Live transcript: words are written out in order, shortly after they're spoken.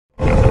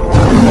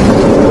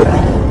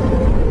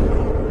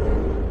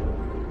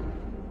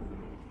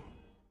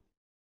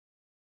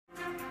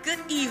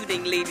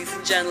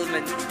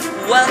gentlemen,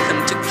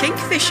 welcome to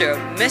Kingfisher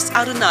Miss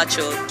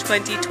Arunachal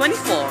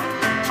 2024,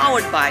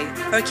 powered by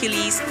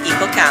Hercules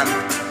EcoCamp.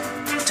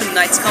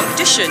 Tonight's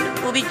competition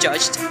will be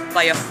judged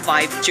by our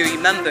 5 jury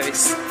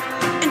members.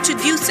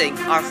 Introducing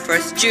our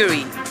first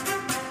jury,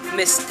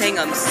 Miss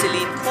Tengam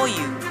Celine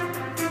Koyu,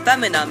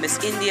 Femina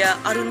Miss India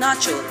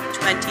Arunachal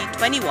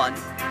 2021,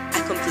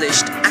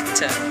 accomplished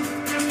actor.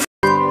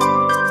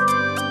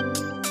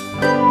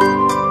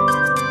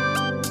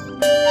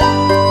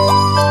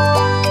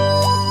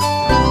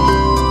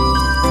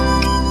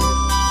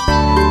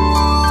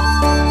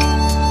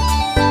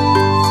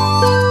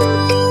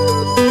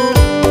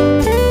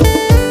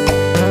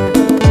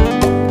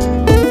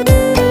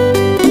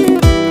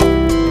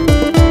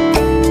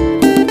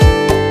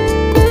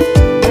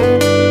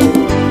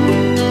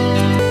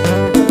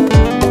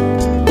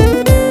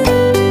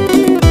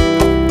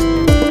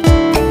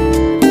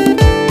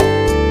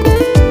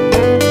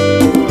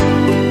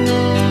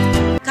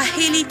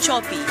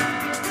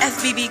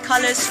 FBB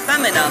Colors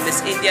Femina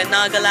Miss India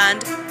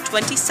Nagaland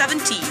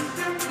 2017,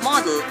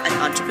 model and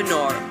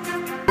entrepreneur.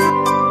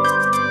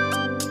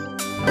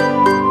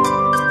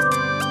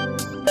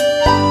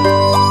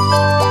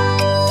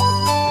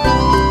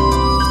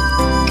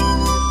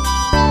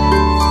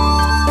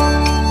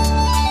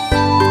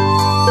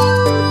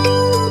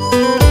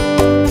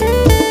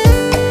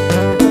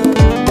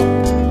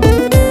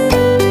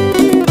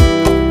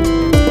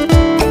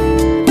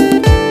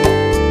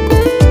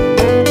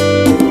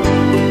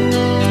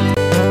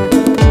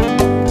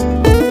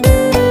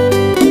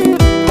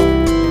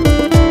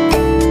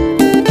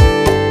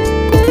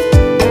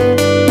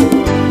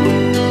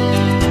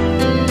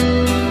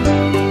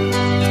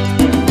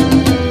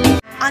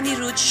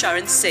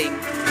 Singh,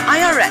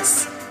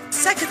 IRS,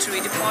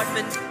 Secretary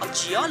Department of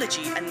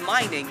Geology and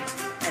Mining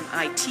and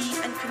IT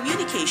and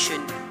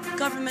Communication,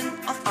 Government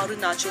of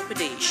Arunachal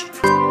Pradesh.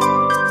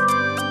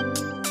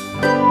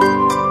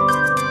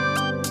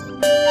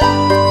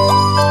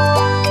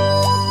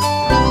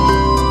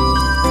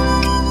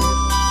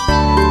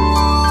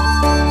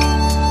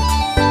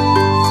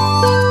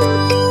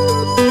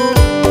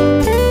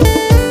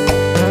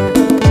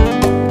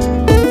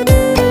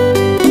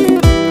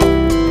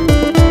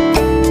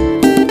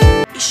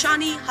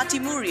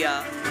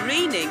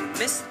 Reigning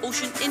Miss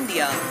Ocean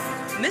India,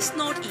 Miss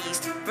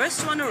Northeast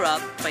First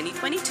Runner-Up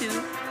 2022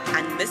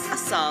 and Miss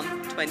Assam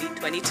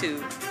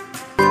 2022.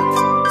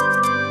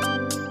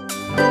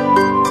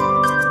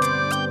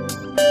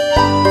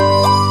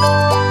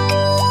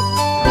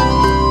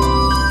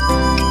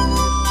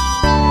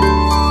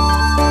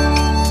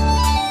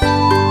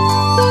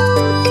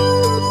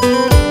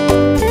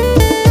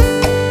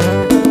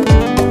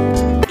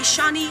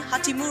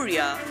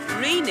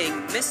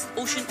 Reigning Miss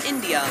Ocean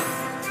India,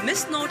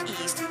 Miss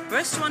Northeast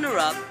First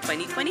Runner-Up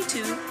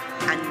 2022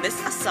 and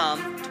Miss Assam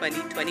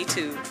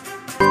 2022.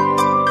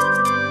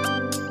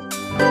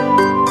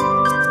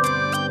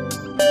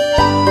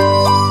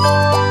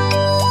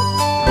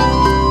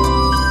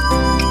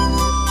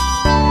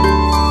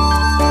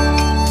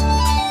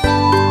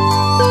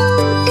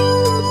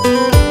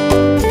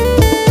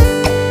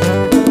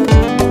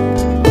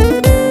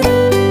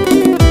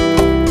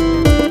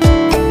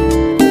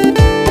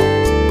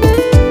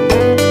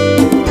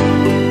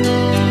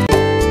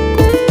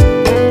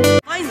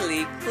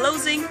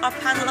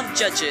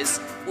 Judges,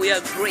 we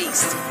are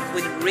graced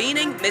with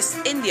reigning Miss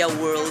India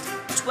World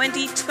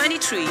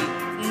 2023,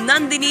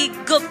 Nandini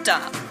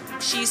Gupta.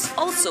 She is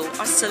also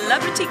our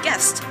celebrity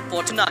guest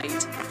for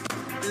tonight.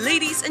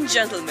 Ladies and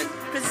gentlemen,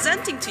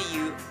 presenting to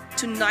you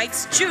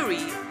tonight's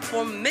jury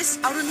for Miss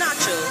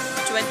Arunachal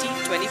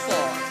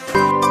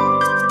 2024.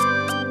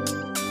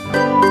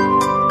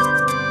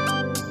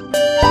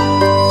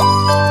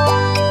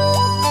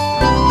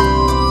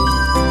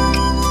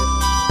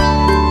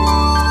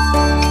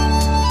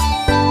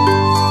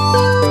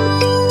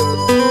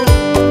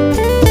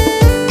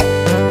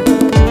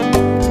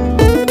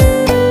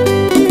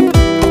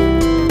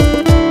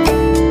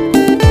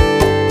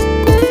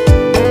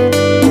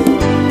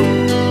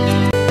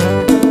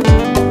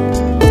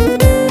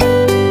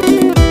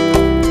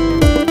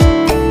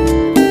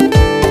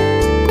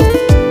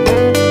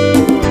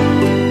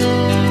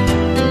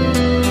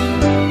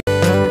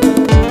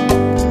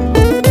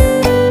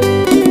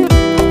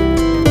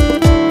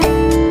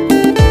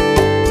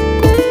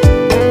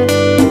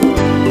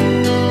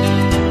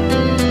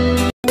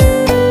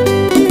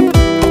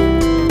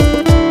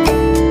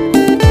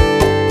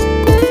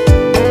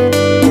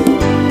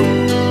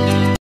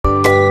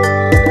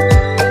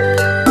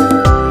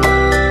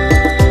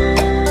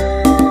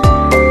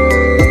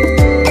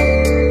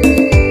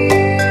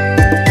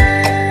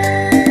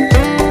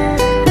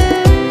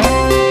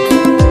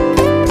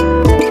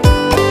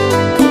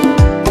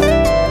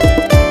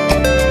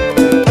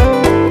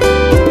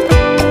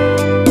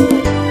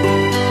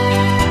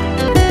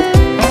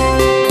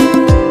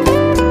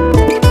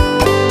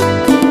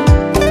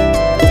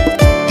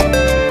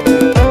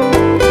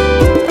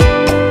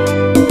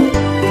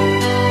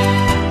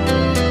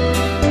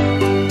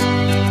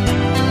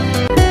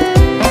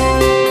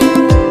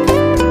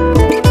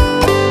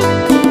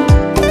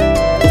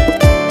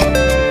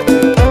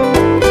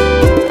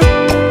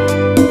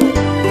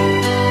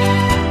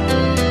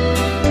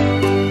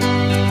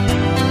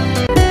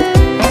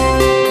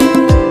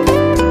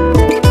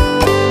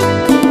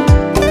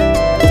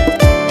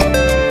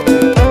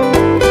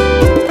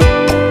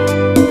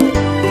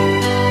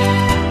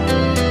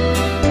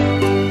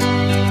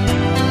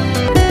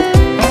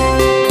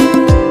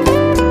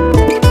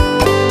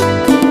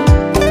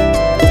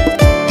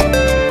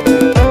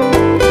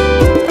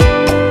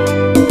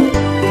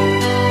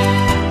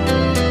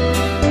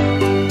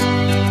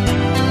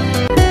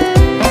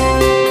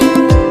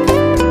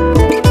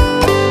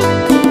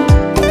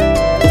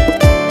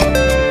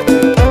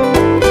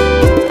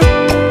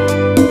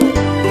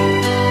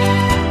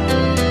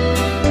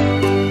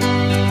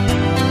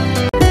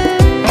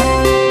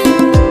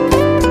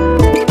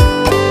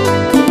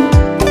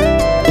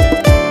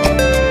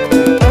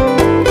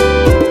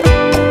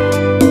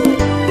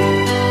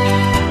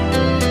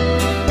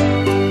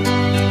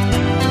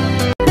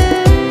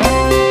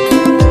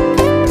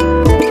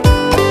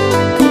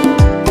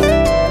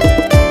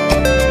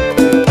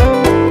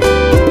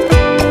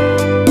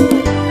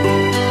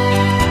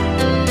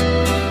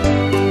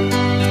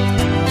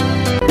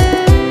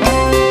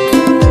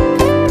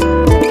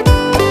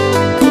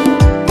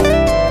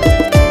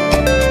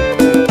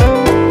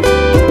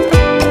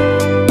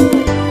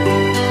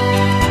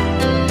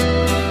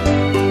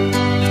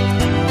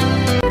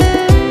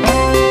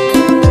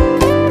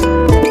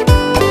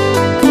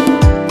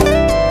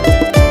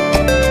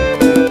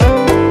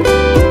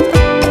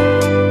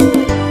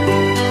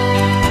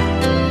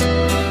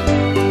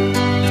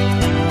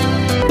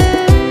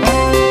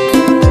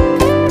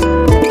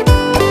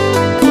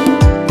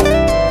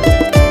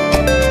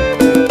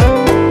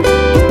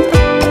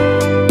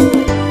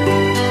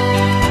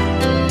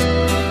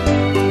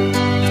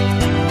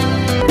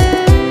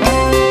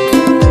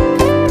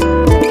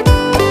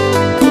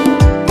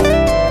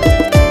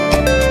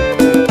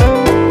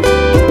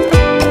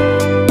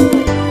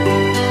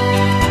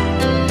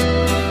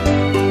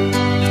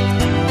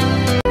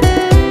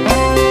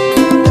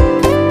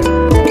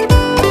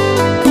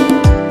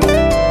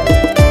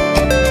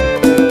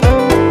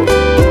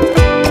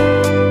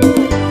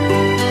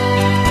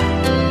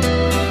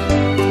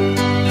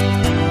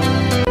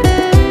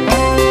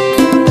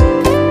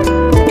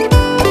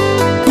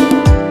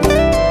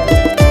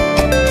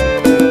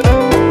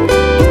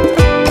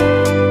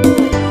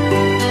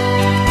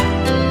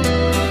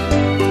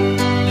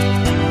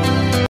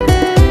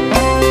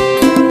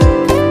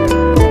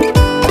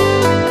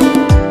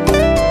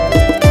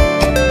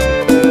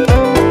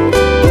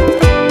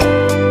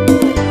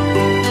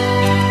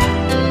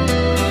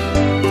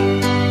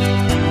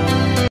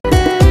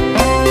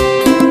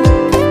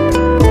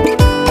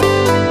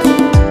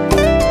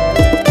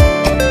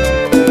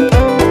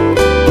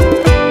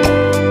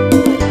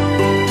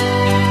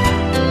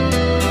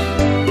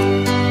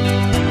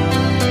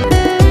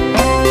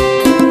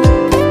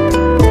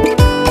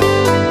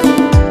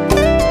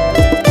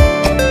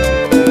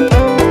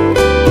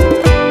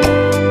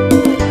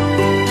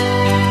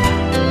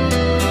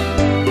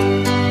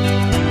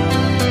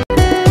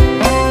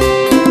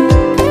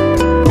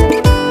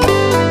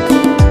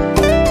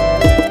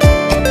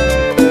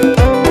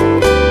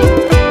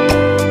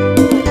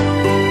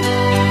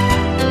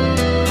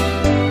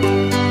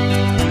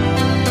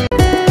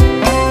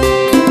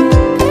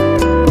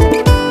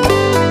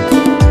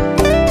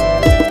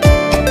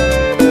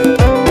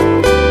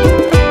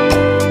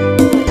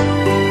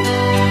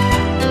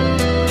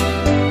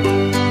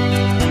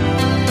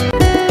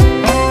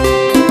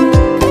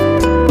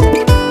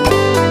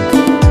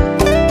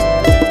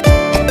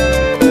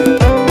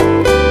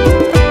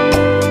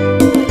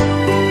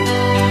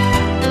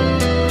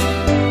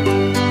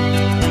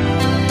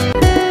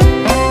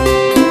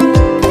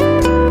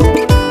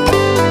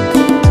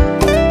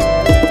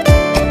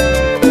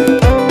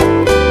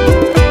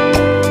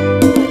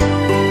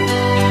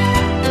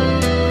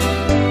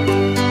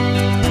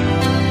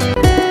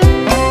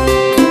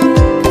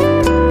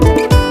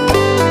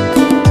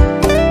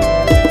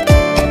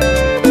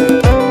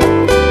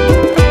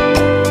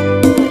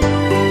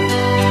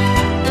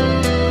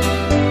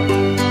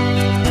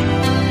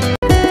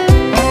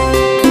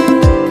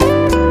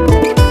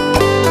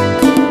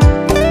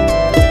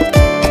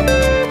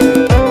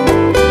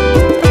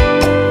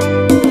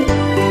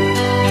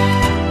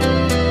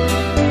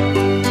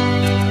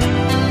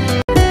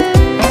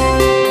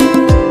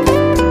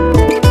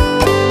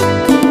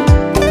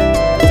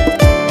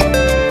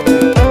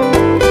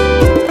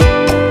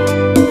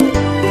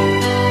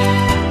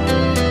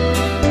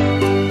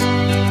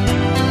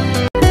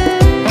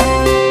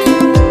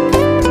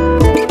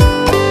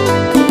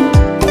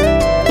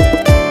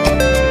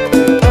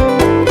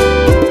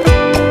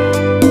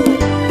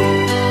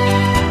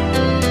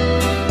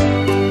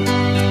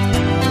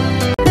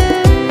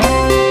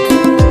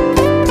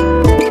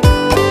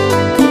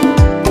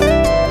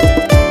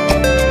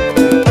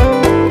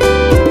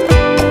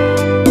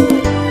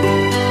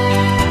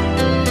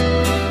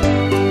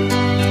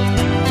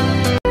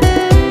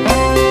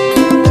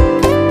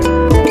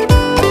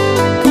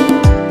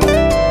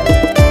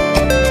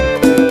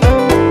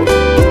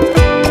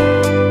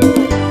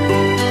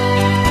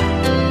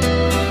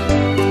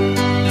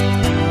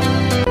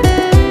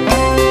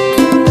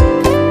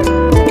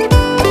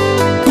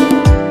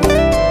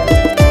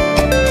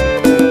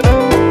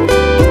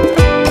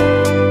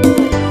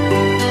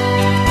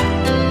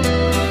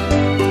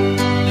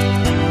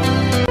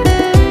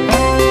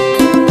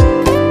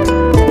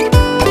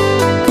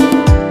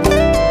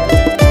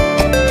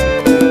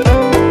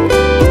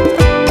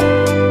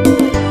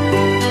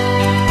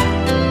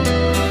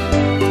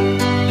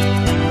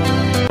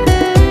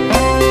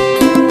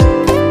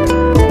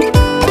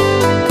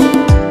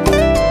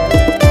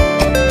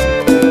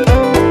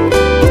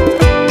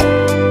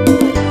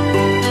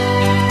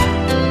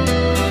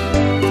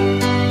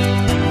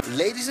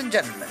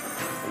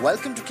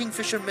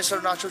 Kingfisher Miss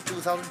Arunachal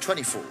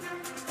 2024,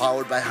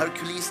 powered by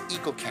Hercules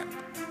Eco Camp.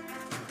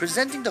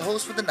 Presenting the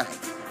host for the night,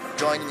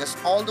 joining us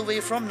all the way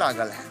from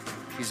Nagaland.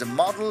 He's a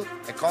model,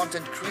 a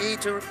content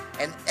creator,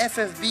 and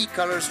FFB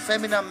Colors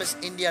Femina Miss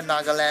India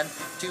Nagaland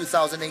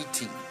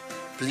 2018.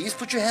 Please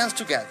put your hands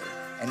together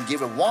and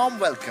give a warm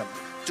welcome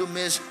to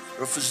Ms.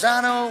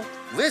 Rufuzano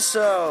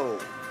Wisso.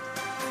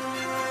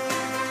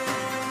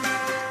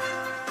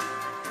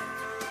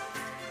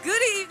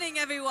 Good evening,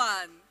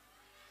 everyone.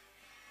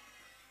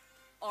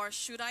 Or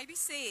should I be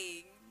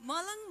saying,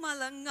 Malang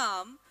Malang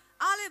Ngam,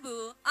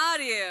 Alebu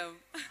Adem.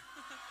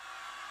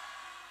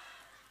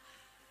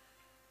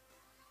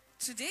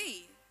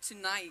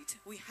 Tonight,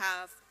 we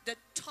have the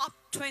top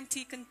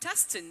 20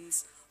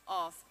 contestants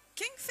of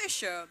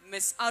Kingfisher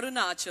Miss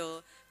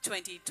Arunachal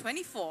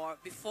 2024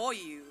 before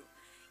you.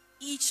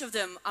 Each of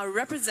them are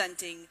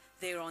representing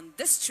their own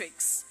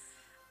districts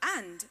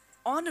and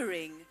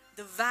honoring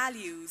the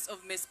values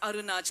of Miss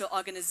Arunachal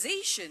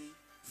organization,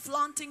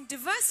 flaunting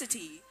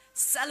diversity,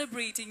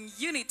 celebrating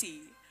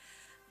unity.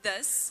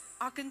 Thus,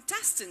 our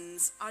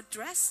contestants are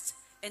dressed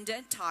in the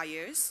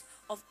attires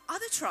of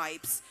other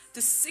tribes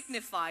to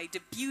signify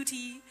the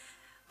beauty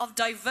of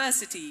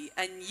diversity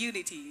and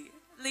unity.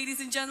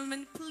 Ladies and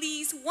gentlemen,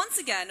 please once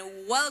again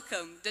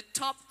welcome the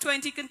top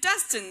 20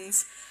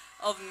 contestants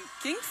of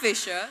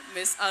Kingfisher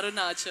Miss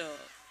Arunachal.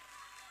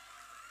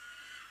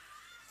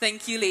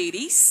 Thank you,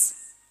 ladies.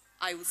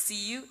 I will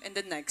see you in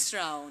the next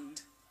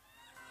round.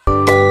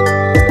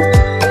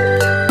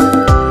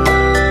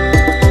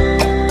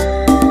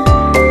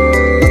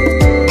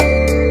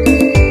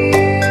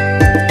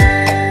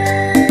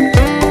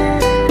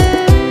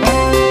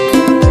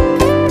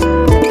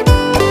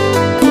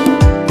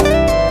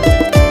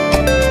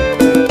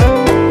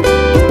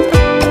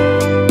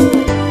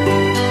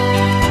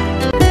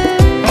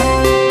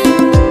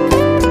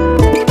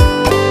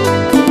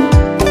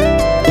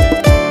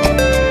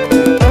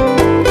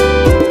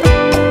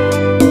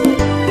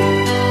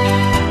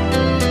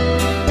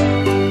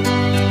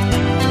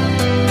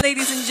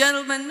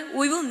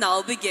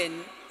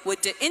 Begin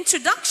with the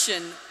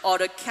introduction or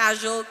the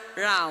casual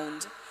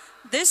round.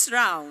 This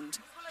round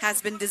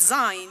has been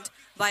designed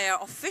by our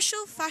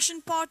official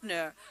fashion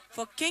partner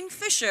for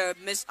Kingfisher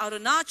Miss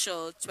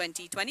Arunachal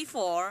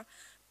 2024,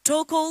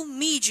 Toko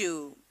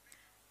Meyu.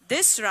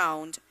 This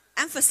round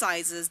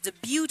emphasizes the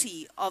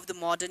beauty of the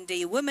modern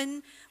day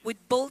women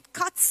with bold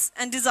cuts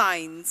and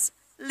designs.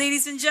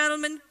 Ladies and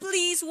gentlemen,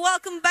 please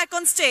welcome back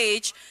on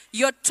stage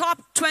your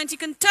top 20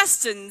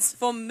 contestants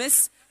for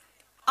Miss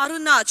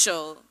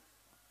Arunachal.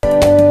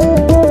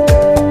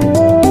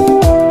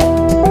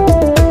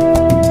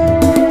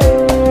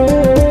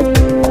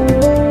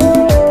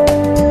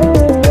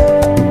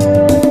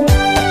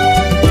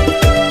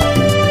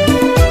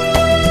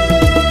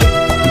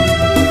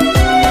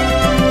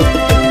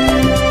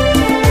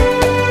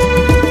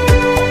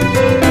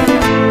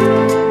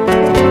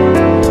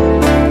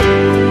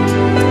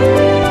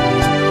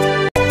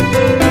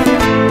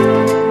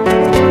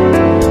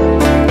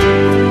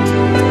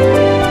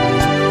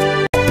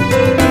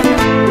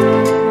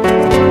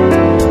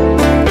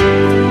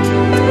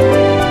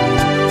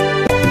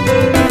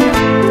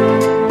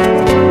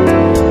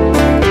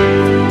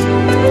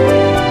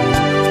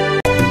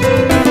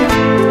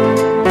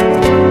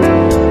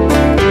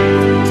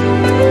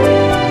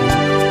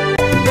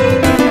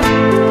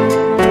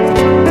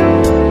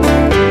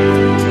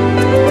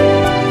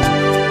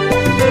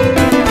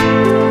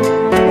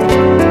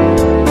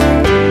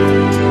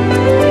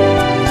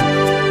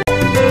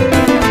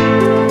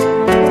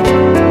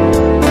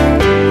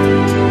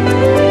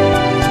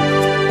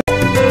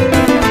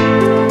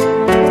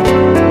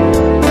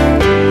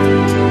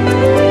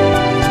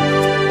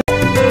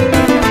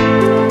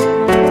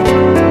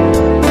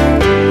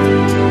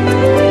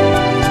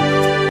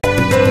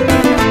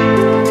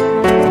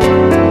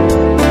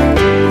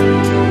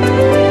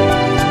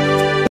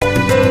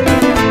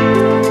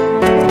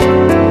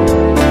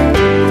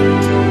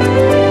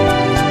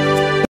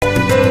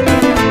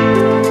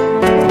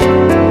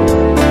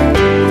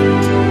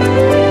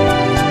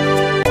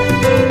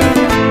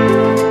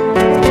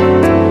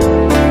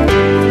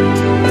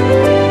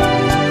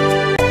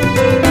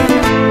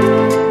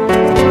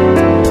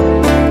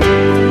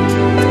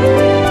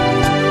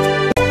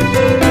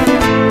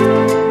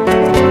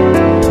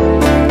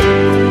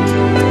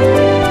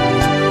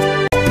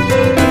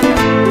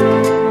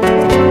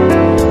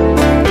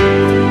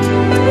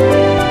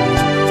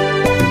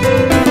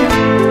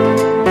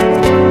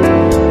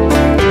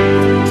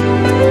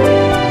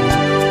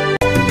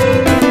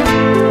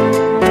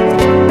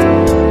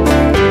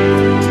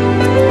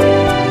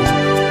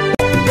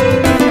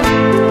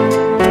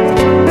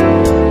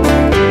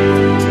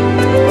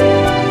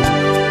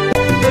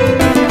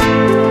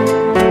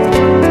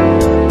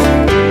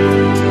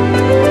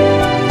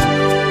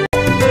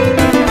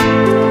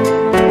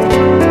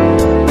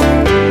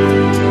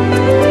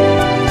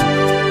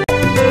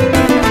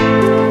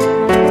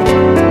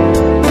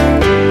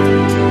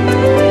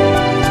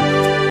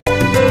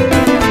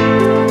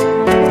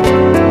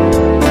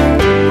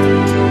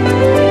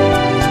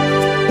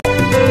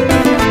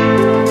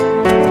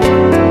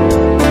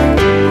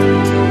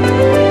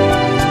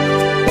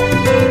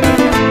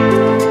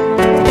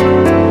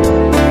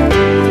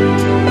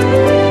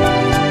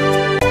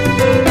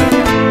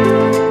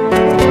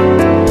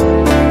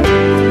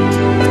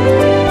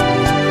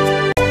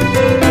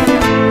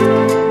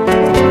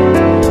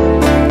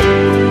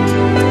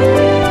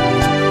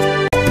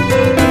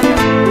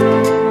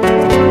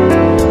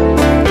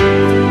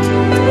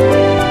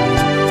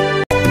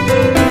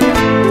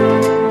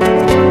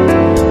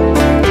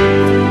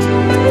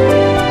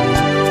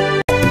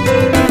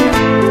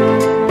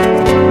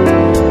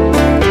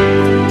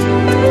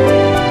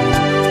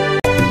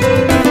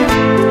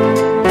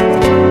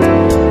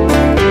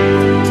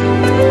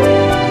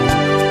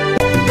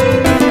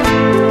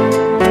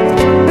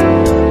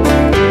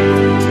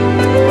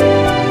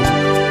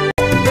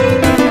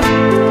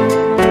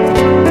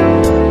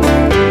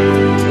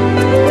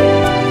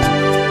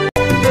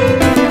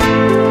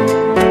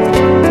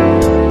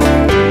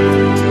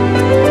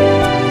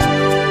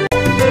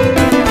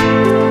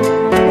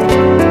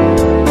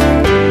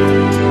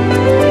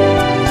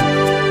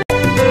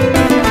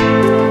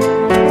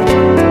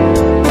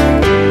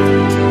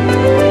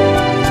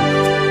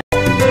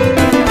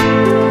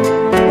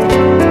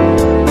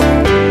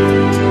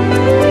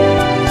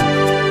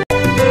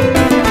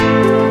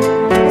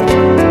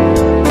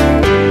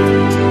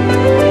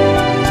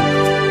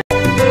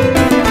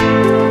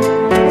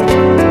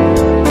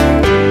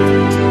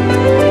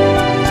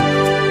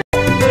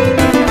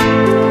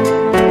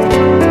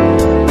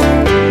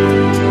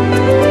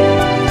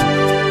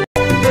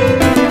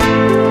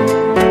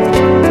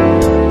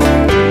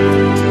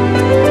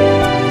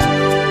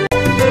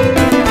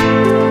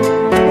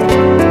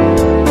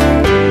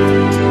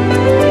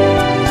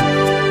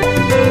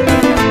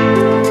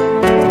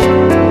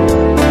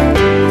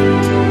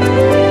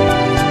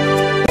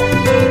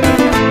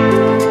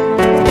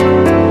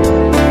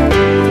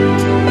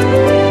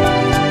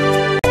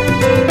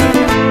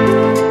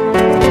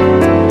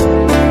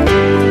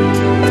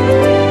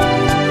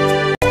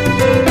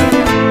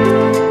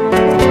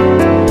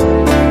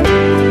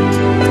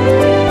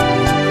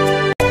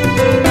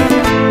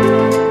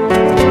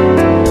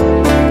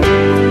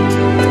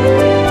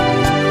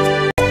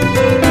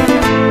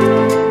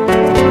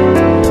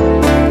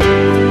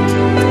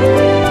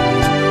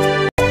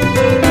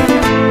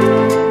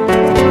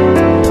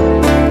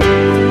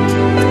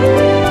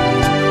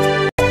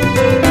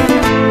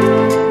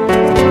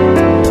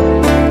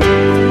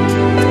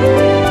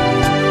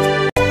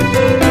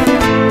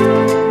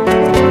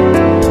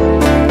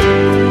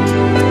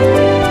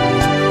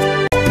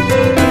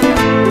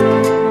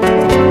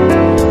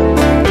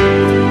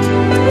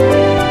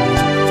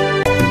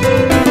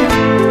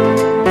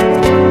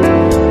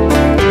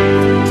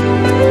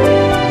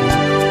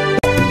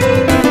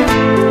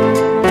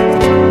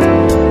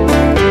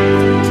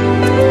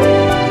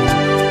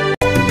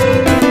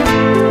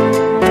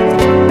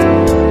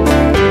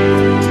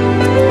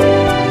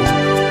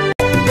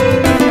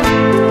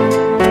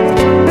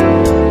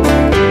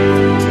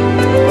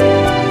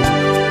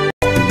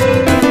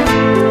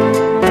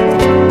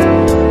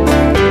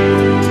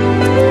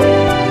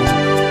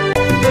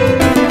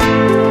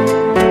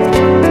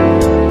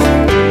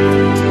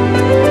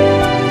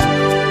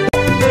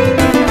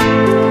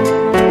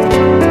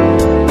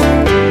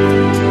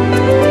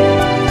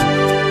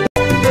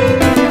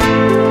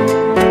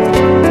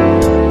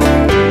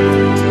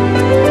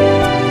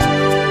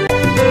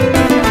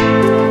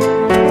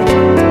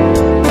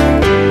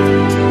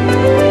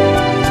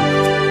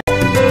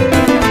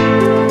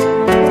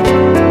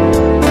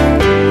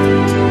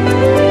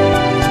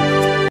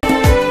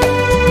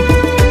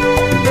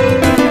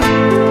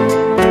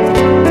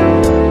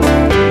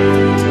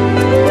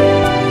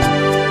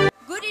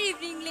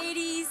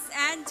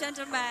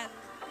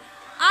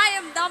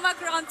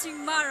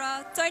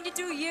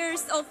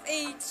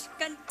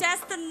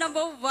 contestant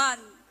number 1,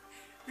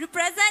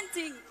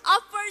 representing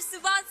Upper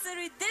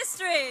Subansiri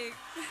district.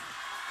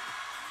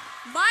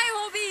 My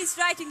hobby is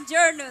writing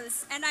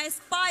journals and I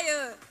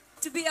aspire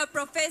to be a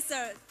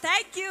professor.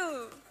 Thank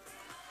you.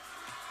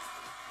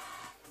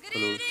 Good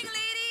evening,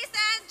 ladies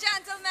and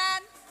gentlemen.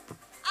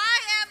 I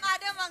am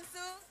Adem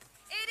Wangsu,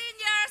 18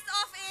 years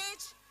of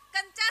age,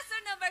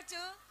 contestant number 2,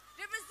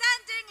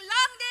 representing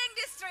Longding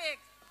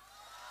district.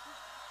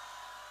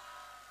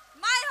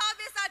 My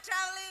hobbies are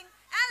traveling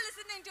and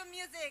listening to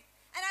music,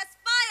 and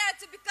aspire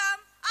to become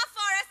a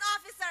forest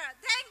officer.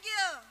 Thank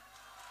you.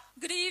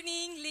 Good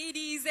evening,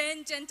 ladies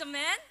and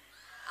gentlemen.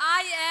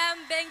 I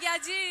am Bengia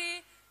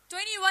Jiri,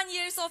 21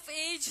 years of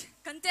age,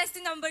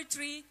 contestant number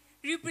 3,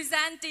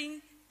 representing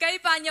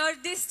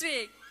Kaipanyor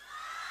district.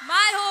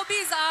 My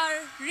hobbies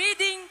are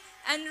reading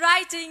and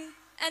writing,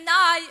 and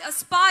I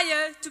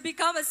aspire to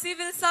become a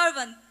civil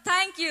servant.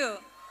 Thank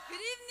you.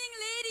 Good evening,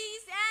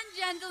 ladies and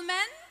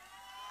gentlemen.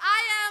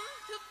 I am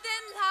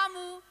Thupten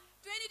Lhamu,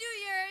 22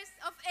 years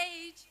of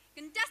age,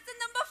 contestant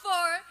number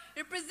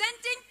 4,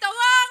 representing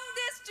Tawang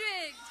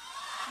district.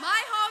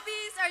 My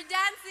hobbies are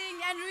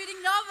dancing and reading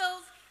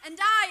novels, and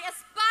I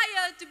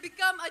aspire to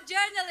become a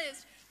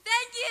journalist.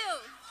 Thank you.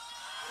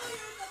 2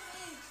 years of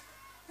age,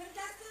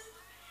 contestant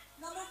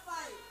number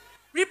 5,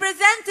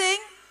 representing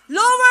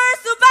Lower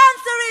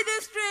Subansiri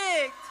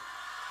district.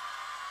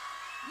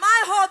 My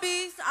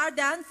hobbies are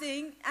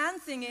dancing and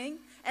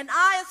singing, and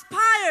I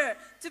aspire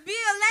to be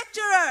a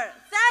lecturer.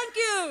 Thank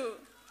you.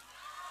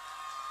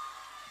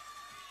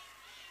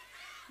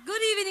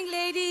 Good evening,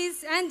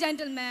 ladies and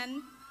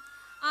gentlemen.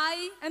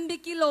 I am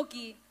Vicky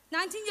Loki,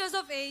 19 years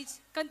of age,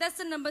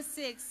 contestant number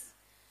 6,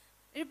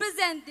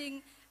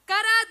 representing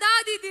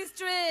Karadadi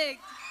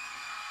district.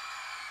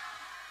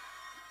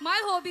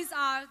 My hobbies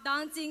are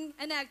dancing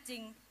and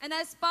acting, and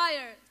I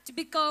aspire to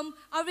become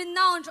a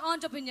renowned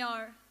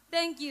entrepreneur.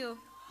 Thank you.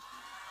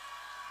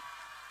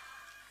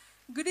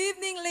 Good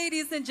evening,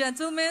 ladies and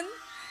gentlemen.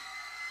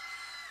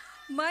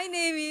 My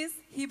name is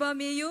Hiba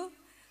Meyu,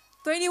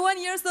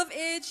 21 years of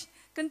age,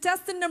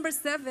 contestant number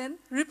 7,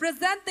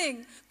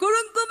 representing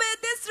Kurungkume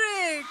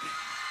district.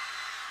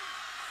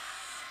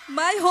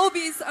 My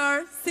hobbies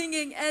are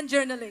singing and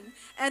journaling,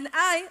 and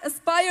I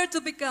aspire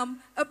to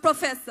become a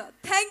professor.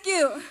 Thank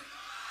you.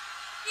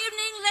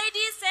 Evening,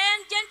 ladies and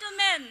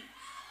gentlemen.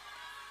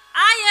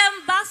 I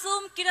am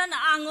Basum Kiran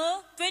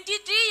Ango,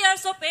 23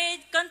 years of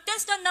age,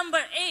 contestant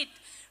number 8,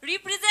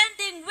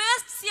 representing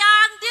West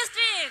Siang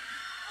district.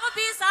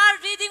 Hobbies are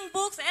reading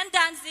books and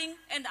dancing,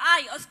 and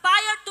I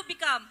aspire to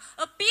become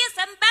a peace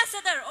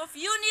ambassador of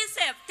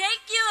UNICEF.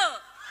 Thank you.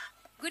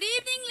 Good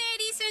evening,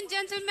 ladies and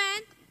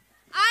gentlemen.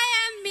 I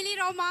am Mili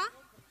Roma,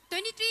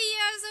 23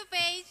 years of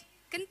age,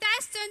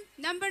 contestant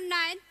number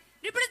 9,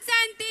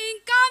 representing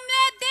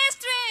Kamlet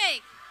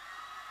district.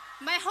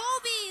 My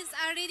hobbies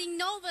are reading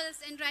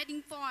novels and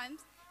writing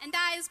poems, and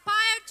I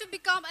aspire to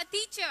become a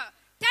teacher.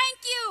 Thank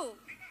you.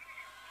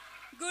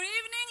 Good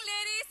evening,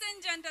 ladies and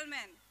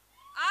gentlemen.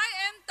 I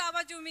am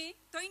Taba,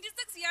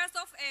 26 years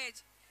of age,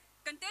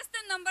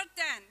 contestant number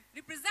 10,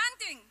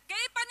 representing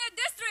Kaipanyor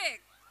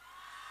district.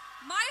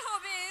 My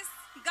hobby is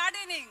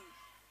gardening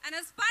and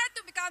aspire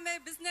to become a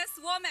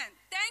businesswoman.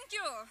 Thank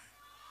you.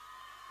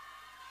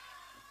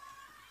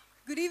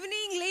 Good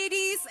evening,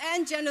 ladies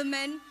and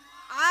gentlemen.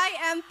 I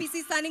am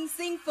Pisi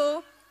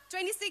Singpho,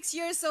 26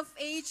 years of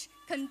age,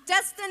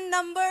 contestant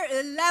number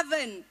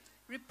 11,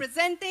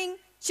 representing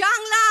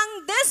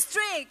Changlang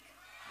district.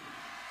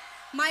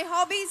 My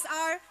hobbies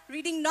are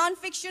reading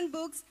non-fiction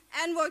books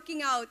and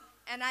working out,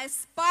 and I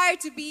aspire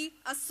to be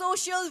a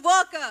social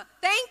worker.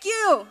 Thank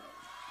you.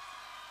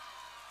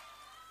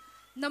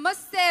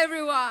 Namaste,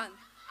 everyone.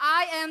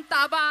 I am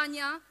Taba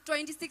Anya,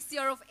 26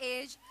 years of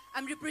age.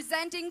 I'm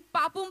representing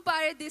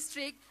Papumpare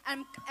district,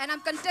 and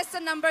I'm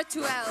contestant number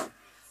 12.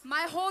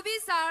 My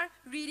hobbies are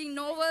reading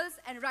novels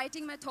and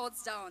writing my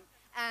thoughts down,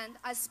 and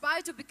I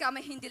aspire to become a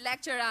Hindi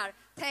lecturer.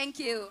 Thank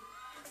you.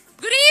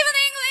 Good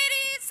evening,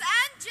 ladies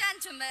and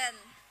gentlemen.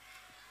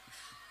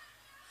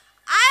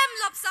 I am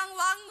Lopsang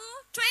Wangmu,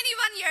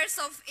 21 years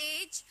of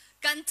age,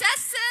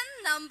 contestant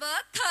number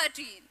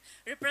 13,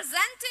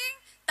 representing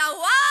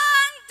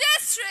Tawang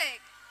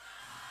district.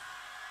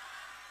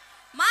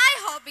 My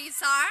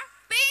hobbies are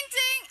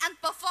painting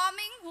and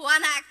performing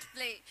one-act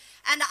play,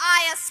 and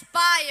I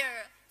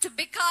aspire to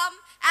become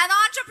an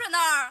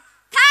entrepreneur.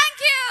 Thank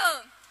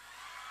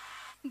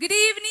you. Good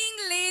evening,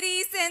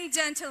 ladies and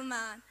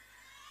gentlemen.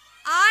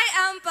 I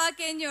am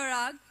Paken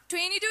Yorag,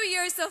 22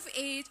 years of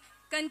age,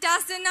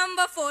 contestant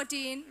number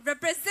 14,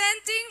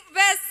 representing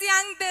West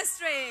Siang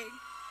district.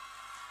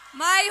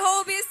 My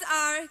hobbies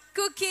are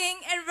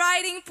cooking and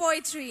writing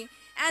poetry,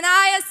 and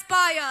I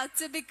aspire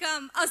to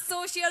become a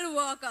social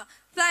worker.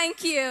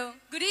 Thank you.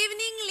 Good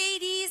evening,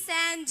 ladies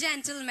and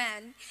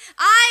gentlemen.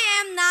 I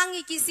am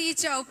Nang Ikisi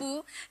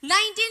Chaupu,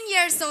 19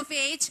 years of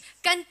age,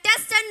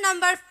 contestant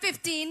number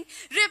 15,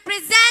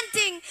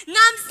 representing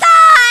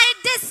Namsai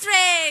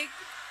district.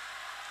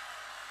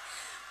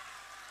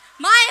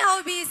 My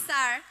hobbies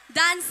are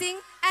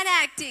dancing and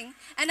acting,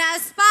 and I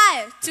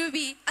aspire to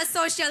be a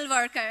social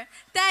worker.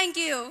 Thank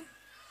you.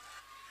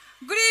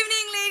 Good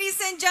evening, ladies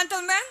and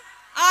gentlemen.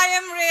 I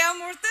am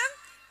Reela,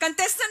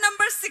 contestant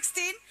number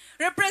 16,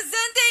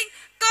 representing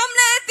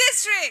Kamle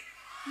district.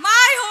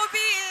 My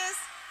hobby is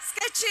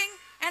sketching,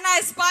 and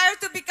I aspire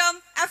to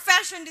become a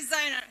fashion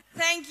designer.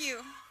 Thank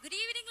you. Good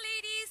evening,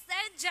 ladies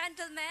and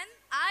gentlemen.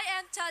 I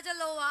am Tadu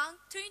Lunia,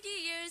 20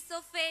 years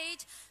of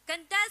age,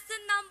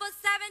 contestant number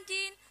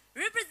 17,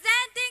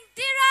 representing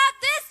Tirap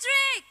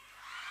district.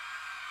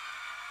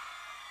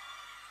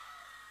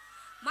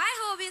 My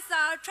hobbies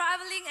are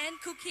traveling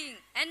and cooking,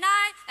 and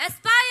I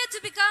aspire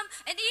to become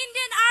an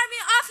Indian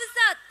Army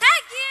officer.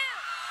 Thank you.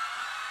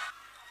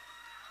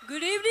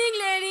 Good evening,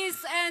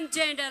 ladies and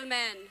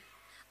gentlemen.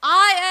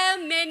 I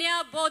am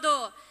Menia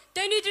Bodo,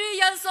 23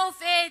 years of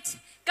age,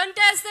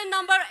 contestant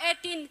number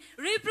 18,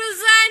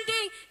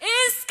 representing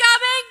East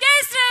Coming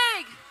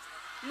district.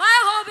 My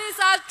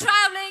hobbies are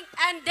traveling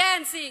and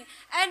dancing,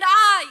 and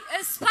I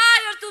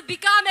aspire to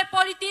become a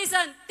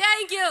politician.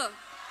 Thank you.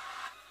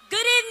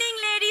 Good evening,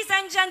 ladies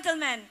and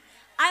gentlemen.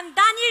 I'm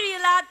Danyi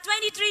Reela,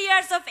 23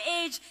 years of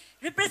age,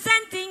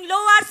 representing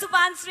Lower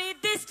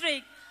Subansiri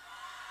district.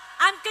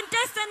 I'm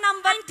contestant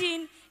number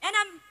 19, and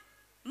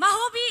my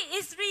hobby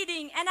is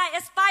reading, and I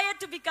aspire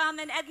to become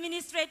an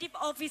administrative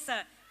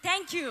officer.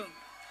 Thank you.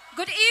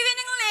 Good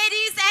evening,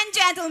 ladies and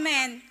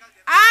gentlemen.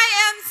 I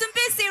am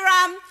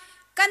Singpho,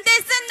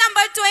 contestant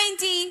number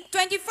 20,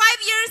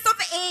 25 years of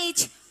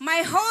age.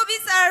 My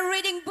hobbies are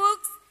reading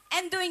books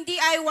and doing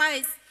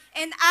DIYs,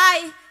 and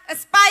I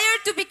aspire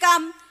to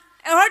become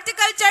a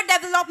horticulture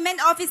development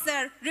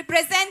officer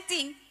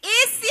representing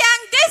East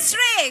Siang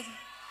district.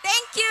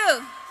 Thank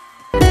you.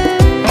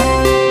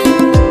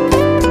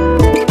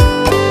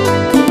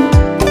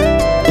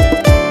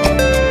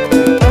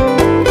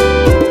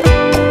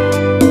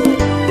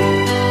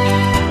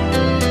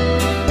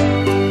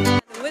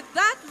 With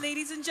that,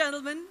 ladies and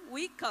gentlemen,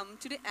 we come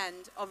to the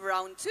end of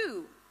round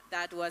 2.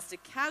 That was the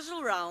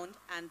casual round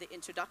and the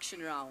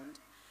introduction round.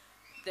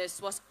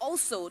 This was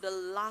also the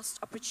last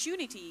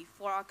opportunity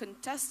for our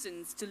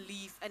contestants to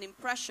leave an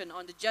impression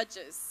on the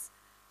judges.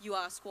 You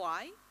ask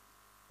why?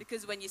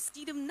 Because when you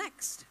see them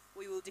next,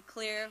 we will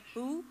declare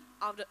who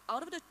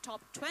out of the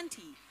top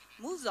 20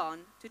 moves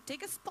on to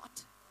take a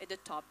spot in the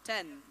top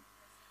 10.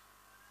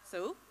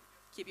 So,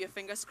 keep your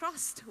fingers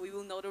crossed. We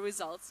will know the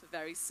results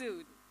very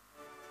soon.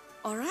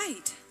 All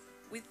right,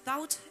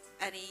 without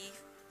any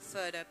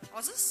further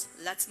pauses,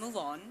 let's move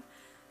on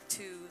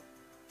to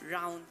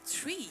round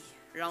 3.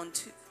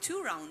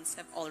 Two rounds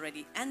have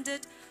already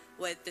ended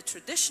with the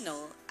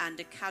traditional and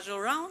the casual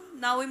round.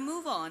 Now we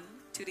move on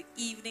to the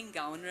evening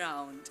gown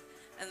round.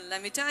 And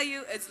let me tell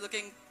you, it's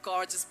looking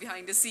gorgeous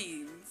behind the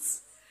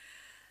scenes.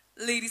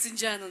 Ladies and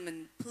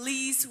gentlemen,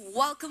 please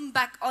welcome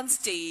back on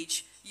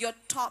stage your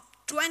top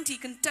 20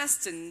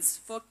 contestants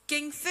for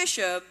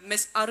Kingfisher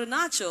Miss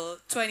Arunachal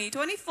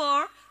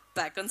 2024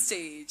 back on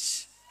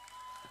stage.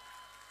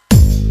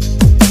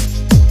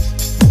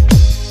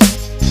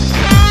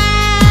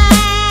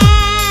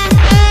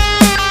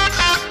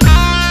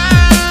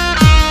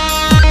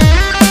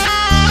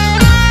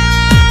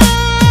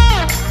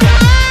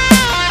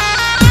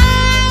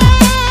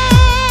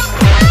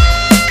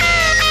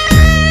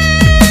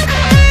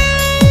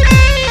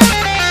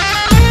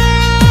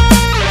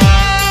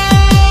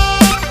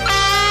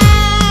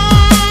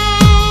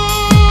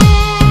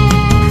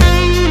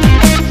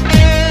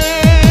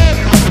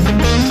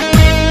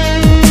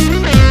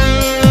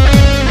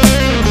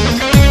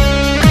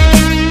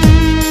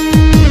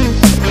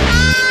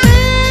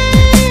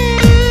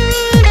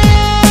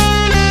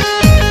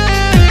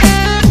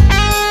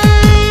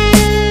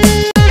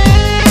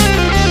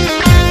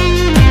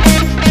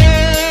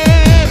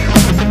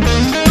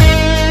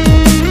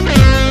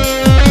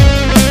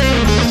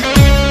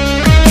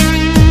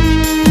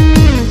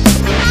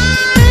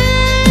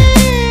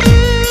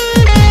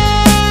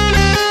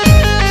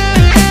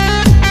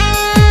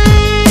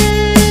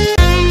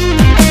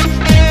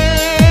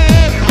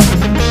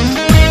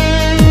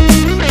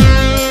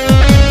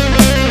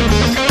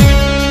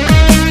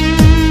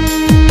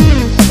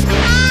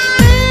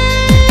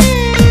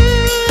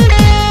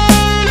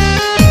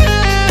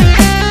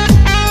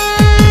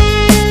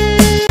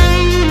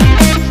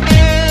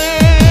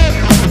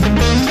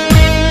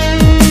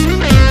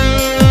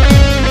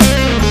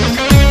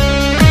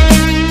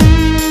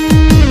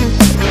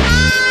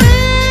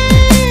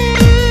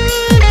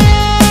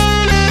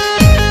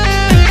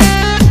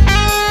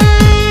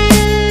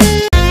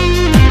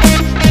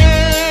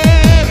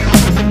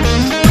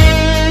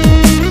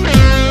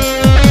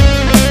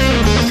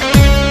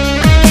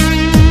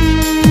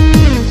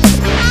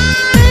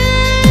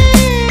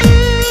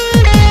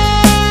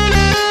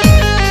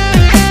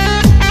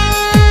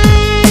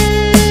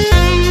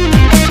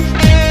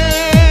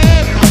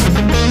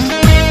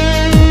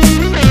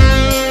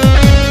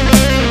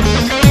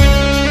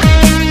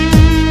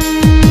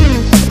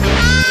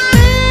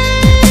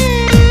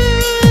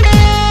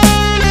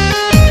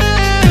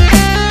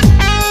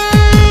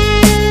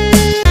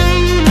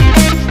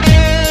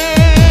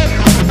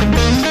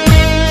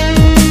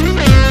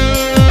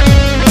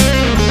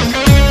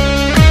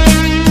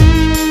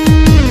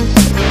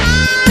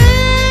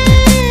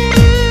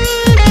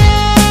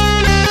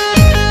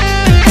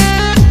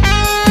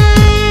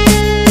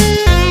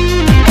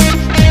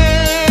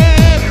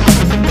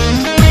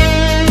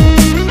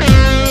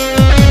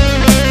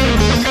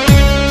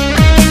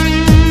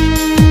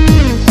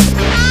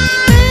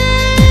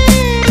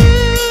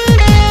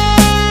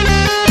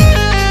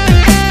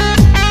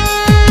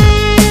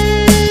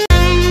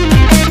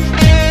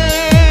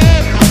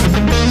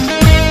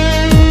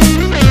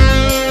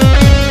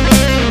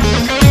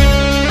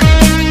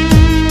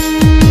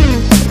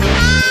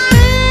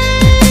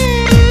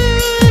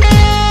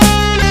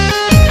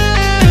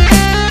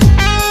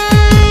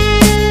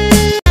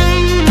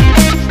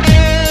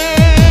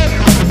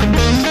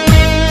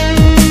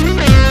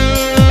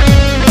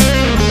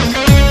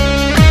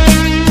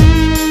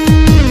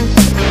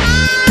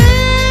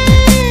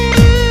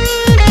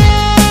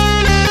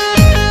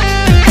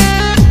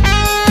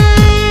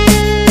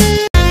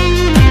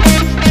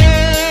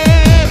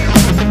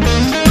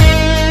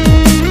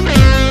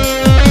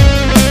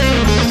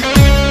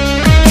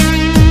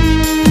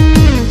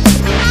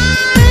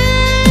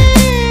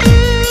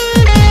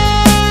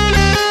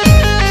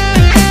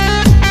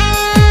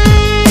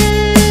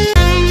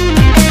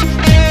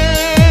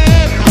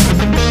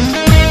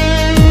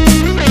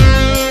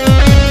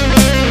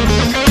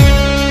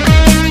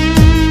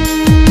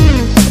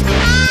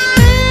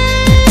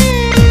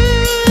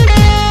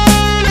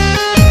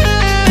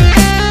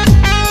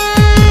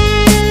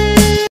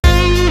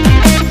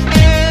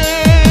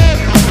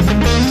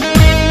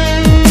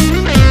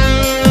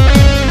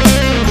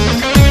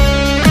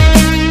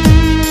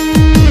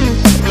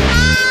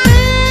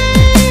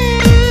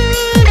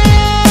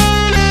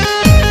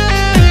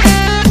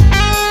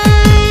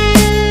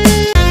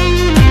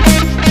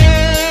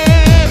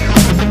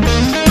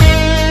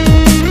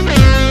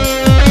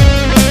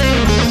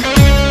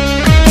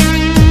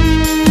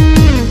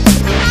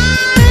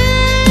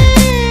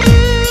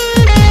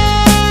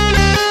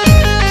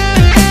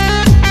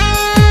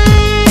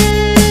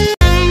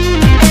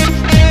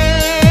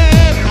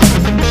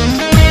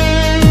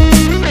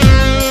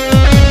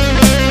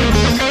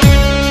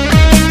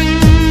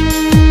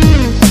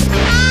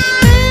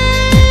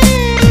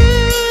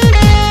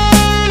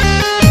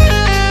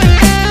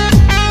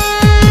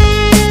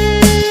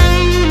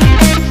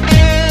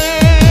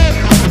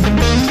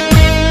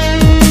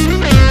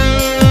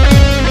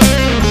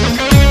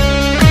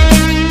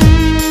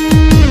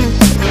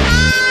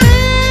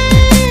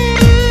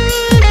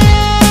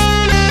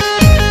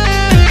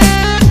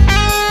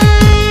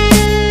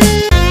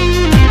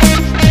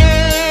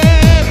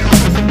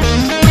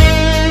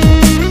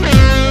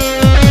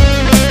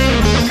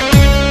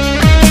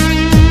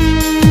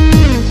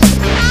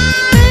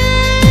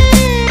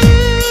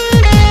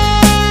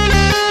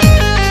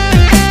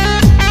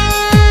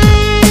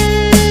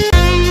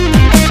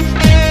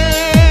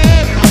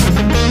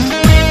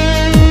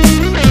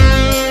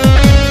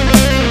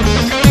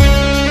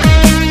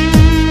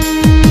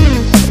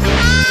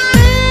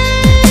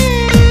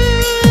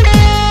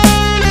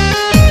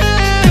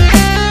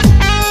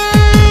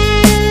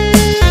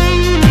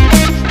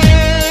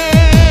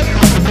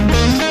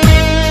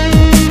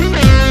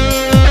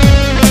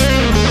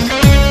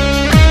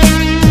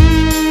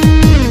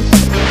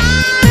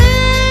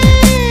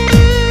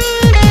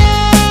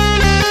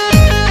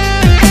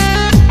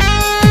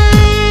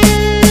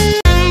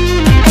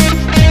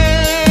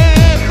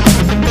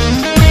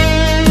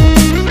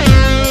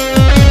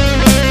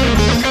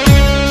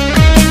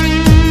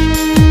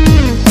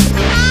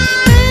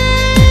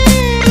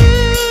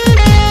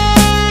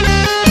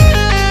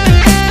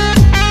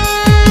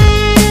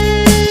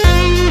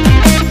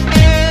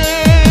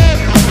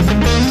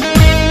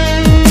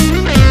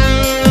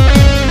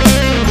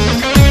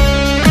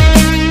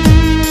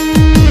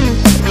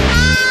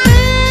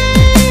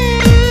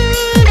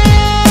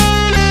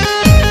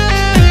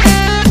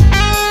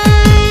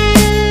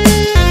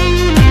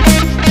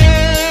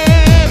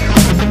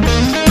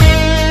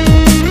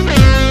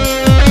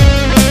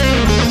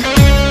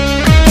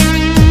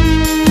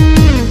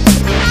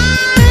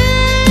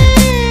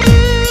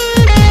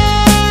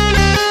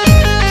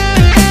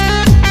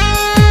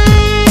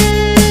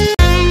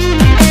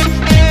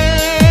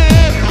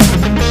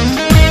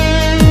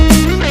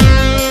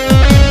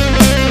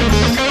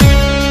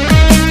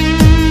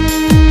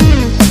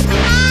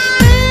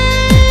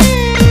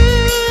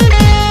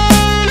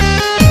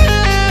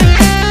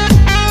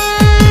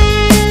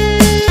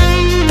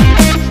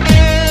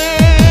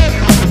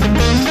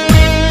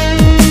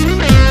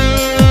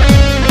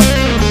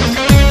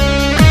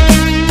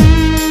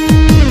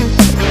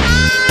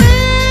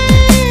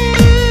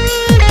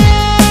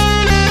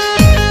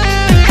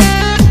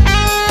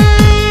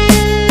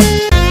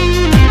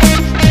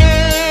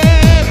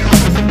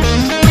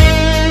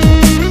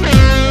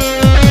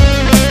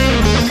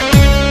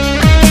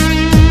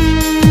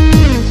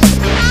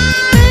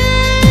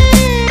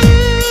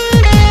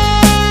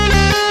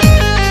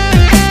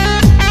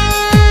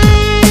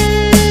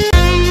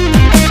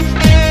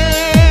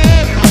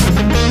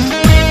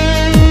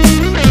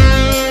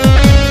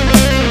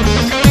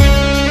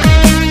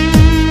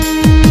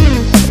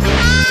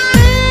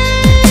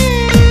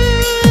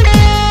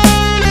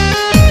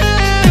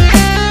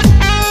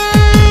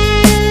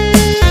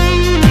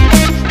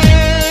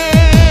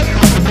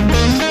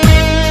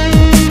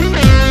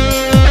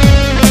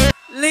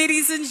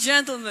 Ladies and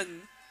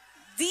gentlemen,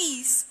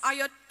 these are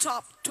your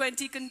top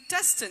 20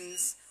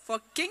 contestants for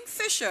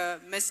Kingfisher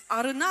Miss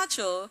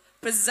Arunachal,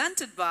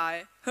 presented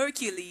by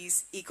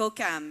Hercules Eco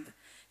Camp.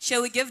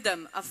 Shall we give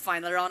them a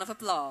final round of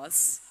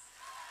applause?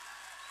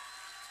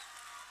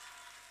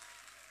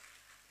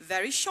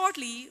 Very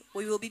shortly,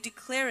 we will be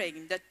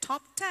declaring the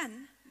top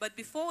 10, but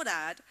before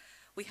that,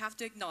 we have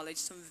to acknowledge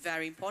some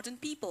very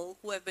important people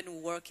who have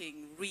been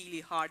working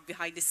really hard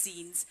behind the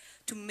scenes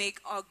to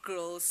make our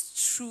girls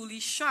truly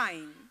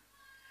shine.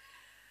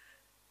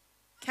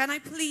 Can I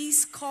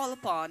please call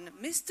upon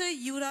Mr.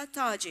 Yura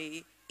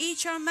Taje,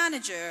 HR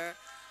Manager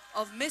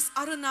of Miss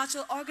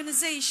Arunachal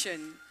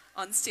Organization,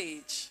 on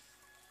stage.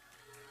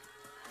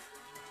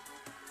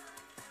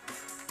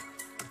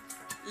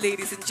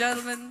 Ladies and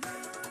gentlemen,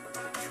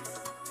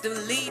 the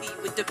lady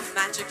with the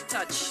magic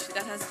touch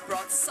that has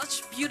brought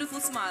such beautiful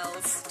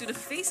smiles to the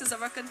faces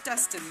of our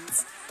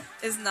contestants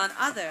is none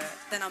other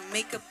than our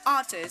makeup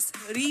artist,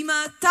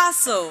 Rima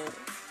Tasso.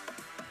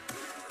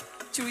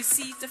 To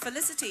receive the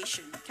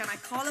felicitation, can I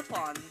call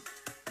upon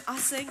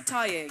Aseng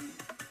Tayeng.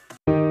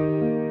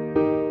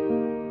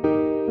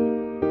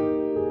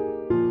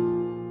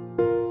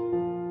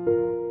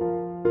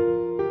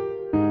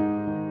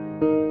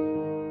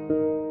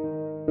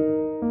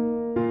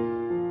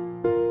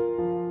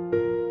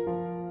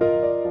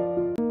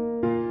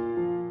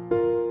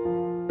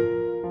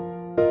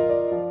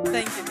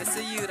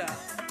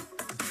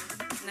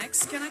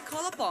 Can I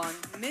call upon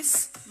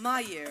Miss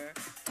Mayer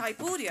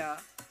Taipuria,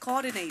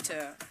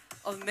 Coordinator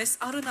of Miss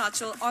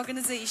Arunachal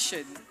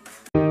Organization.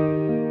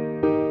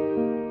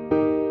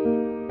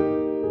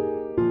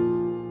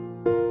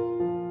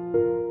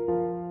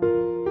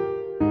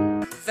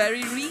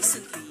 Very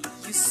recently,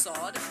 you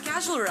saw the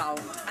casual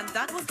round, and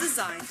that was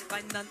designed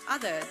by none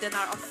other than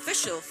our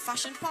official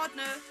fashion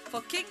partner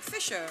for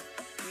Kingfisher,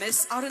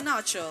 Miss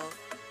Arunachal.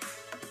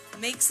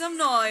 Make some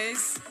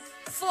noise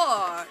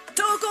for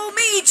Toko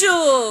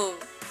Miju!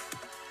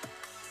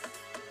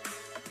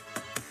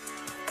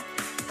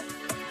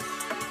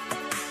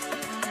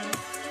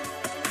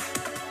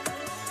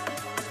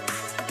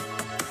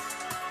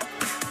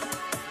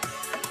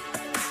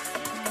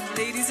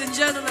 Ladies and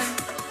gentlemen,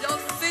 the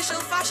official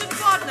fashion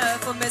partner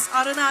for Miss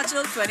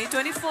Arunachal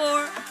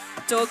 2024,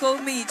 Toko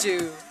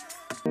Miju.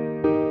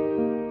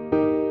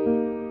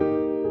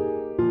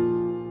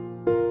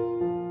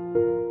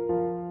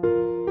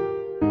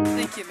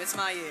 Thank you, Miss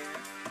Mayer.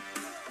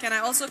 Can I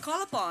also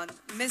call upon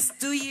Miss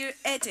Duyir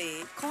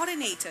Ete,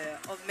 Coordinator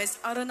of Miss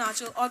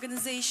Arunachal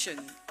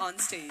Organization, on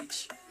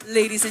stage.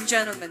 Ladies and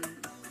gentlemen,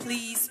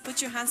 please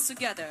put your hands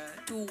together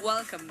to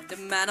welcome the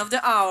man of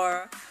the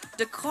hour,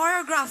 the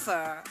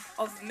choreographer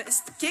of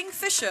Miss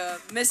Kingfisher,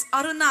 Miss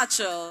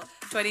Arunachal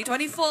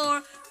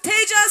 2024,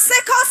 Teja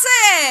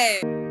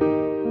Sekose!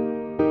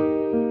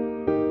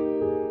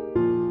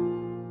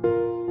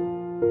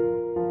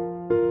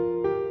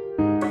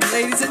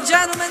 Ladies and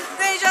gentlemen,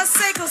 Teja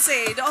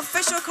Sekose, the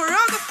official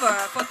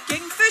choreographer for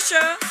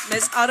Kingfisher,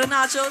 Miss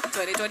Arunachal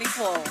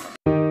 2024.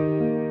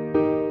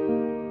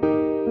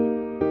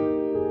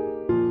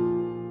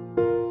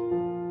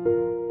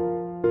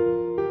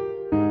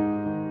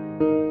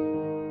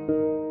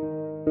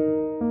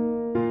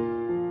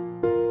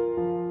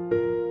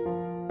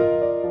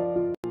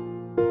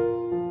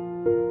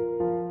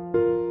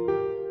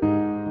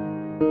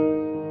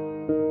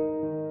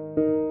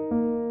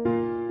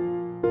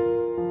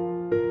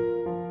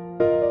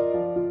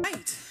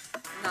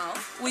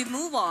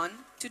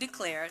 To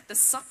declare the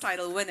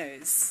subtitle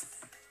winners.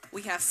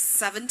 We have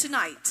 7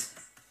 tonight,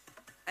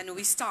 and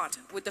we start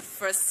with the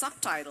first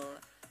subtitle,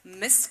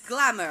 Miss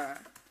Glamour,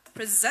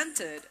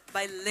 presented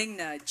by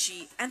Lingna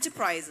G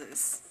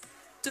Enterprises.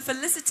 To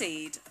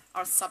felicitate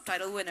our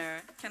subtitle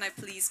winner, can I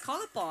please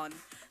call upon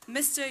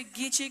Mr.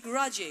 Gichik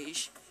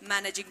Rajesh,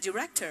 Managing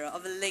Director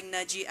of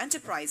Lingna G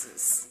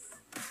Enterprises.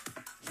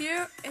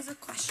 Here is a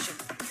question.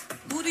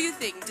 Who do you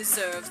think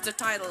deserves the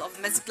title of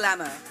Miss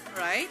Glamour,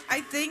 right?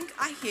 I think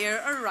I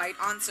hear a right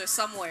answer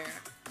somewhere.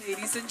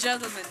 Ladies and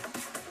gentlemen,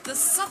 the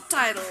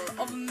subtitle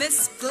of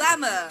Miss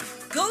Glamour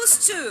goes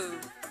to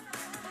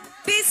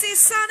Pisi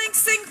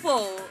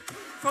Singpho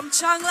from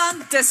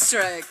Changlang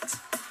District.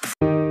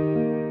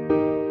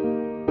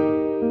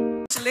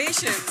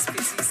 Congratulations,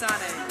 Pisi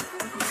Saning.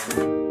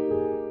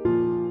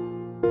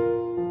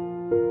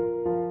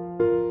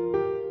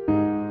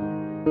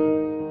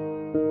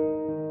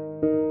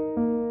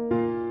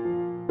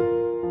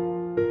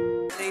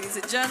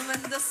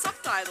 Gentlemen, the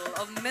subtitle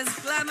of Miss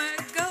Glamour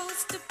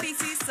goes to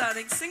Pisi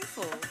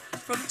Singpho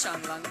from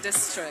Changlang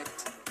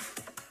District.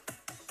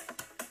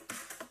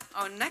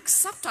 Our next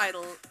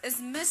subtitle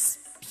is Miss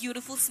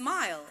Beautiful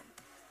Smile,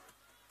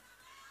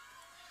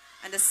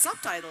 and the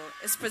subtitle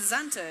is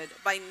presented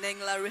by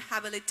Ningla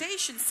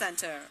Rehabilitation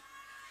Center.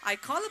 I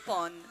call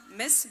upon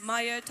Miss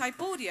Maya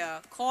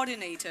Taipodia,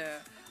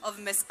 Coordinator of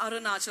Miss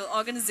Arunachal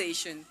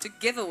Organization, to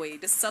give away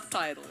the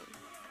subtitle.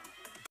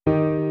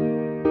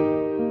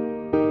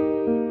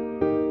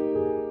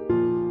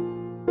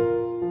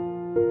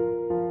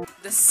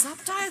 The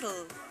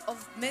subtitle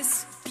of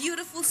Miss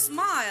Beautiful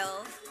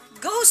Smile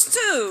goes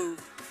to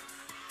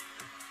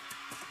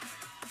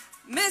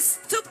Miss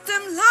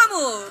Thupten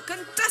Lhamu,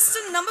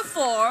 contestant number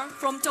 4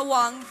 from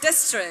Tawang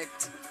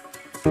District.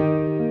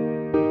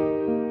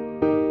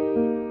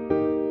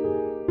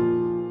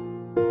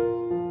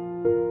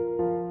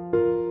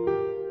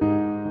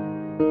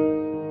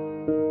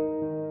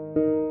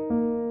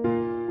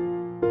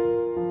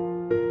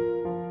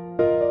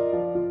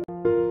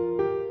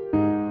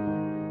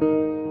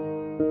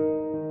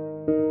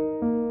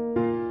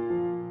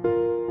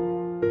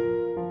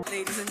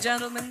 Ladies and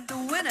gentlemen, the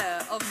winner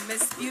of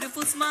Miss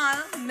Beautiful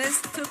Smile,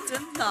 Miss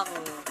Thupten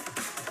Lhamu.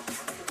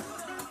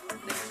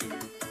 Thank you.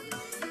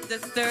 The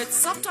third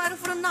subtitle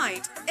for the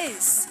night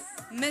is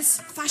Miss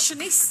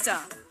Fashionista,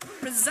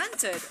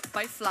 presented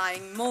by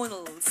Flying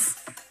Monals.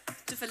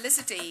 To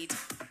felicitate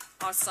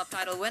our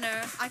subtitle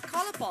winner, I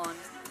call upon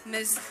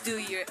Miss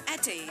Duyir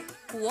Ete,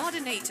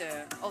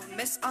 coordinator of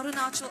Miss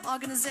Arunachal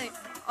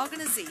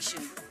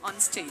organization, on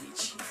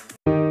stage.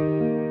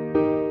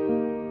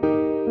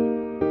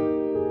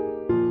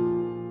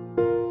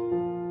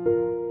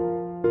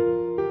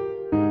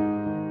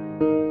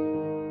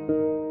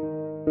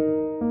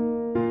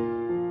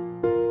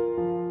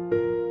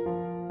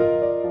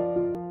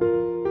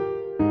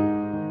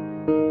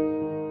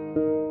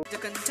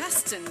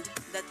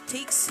 That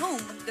takes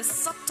home the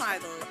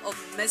subtitle of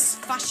Miss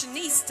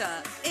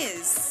Fashionista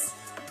is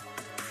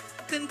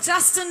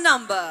contestant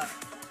number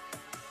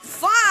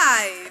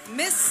 5,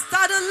 Miss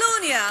Tadu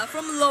Lunia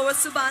from Lower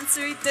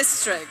Subansiri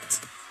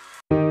District.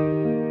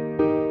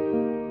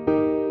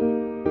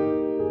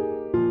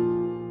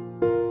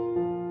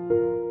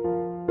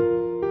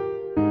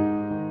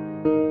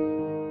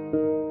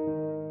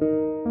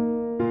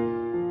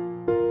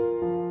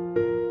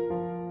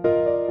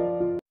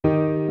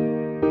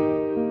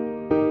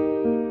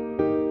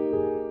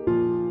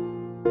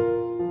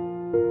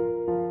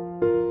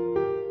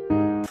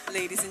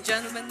 Ladies and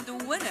gentlemen, the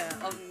winner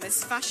of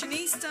Miss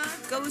Fashionista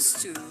goes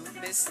to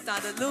Miss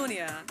Tadu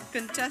Lunia,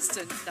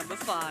 contestant number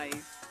 5.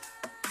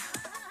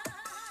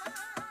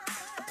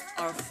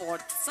 Our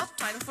fourth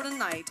subtitle for the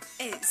night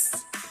is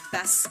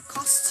Best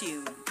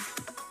Costume,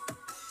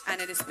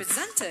 and it is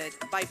presented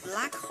by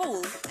Black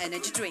Hole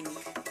Energy Drink.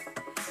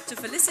 To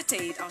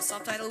felicitate our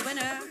subtitle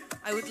winner,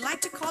 I would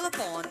like to call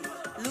upon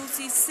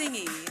Lucy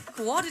Singhi,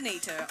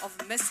 coordinator of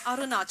Miss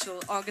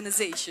Arunachal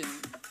organization.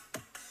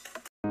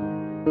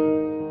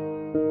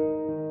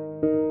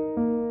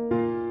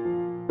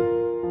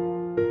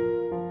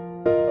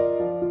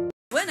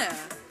 Winner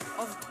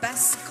of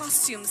Best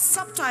Costume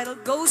subtitle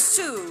goes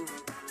to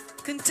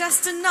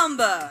contestant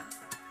number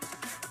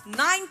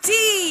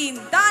 19,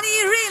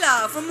 Danyi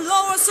Reela from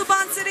Lower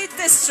Subansiri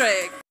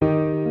District.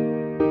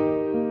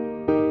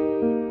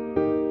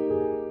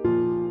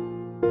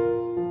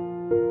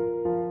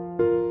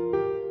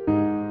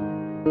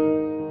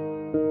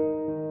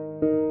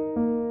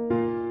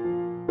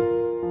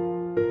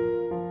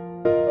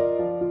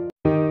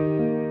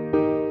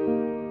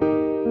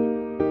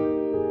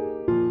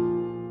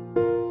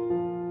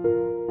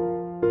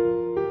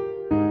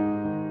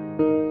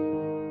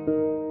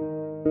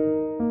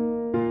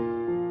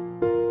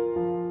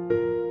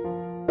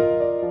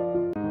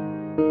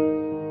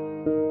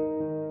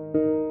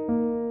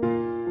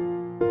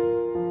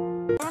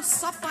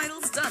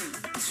 Subtitles done,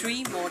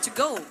 3 more to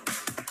go.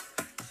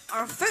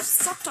 Our fifth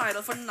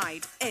subtitle for the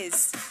night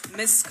is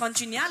Miss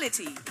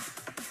Congeniality.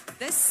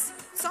 This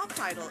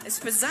subtitle is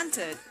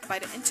presented by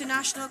the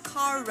International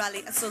Car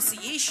Rally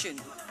Association.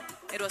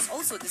 It was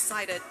also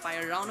decided by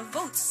a round of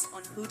votes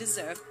on who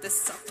deserved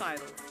this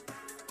subtitle.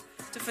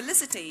 To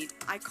felicitate,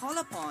 I call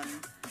upon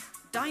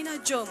Dinah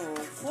Jomo,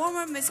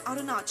 former Miss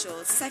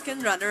Arunachal,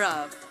 second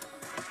runner-up.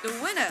 The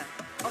winner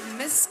of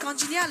Miss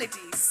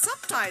Congeniality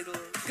subtitle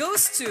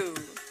goes to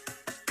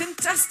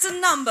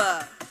contestant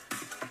number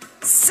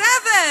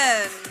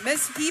 7,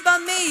 Miss Hiba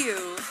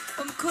Meyu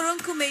from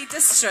Kurungkume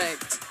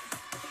District.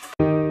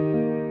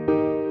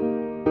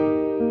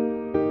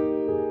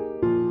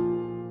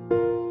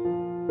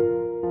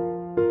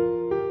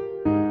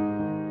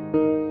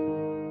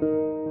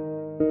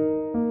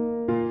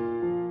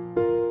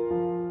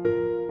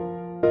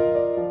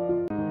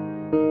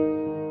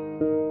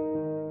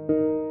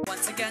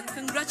 Once again,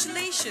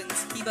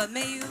 congratulations, Hiba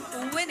Meyu,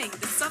 for winning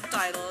the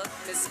subtitle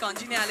Miss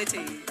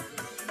Congeniality.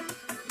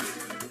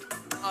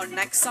 Our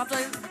next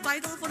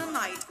subtitle for the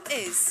night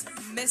is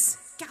Miss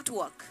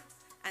Catwalk,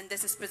 and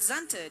this is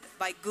presented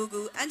by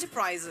Gugu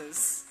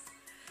Enterprises.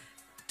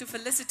 To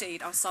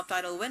felicitate our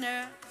subtitle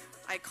winner,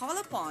 I call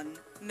upon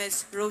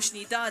Miss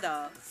Roshni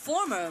Dada,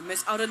 former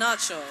Miss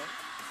Arunachal.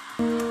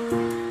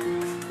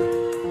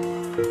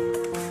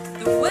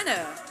 The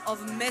winner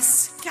of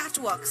Miss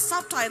Catwalk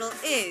subtitle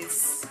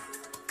is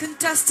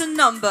contestant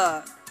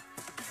number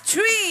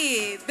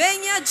 3,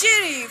 Bengia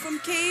Jiri from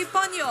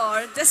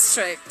Panyor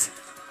District.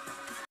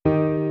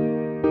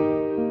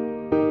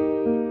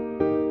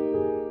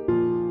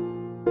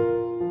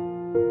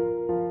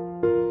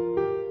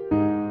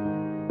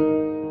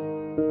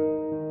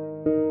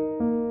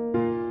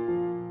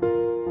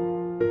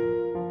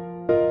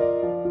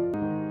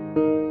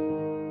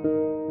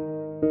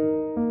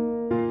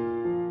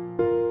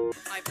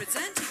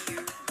 present to you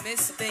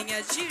Miss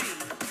Bengia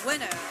Jiri,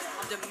 winner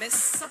of the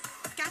Miss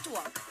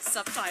Catwalk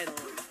subtitle.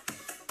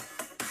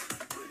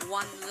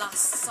 One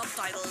last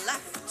subtitle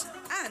left,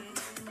 and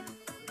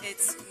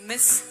it's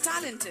Miss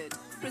Talented,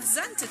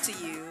 presented to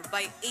you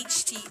by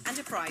HT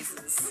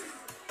Enterprises.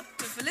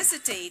 To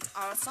felicitate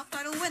our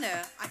subtitle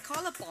winner, I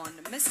call upon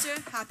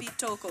Mr. Happy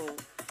Toko,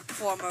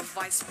 former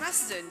Vice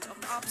President of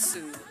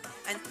APSU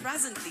and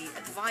presently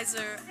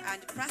Advisor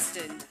and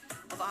President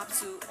of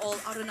APSU All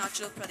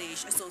Arunachal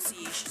Pradesh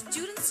Association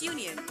Students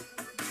Union.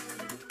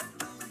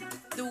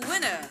 The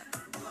winner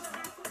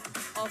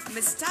of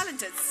Miss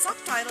Talented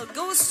subtitle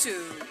goes to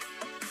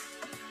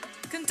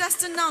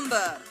contestant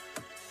number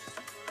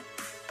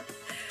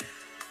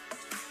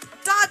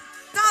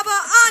Taba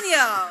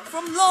Anya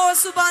from Lower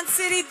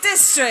Subansiri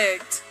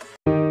District.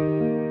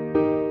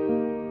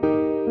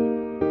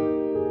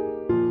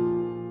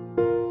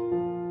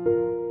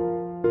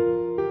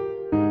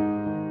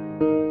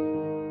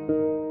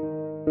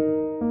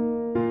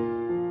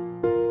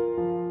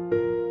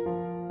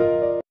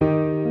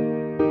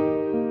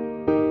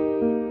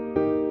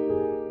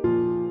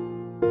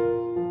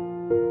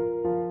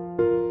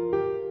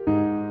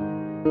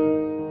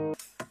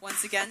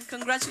 Once again,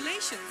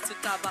 congratulations to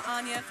Taba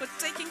Anya for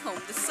taking home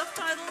the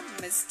subtitle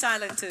Miss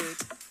Talented.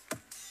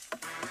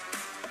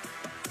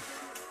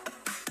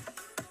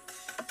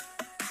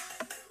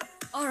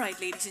 Alright,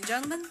 ladies and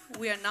gentlemen,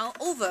 we are now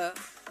over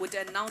with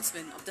the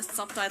announcement of the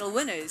subtitle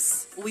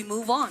winners. We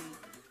move on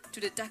to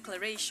the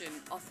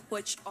declaration of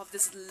which of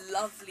these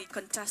lovely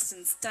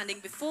contestants standing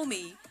before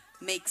me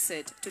makes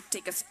it to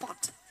take a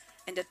spot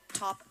in the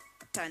top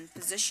 10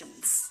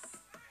 positions.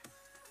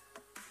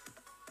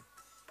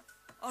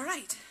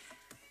 Alright,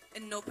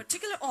 in no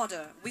particular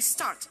order, we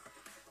start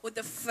with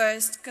the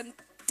first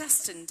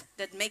contestant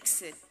that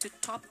makes it to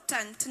top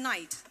 10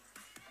 tonight.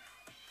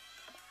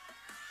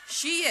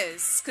 She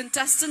is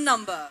contestant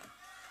number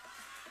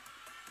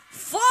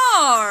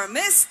 4,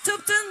 Miss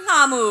Thupten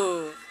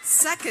Lhamu.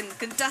 Second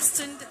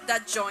contestant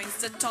that joins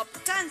the top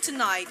 10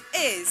 tonight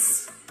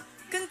is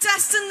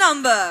contestant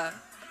number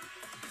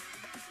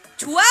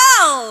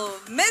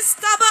 12, Miss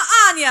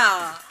Taba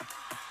Anya.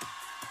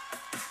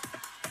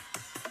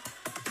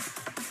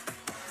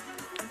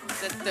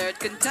 The third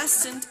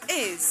contestant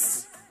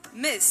is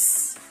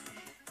Miss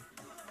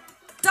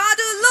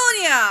Tadu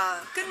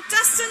Lunia,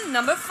 contestant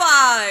number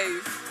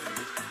 5.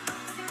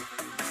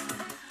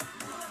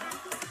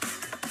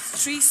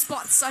 3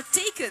 spots are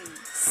taken,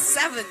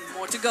 7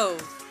 more to go.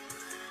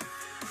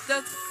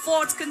 The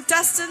fourth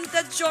contestant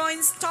that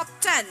joins top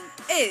 10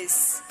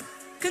 is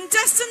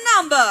contestant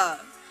number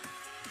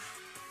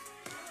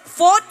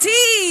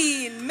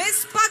 14,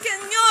 Miss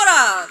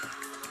Pakenyora.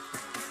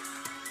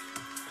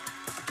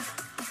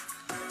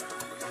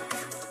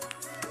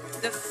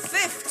 The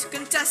fifth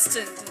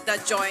contestant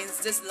that joins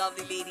these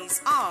lovely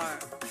ladies are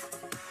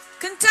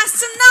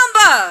contestant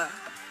number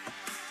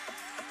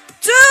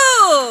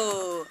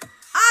 2,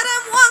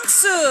 Adem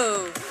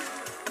Wangsu.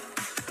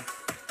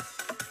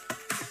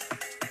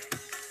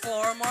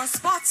 4 more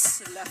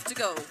spots left to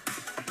go.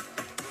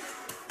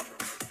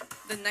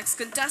 The next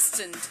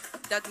contestant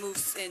that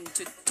moves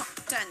into top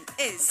 10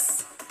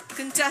 is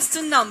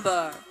contestant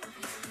number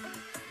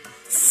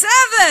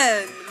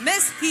 7,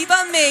 Miss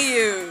Hiba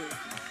Meyu.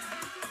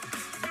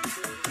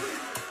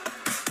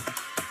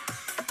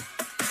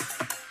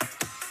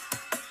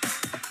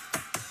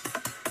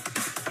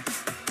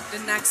 The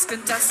next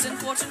contestant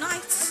for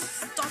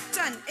tonight's top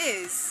 10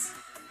 is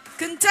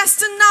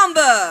contestant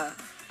number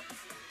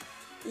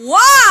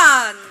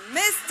 1,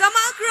 Miss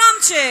Damak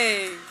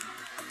Ramche.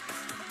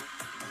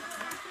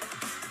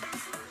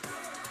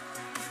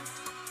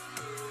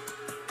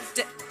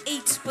 The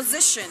 8th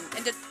position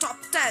in the top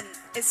 10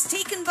 is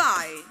taken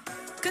by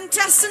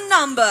contestant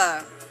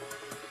number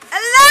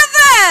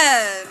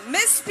 11,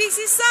 Miss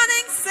Pisi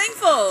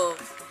Singpho.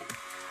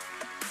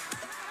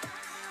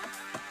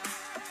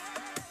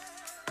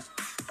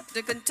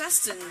 The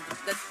contestant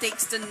that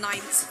takes the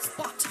 9th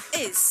spot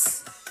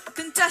is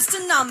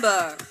contestant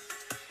number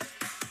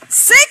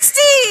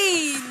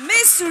 16,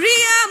 Miss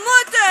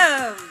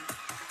Reela.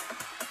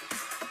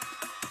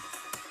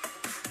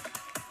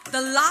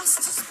 The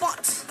last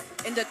spot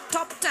in the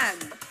top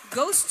 10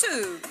 goes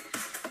to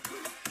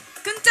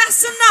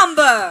contestant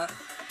number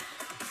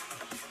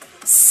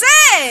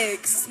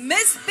 6,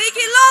 Miss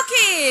Biggie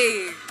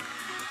Loki.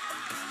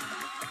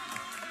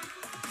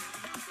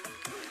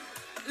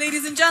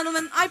 Ladies and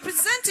gentlemen, I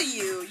present to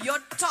you your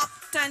top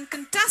 10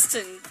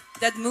 contestant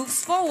that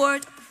moves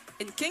forward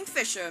in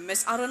Kingfisher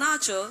Miss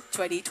Arunachal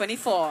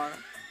 2024.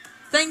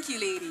 Thank you,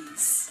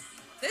 ladies.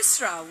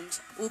 This round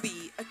will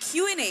be a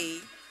Q&A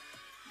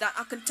that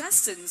our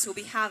contestants will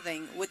be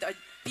having with our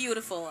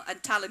beautiful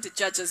and talented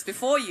judges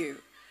before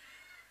you.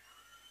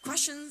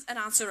 Questions and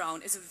answer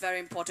round is a very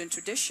important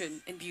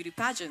tradition in beauty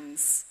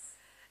pageants,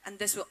 and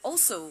this will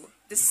also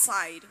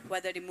decide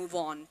whether they move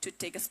on to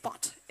take a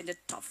spot in the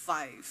top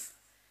 5.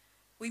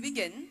 We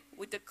begin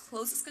with the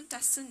closest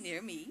contestant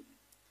near me,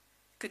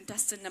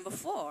 contestant number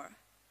 4.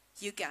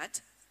 You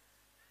get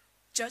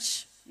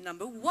judge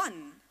number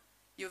 1,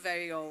 your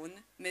very own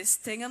Miss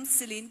Tingam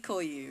Celine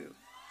Koyu.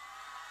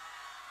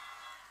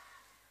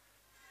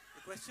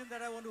 The question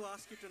that I want to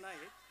ask you tonight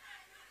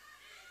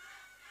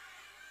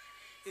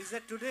is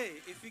that today,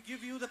 if we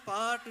give you the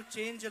power to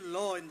change a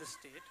law in the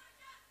state,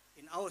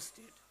 in our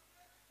state,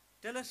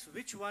 tell us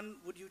which one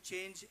would you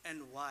change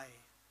and why?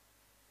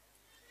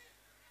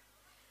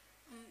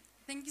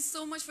 Thank you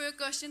so much for your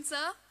question,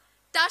 sir.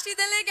 Tashi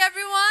Dalek,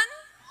 everyone.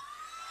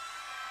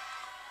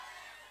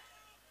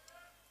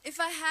 If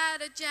I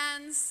had a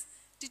chance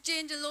to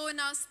change a law in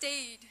our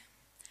state,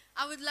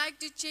 I would like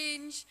to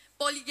change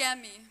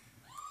polygamy.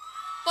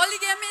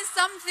 Polygamy is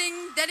something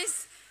that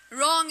is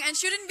wrong and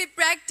shouldn't be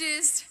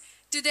practiced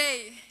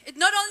today. It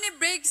not only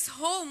breaks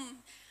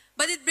home,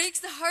 but it breaks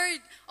the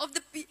heart of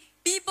the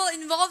people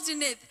involved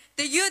in it,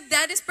 the youth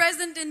that is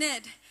present in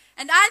it.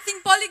 And I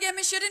think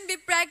polygamy shouldn't be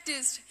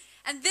practiced.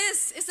 And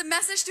this is a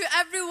message to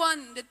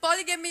everyone that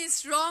polygamy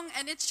is wrong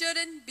and it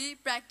shouldn't be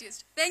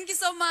practiced. Thank you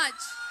so much.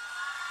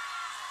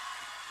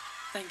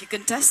 Thank you,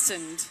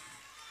 contestant.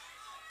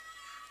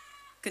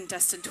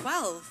 Contestant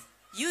 12,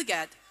 you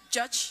get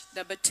judge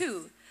number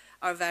 2,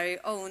 our very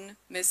own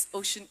Miss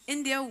Ocean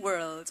India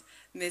World,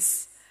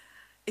 Miss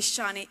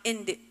Ishani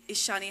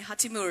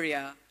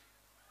Hatimuria.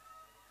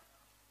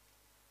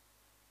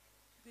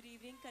 Good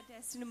evening,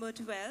 contestant number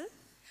 12.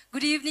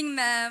 Good evening,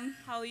 ma'am.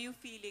 How are you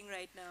feeling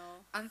right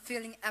now? I'm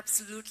feeling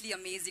absolutely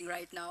amazing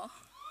right now.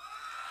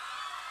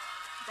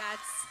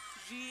 That's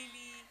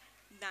really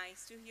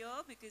nice to hear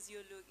because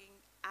you're looking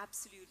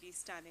absolutely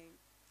stunning.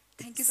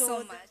 Thank you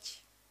so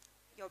much.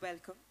 You're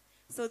welcome.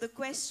 So the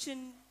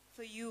question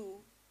for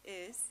you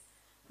is,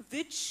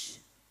 which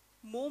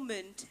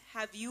moment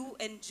have you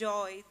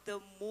enjoyed the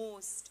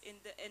most in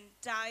the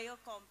entire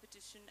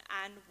competition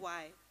and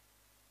why?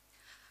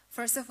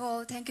 First of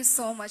all, thank you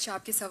so much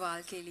आपके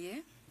सवाल के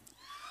लिए.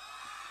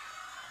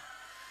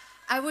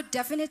 I would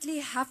definitely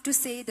have to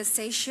say the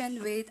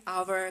session with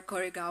our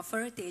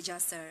choreographer, Teja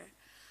sir.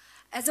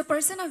 As a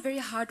person, I'm very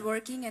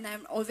hardworking and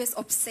I'm always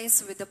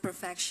obsessed with the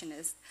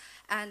perfectionist.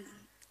 And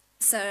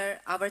sir,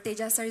 our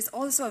Teja sir is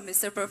also a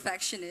Mr.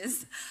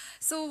 Perfectionist.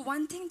 So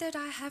one thing that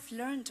I have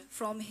learned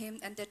from him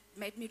and that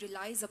made me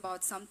realize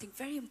about something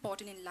very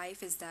important in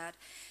life is that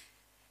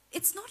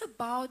it's not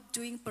about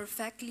doing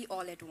perfectly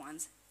all at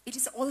once. It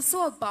is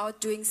also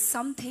about doing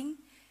something,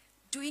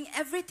 doing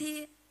every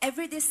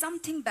day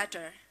something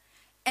better.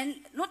 And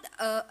not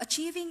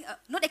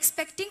not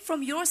expecting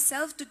from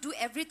yourself to do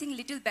everything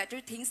little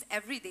better things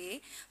every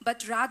day,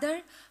 but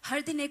rather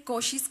हर दिन एक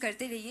कोशिश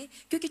करते रहिए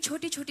क्योंकि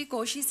छोटी-छोटी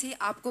कोशिश ही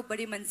आपको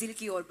बड़ी मंजिल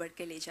की ओर बढ़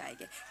के ले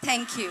जाएगी.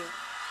 Thank you.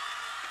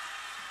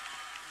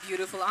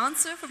 Beautiful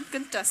answer from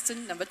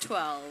contestant number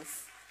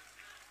 12.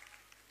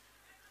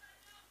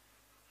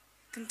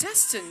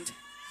 Contestant,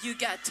 you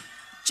get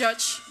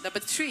judge number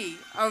 3,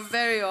 our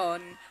very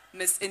own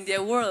Miss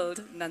India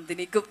World,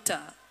 Nandini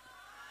Gupta.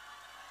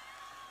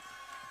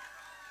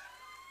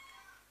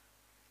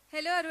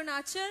 Hello,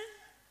 Arunachal.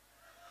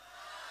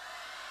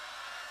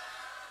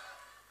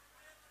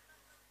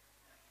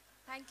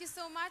 Thank you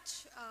so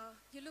much.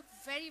 You look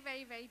very,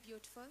 very, very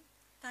beautiful.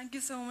 Thank you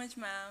so much,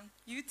 ma'am.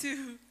 You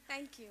too.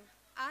 Thank you.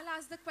 I'll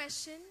ask the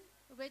question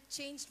which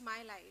changed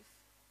my life.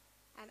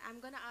 And I'm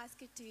going to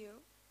ask it to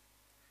you.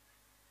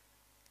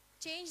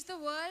 Change the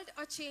world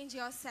or change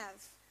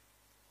yourself?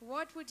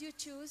 What would you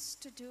choose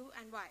to do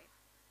and why?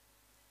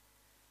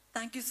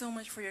 Thank you so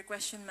much for your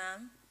question,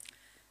 ma'am.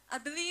 I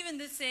believe in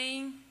the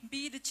saying,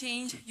 be the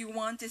change you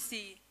want to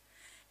see.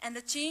 And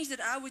the change that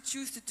I would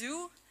choose to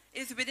do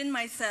is within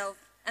myself,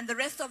 and the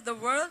rest of the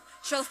world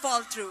shall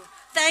fall through.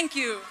 Thank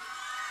you.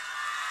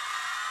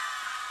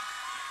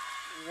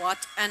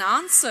 What an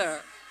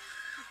answer.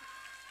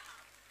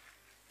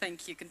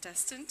 Thank you,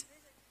 contestant.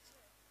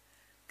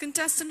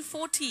 Contestant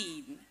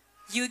 14,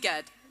 you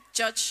get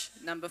judge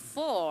number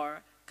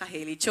 4,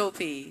 Kaheli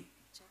Chopi.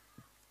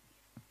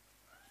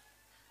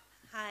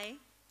 Hi.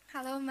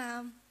 Hello,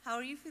 ma'am. How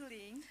are you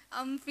feeling?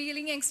 I'm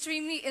feeling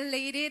extremely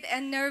elated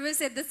and nervous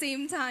at the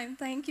same time.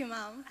 Thank you,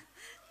 ma'am.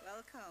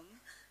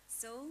 Welcome.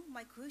 So,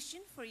 my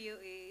question for you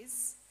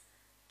is,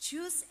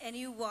 choose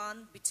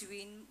anyone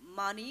between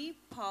money,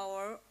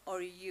 power,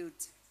 or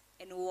youth,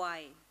 and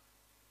why?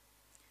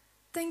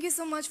 Thank you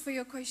so much for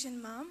your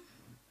question, ma'am.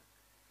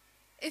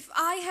 If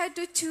I had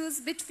to choose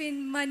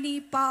between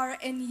money, power,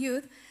 and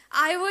youth,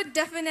 I would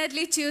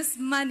definitely choose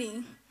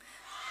money.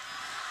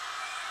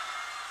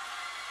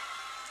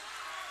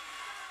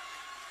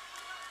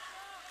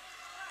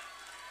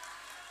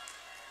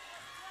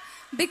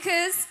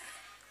 Because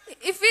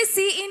if we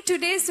see in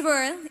today's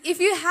world, if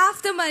you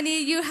have the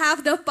money, you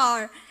have the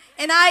power.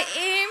 And I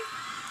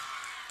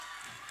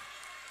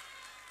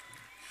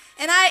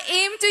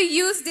aim to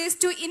use this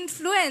to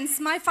influence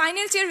my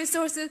financial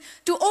resources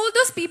to all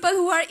those people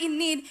who are in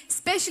need,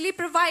 especially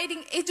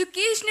providing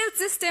educational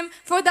system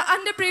for the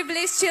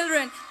underprivileged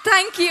children.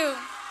 Thank you.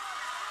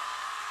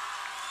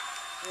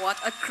 What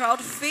a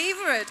crowd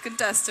favorite,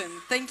 contestant.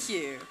 Thank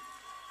you.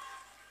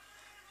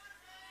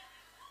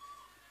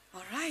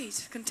 All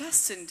right,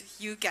 contestant,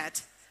 you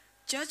get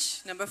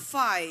judge number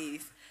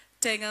 5,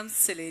 Tengam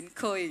Silin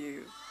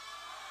Koyu.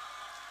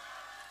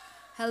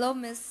 Hello,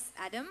 Miss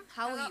Adem.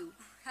 How are you?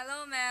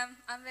 Hello, ma'am.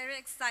 I'm very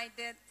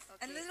excited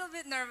and a little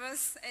bit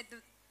nervous at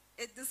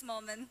this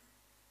moment.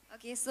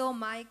 Okay, so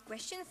my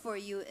question for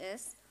you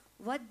is,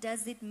 what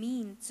does it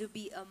mean to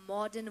be a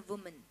modern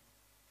woman?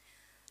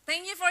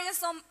 Thank you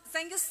so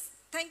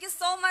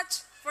much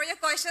for your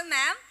question,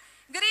 ma'am.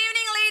 Good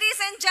evening, ladies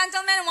and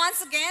gentlemen,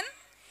 once again.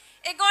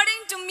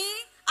 According to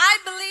me, I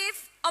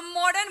believe a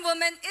modern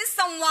woman is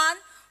someone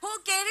who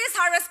carries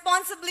her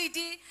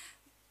responsibility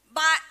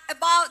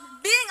about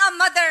being a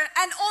mother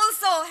and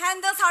also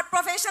handles her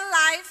professional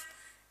life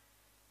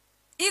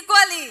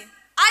equally.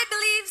 I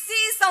believe she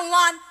is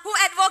someone who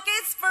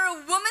advocates for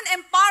women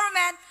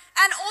empowerment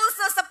and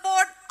also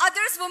support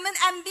others' women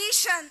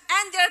ambition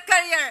and their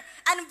career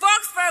and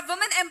works for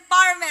women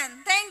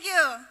empowerment. Thank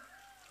you.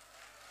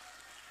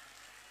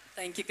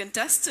 Thank you,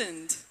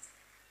 contestant.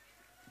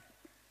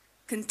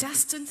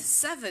 Contestant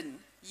 7,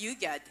 you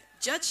get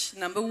judge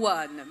number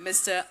 1,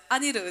 Mr.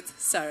 Anirudh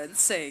Saran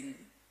Singh.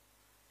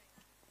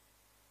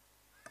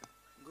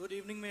 Good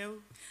evening,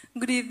 Meyu.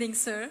 Good evening,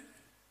 sir.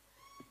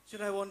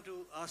 Should I want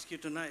to ask you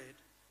tonight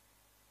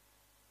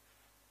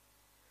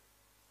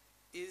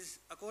is,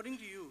 according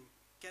to you,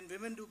 can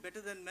women do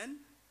better than men?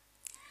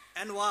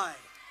 And why?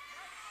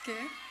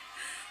 Okay.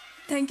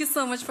 Thank you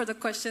so much for the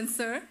question,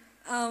 sir.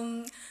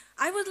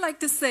 I would like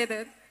to say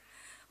that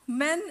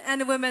men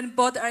and women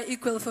both are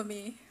equal for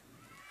me.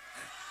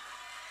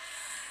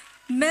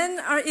 Men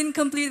are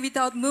incomplete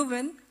without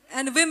women,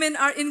 and women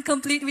are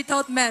incomplete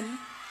without men.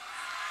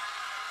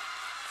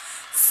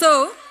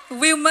 So,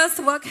 we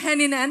must work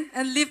hand in hand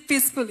and live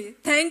peacefully.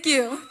 Thank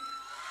you.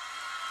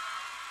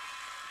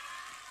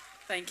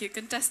 Thank you,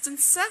 contestant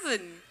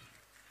 7.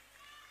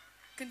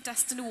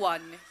 Contestant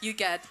 1, you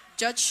get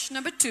judge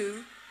number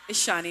 2,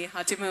 Ishani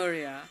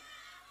Hatimuria.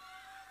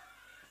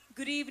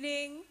 Good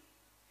evening.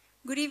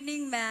 Good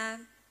evening,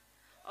 ma'am.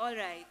 All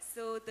right,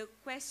 so the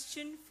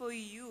question for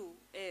you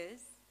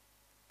is,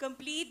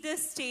 complete the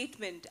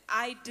statement,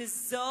 I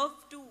deserve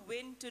to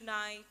win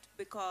tonight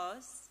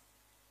because...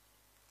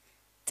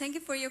 Thank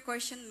you for your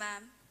question,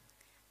 ma'am.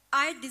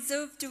 I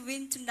deserve to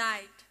win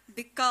tonight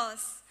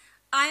because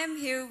I am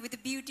here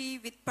with beauty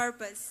with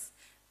purpose.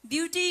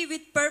 Beauty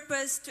with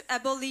purpose to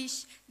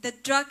abolish the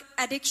drug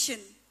addiction.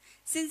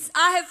 Since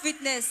I have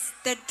witnessed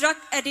that drug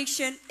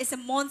addiction is a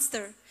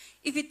monster.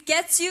 If it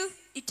gets you,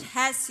 it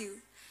has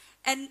you.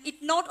 And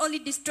it not only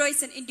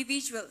destroys an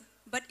individual,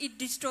 but it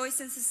destroys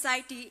a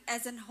society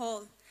as a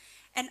whole.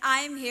 And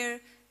I am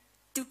here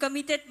to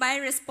commit my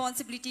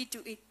responsibility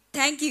to it.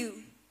 Thank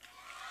you.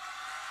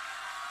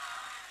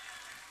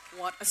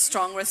 What a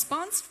strong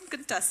response from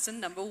contestant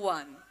number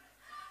 1.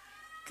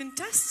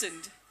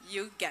 Contestant,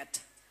 you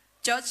get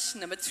judge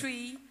number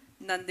 3,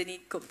 Nandini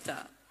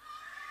Gupta.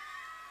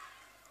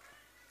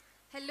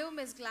 Hello,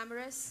 Miss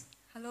Glamorous.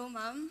 Hello,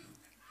 ma'am.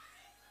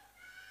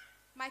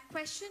 My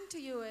question to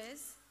you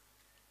is,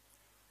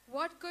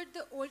 what could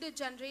the older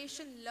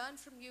generation learn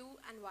from you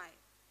and why?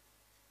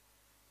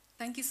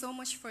 Thank you so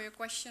much for your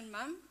question,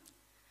 ma'am.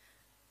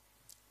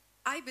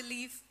 I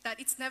believe that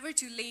it's never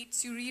too late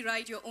to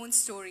rewrite your own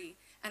story.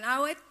 And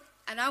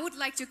I would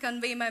like to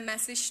convey my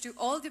message to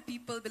all the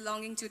people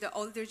belonging to the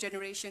older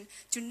generation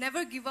to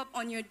never give up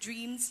on your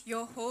dreams,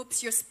 your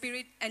hopes, your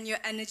spirit, and your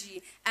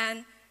energy,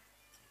 and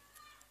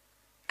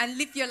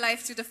live your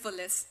life to the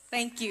fullest.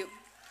 Thank you.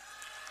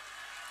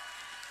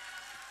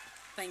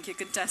 Thank you,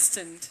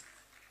 contestant.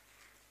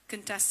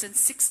 Contestant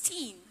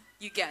 16,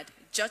 you get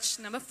judge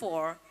number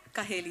 4,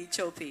 Kaheli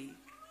Chopi.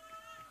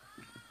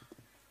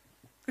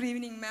 Good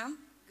evening, ma'am.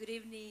 Good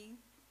evening.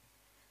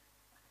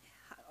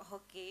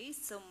 Okay,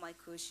 so my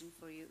question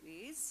for you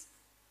is,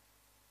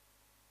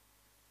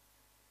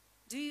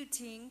 do you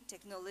think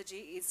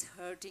technology is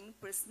hurting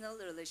personal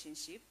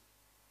relationship?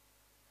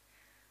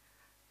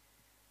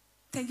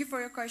 Thank you for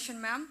your question,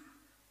 ma'am.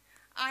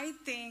 I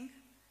think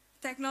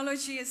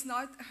technology is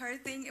not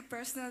hurting a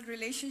personal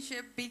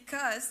relationship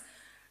because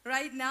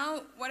right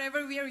now,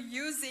 whatever we are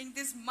using,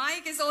 this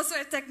mic is also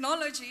a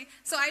technology.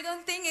 So I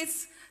don't think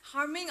it's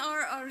harming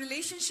our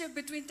relationship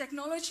between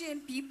technology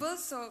and people.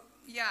 So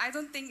yeah, I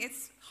don't think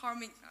it's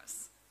harming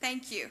us.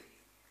 Thank you.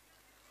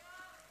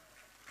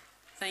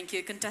 Thank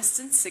you,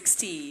 contestant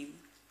 16.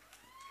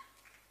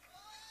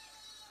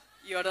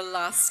 You're the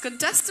last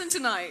contestant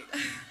tonight.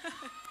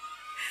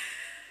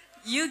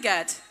 You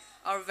get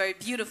our very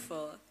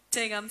beautiful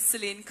Tengam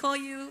Silin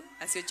Koyu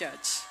as your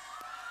judge.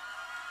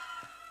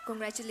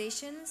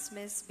 Congratulations,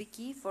 Miss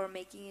Vicky, for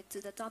making it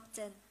to the top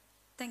 10.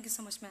 Thank you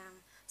so much,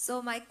 ma'am.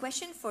 So my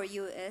question for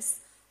you is,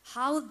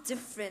 how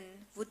different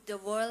would the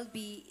world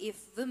be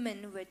if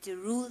women were to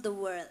rule the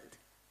world?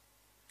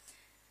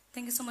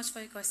 Thank you so much for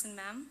your question,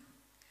 ma'am.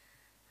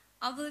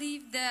 I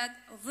believe that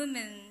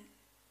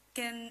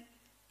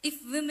if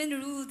women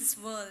rule this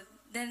world,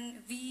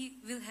 then we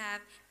will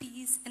have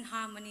peace and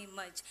harmony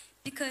much.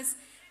 Because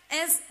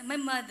as my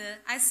mother,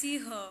 I see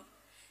her,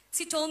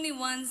 she told me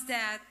once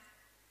that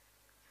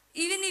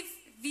even if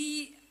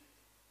we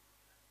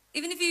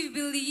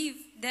believe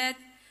that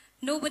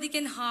Nobody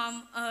can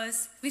harm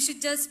us. We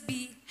should just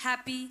be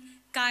happy,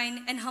 kind,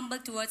 and humble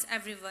towards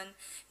everyone.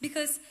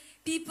 Because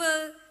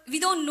people,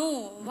 we don't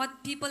know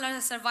what people are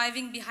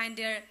surviving behind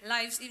their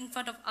lives in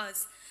front of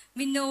us.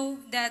 We know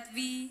that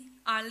we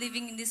are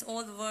living in this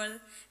old world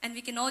and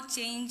we cannot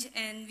change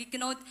and we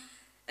cannot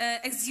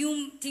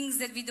assume things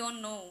that we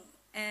don't know.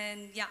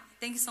 And yeah,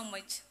 thank you so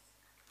much.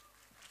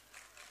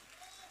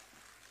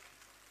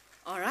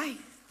 All right,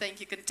 thank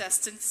you,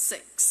 contestant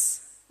 6.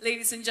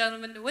 Ladies and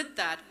gentlemen, with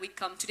that, we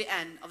come to the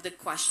end of the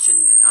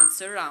question and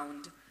answer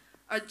round.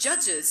 Our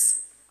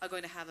judges are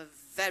going to have a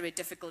very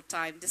difficult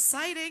time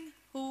deciding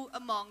who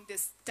among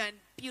these 10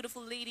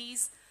 beautiful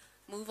ladies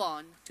move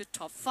on to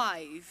top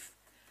 5.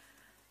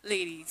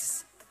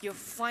 Ladies, your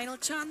final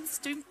chance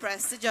to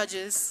impress the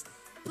judges.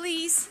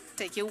 Please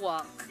take your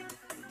walk.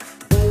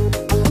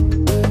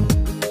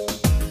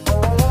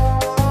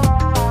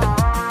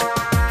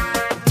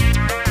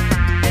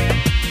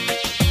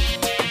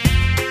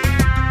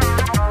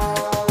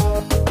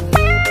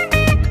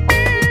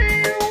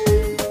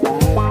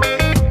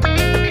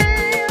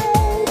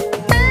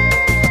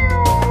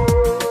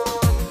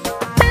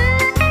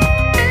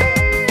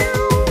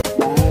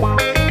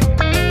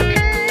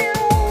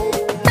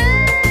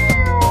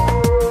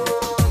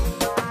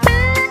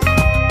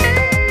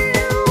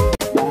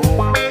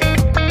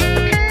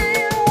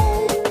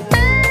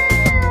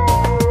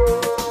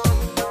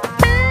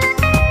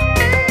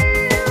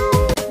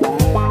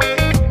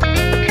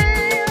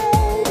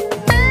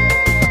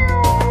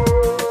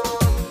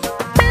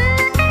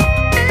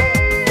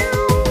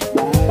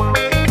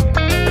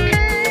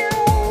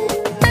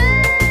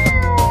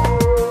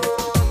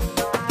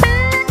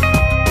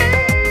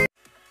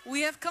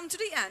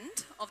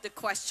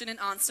 Question and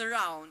answer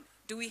round.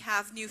 Do we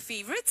have new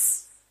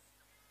favorites?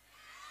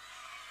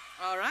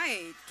 All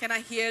right. Can I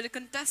hear the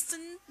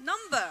contestant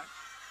number?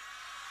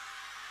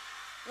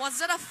 Was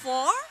that a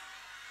 4?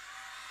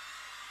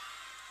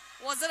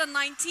 Was that a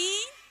 19?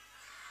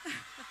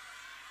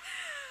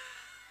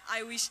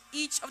 I wish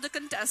each of the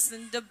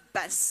contestants the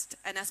best.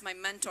 And as my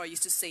mentor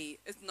used to say,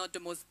 it's not the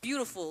most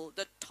beautiful,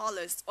 the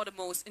tallest, or the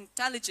most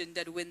intelligent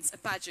that wins a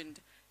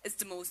pageant. It's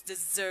the most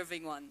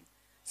deserving one.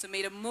 So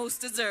may the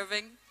most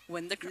deserving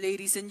win the crown.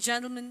 Ladies and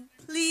gentlemen,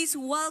 please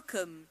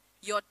welcome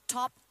your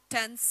top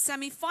 10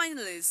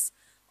 semi-finalists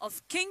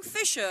of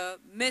Kingfisher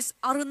Miss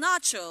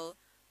Arunachal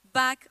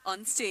back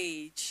on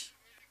stage.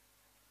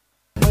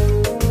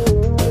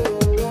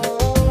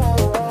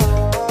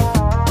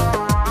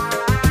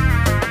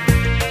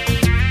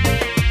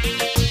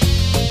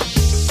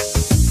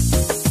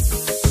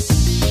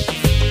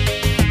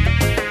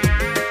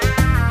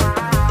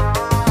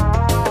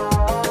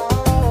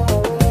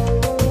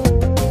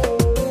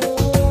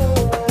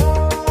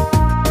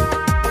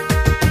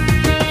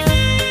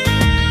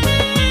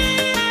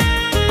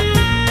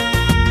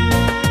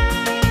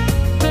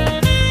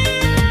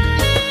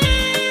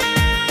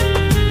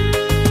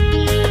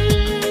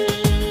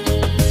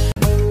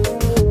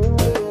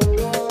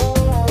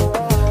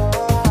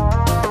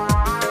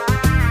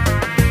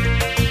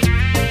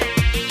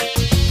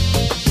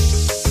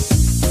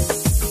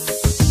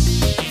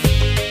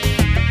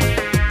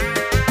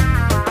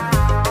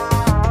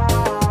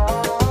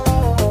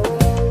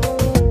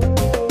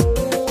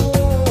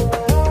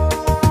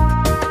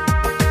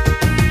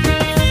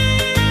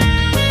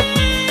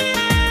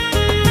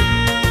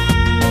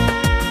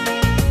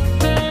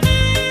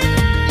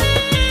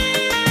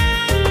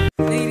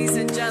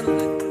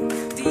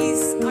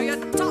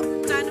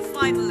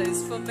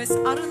 Miss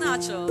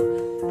Arunachal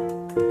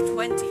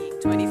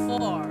 2024.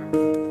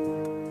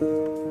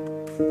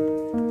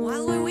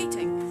 While we're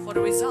waiting for the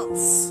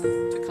results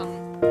to come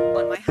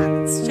on my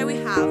hands, shall we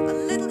have a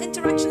little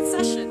interaction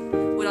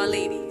session with our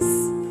ladies?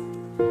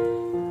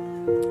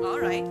 All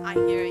right, I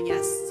hear a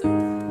yes. So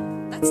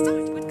let's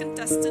start with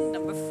contestant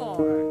number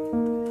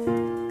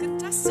 4.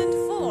 Contestant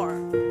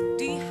 4,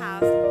 do you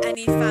have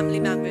any family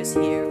members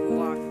here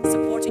who are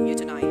supporting you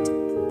tonight?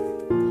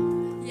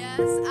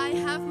 Yes, I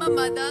have my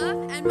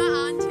mother and my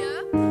aunt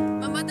here.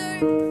 My mother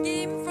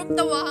came from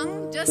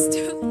Tawang just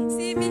to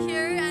see me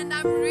here, and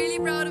I'm really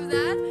proud of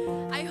that.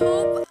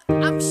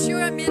 I'm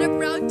sure I made her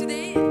proud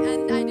today,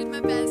 and I did my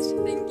best.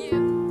 Thank you.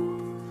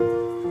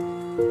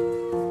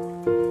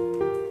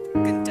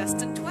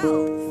 Contestant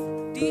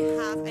 12, do you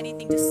have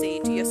anything to say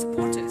to your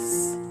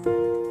supporters?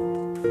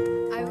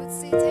 I would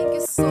say thank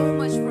you so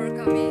much for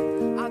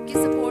coming. आपके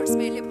supports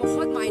मेरे लिए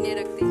बहुत मायने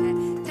रखते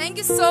हैं. Thank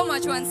you so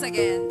much once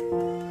again.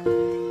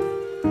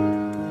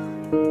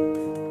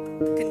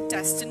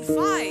 Contestant 5,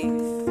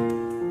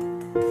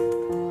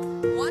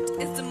 what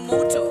is the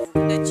motto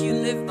that you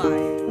live by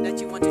that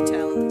you want to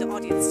tell the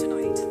audience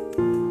tonight?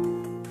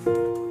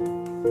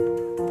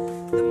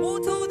 The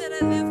motto that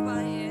I live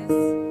by is,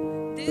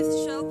 this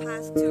shall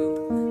pass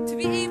too. To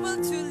be able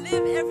to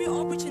live every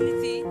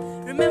opportunity,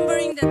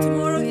 remembering that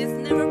tomorrow is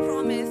never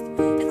promised,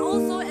 and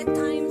also at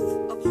times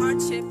of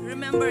hardship,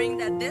 remembering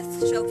that this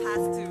shall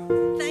pass too.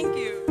 Thank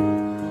you.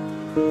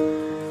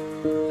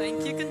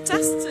 Thank you,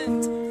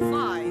 contestant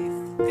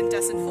 5.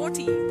 Contestant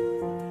 14.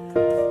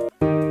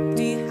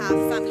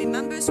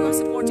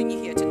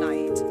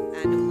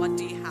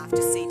 have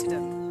to say to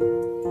them?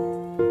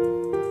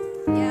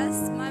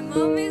 Yes, my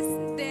mom is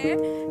there,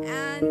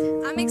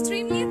 and I'm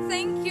extremely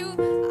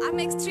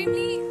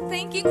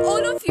thanking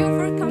all of you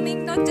for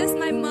coming, not just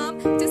my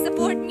mom, to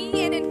support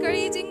me and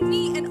encouraging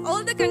me and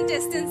all the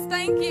contestants.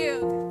 Thank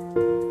you.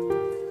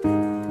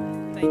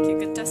 Thank you,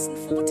 contestant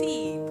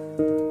 14.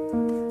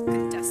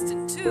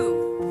 Contestant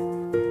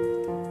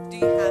 2. Do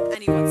you have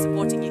anyone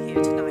supporting you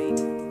here tonight?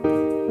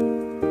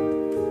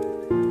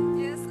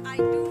 Yes, I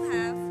do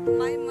have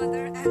my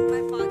mother and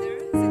my father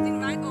sitting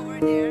right over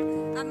there,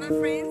 and my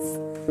friends.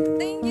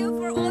 Thank you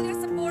for all your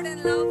support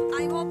and love.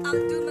 I hope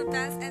I'll do my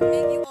best and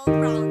make you all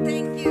proud.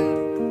 Thank you.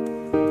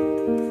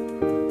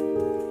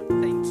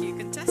 Thank you,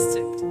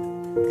 contestant.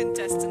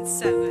 Contestant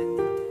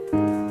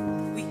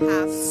 7. We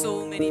have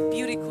so many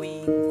beauty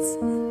queens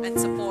and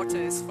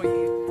supporters for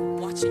you,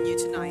 watching you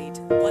tonight.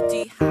 What do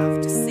you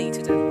have to say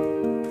to them?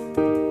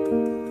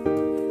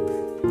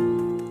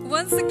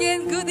 Once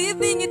again, good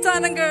evening,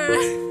 Itanagar.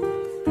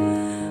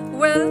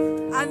 Well,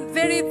 I'm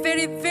very,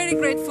 very, very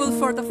grateful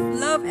for the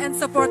love and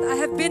support I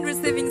have been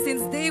receiving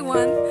since day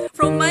one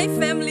from my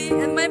family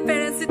and my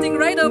parents sitting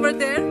right over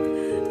there.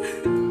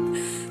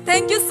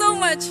 Thank you so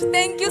much.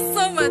 Thank you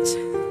so much.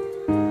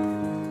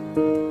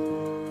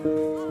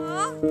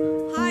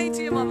 Hi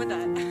to your mom and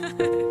dad.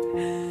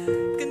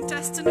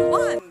 Contestant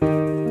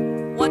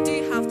 1. What do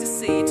you have to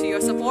say to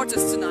your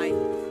supporters tonight?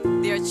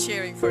 They are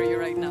cheering for you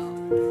right now.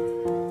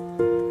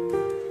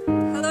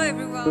 Hello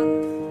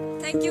everyone.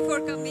 Thank you for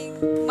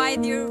coming, my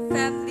dear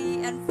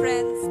family and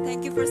friends.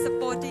 Thank you for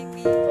supporting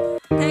me.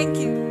 Thank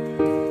you.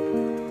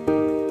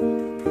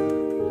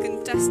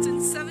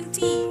 Contestant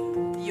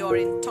 17. You're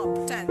in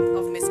top 10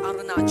 of Miss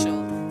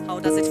Arunachal. How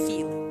does it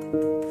feel?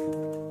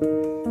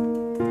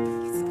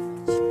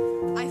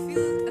 I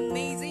feel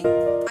amazing.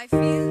 I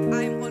feel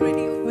I'm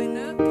already a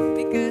winner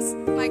because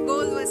my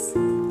goal was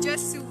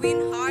just to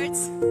win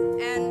hearts,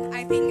 and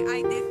I think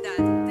I did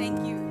that. Thank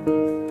you.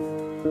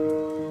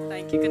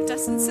 Thank you,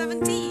 contestant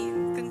 17.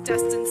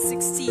 Contestant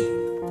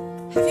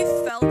 16. Have you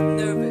felt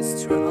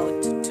nervous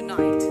throughout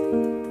tonight?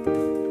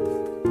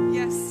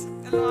 Yes,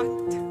 a lot.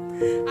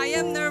 I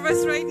am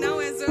nervous right now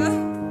as well.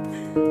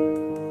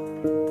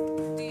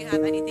 Do you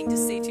have anything to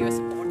say to your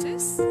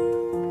supporters?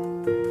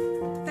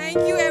 Thank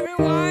you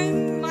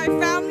everyone, my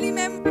family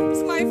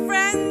members, my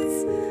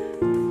friends.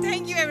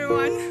 Thank you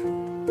everyone.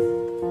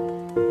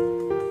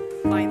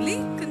 Finally,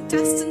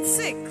 contestant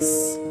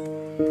 6.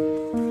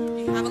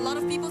 You have a lot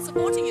of people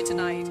supporting you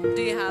tonight.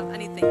 Do you have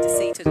anything to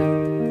say to them?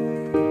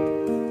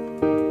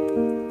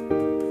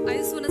 I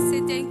just want to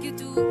say thank you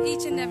to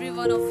each and every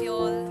one of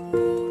y'all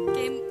who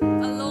came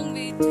a long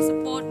way to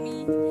support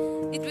me.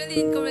 It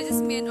really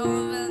encourages me and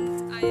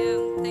overwhelmed I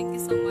am. Thank you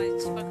so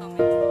much for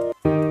coming.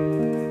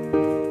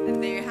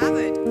 And there you have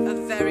it, a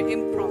very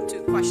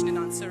impromptu question and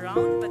answer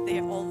round, but they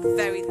are all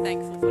very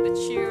thankful for the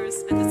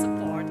cheers and the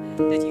support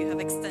that you have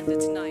extended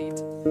tonight.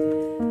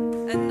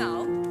 And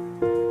now,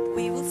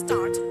 we will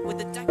start with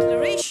the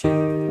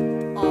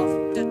declaration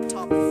of the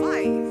top 5.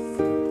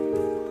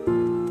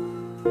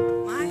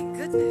 My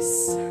goodness.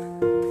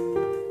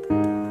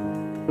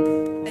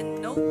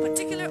 In no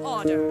particular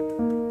order,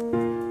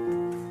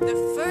 the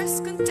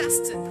first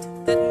contestant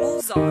that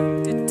moves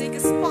on to take a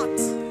spot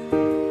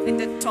in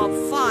the top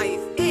 5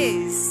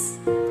 is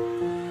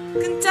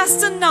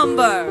contestant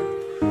number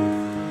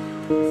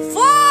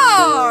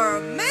 4,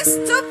 Miss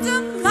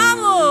Thupten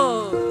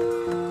Lhamu.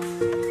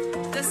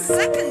 The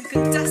second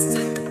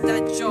contestant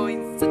that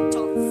joins the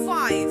top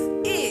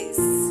 5 is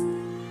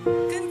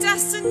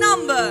contestant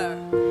number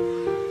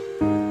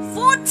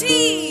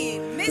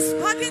 14, Miss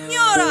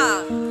Paganyora.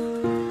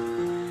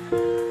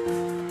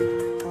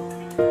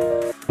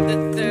 The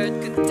third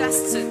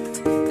contestant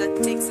that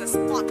takes a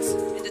spot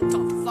in the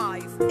top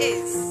 5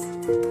 is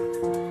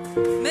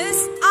Miss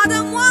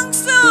Adem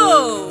Wangsu.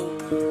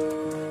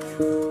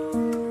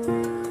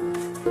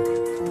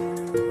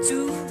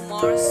 2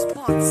 more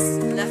spots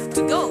left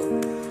to go.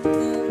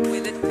 Who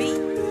will it be?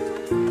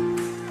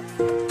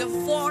 The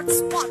 4th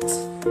spot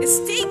is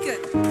taken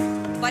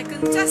by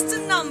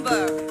contestant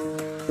number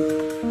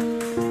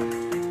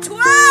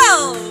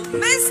 12,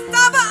 Miss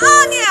Taba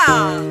Anya.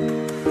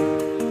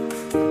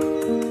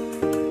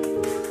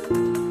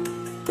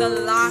 The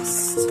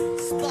last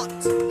spot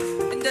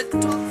in the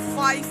top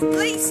 5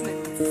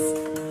 placements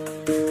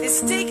is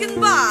taken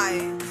by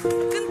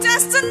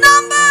contestant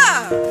number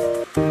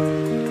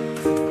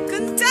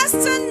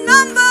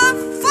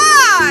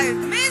 5,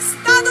 Miss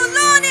Tadu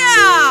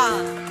Lunia.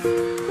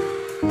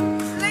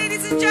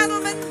 Ladies and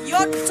gentlemen,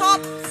 your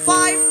top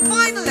 5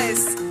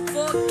 finalists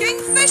for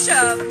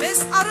Kingfisher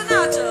Miss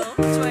Arunachal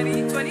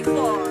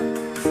 2024.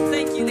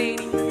 Thank you,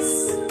 ladies.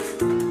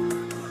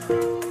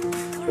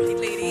 Alright,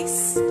 ladies,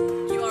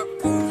 you are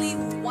only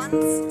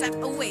one step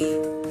away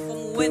from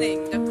winning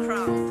the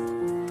crown.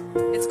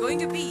 It's going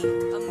to be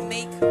a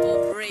make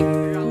or break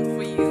round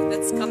for you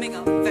that's coming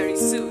up very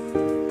soon.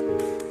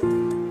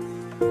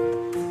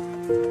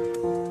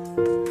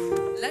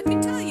 Let me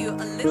tell you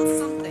a little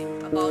something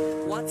about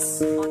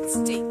what's on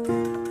stake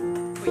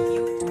for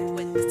you to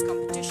win this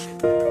competition.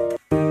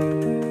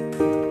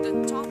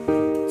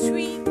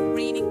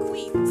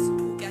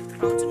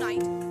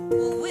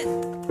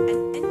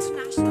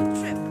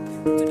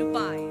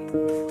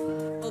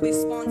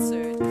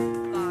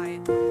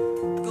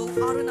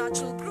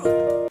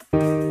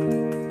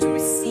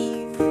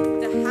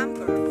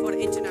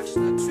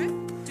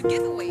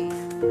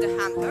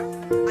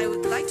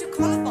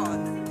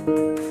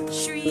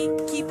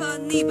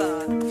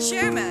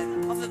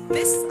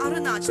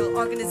 Arunachal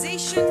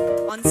organization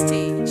on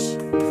stage.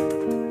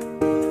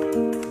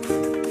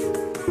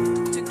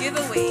 To give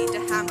away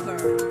the hamper,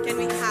 can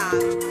we have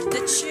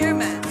the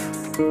chairman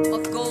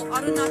of Go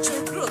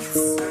Arunachal Groups,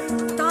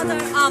 Tadu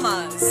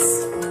Amas.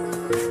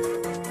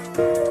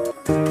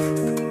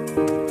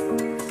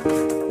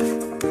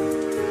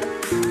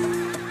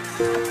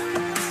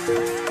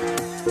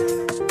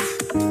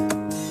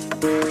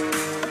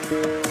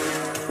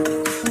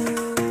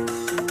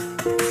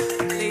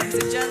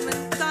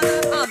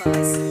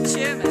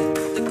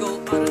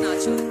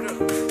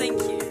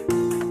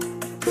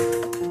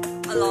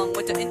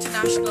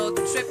 International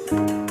trip,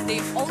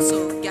 they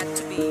also get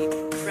to be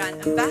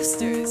brand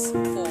ambassadors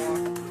for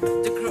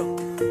the group.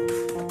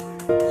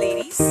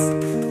 Ladies,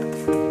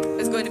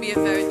 it's going to be a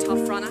very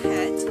tough run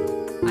ahead.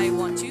 I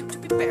want you to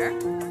prepare,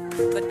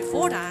 but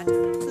before that,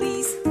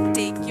 please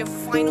take your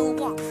final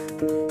walk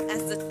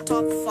as the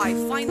top 5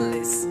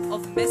 finalists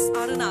of Miss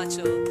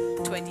Arunachal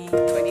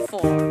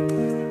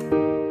 2024.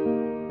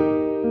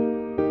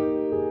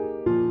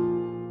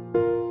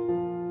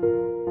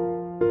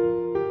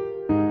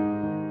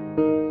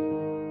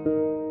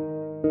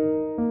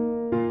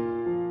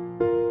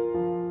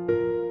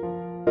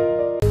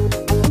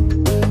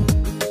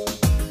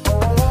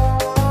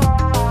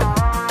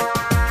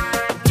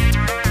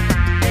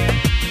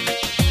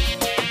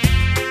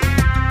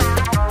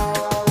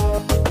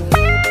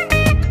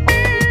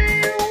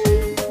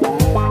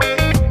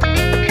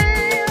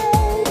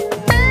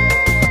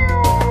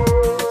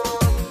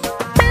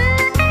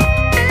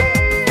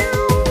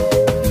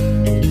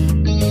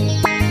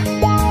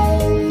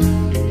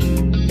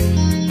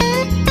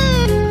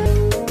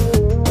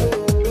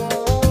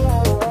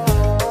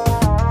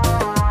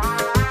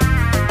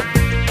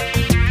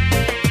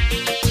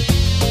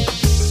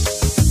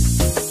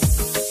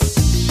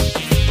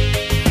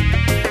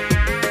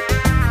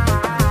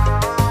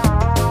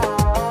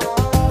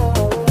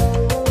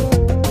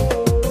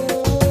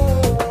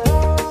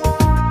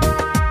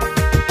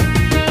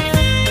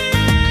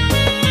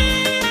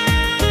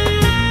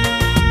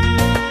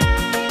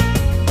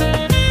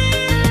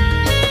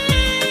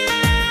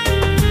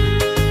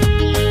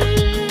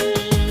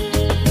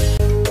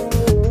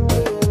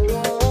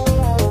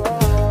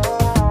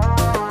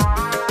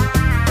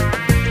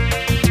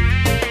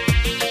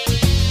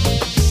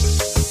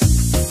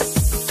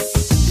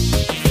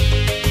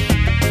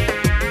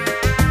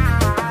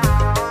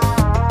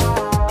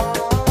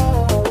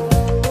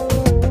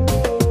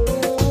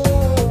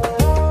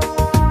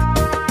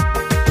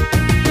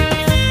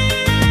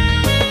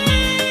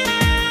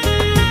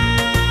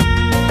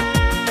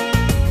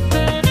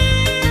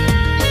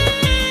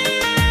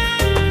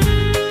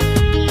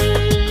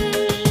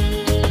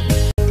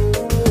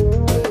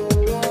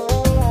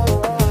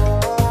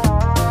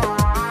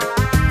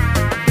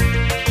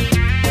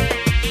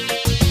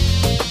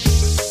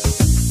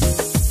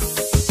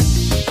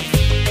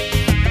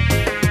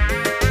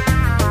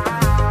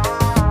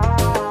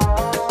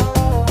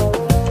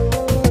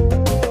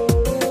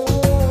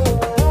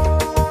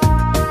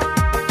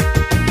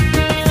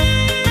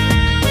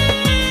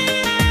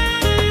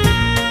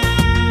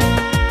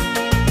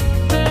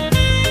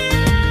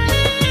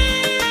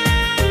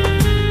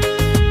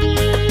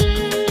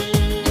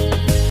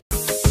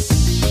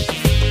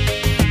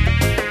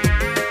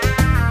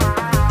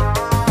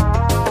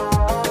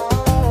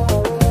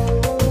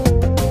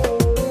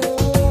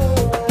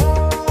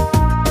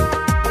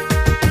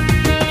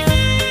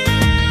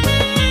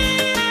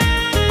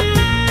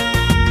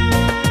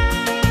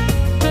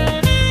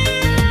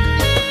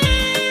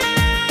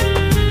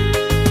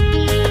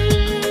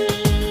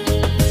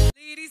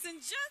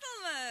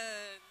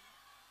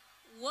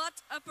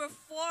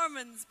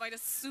 By the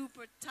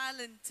super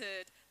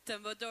talented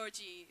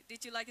Tambadorji.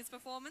 Did you like his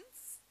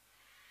performance?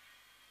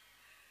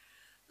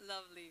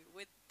 Lovely.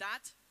 With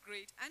that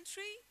great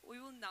entry, we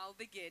will now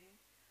begin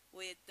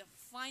with the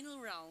final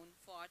round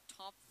for our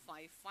top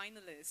 5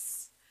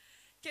 finalists.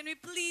 Can we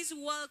please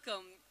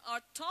welcome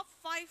our top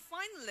 5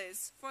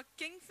 finalists for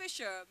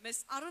Kingfisher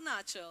Miss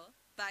Arunachal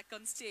back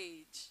on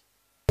stage.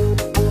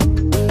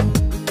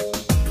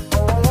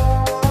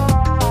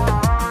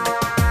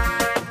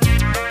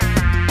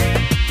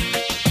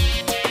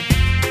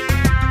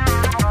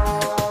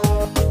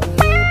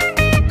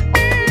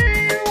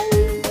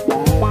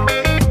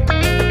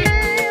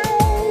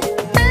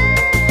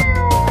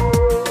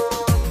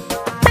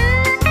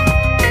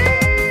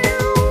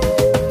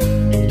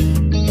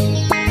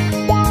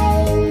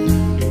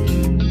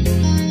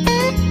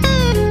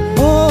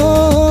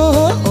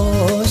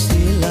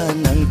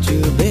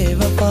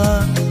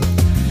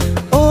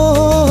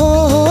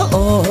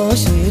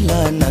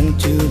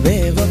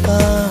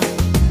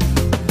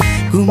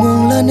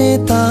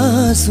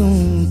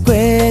 Sung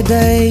quê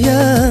đây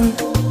yang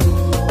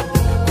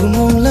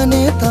Kumong la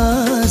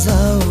neta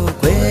zao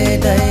quê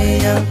đây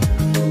yang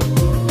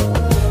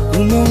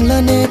Kumong la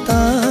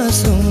neta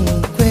sung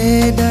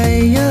quê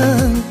đây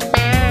yang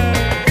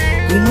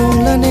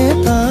Kumong la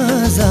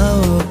neta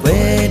zao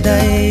quê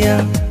đây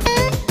yang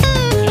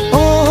Oh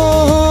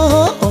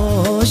oh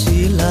oh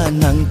Sheila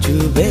nang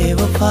chu be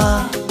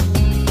wafa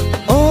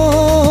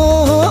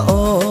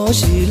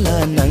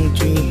Reela nang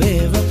chu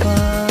bewafa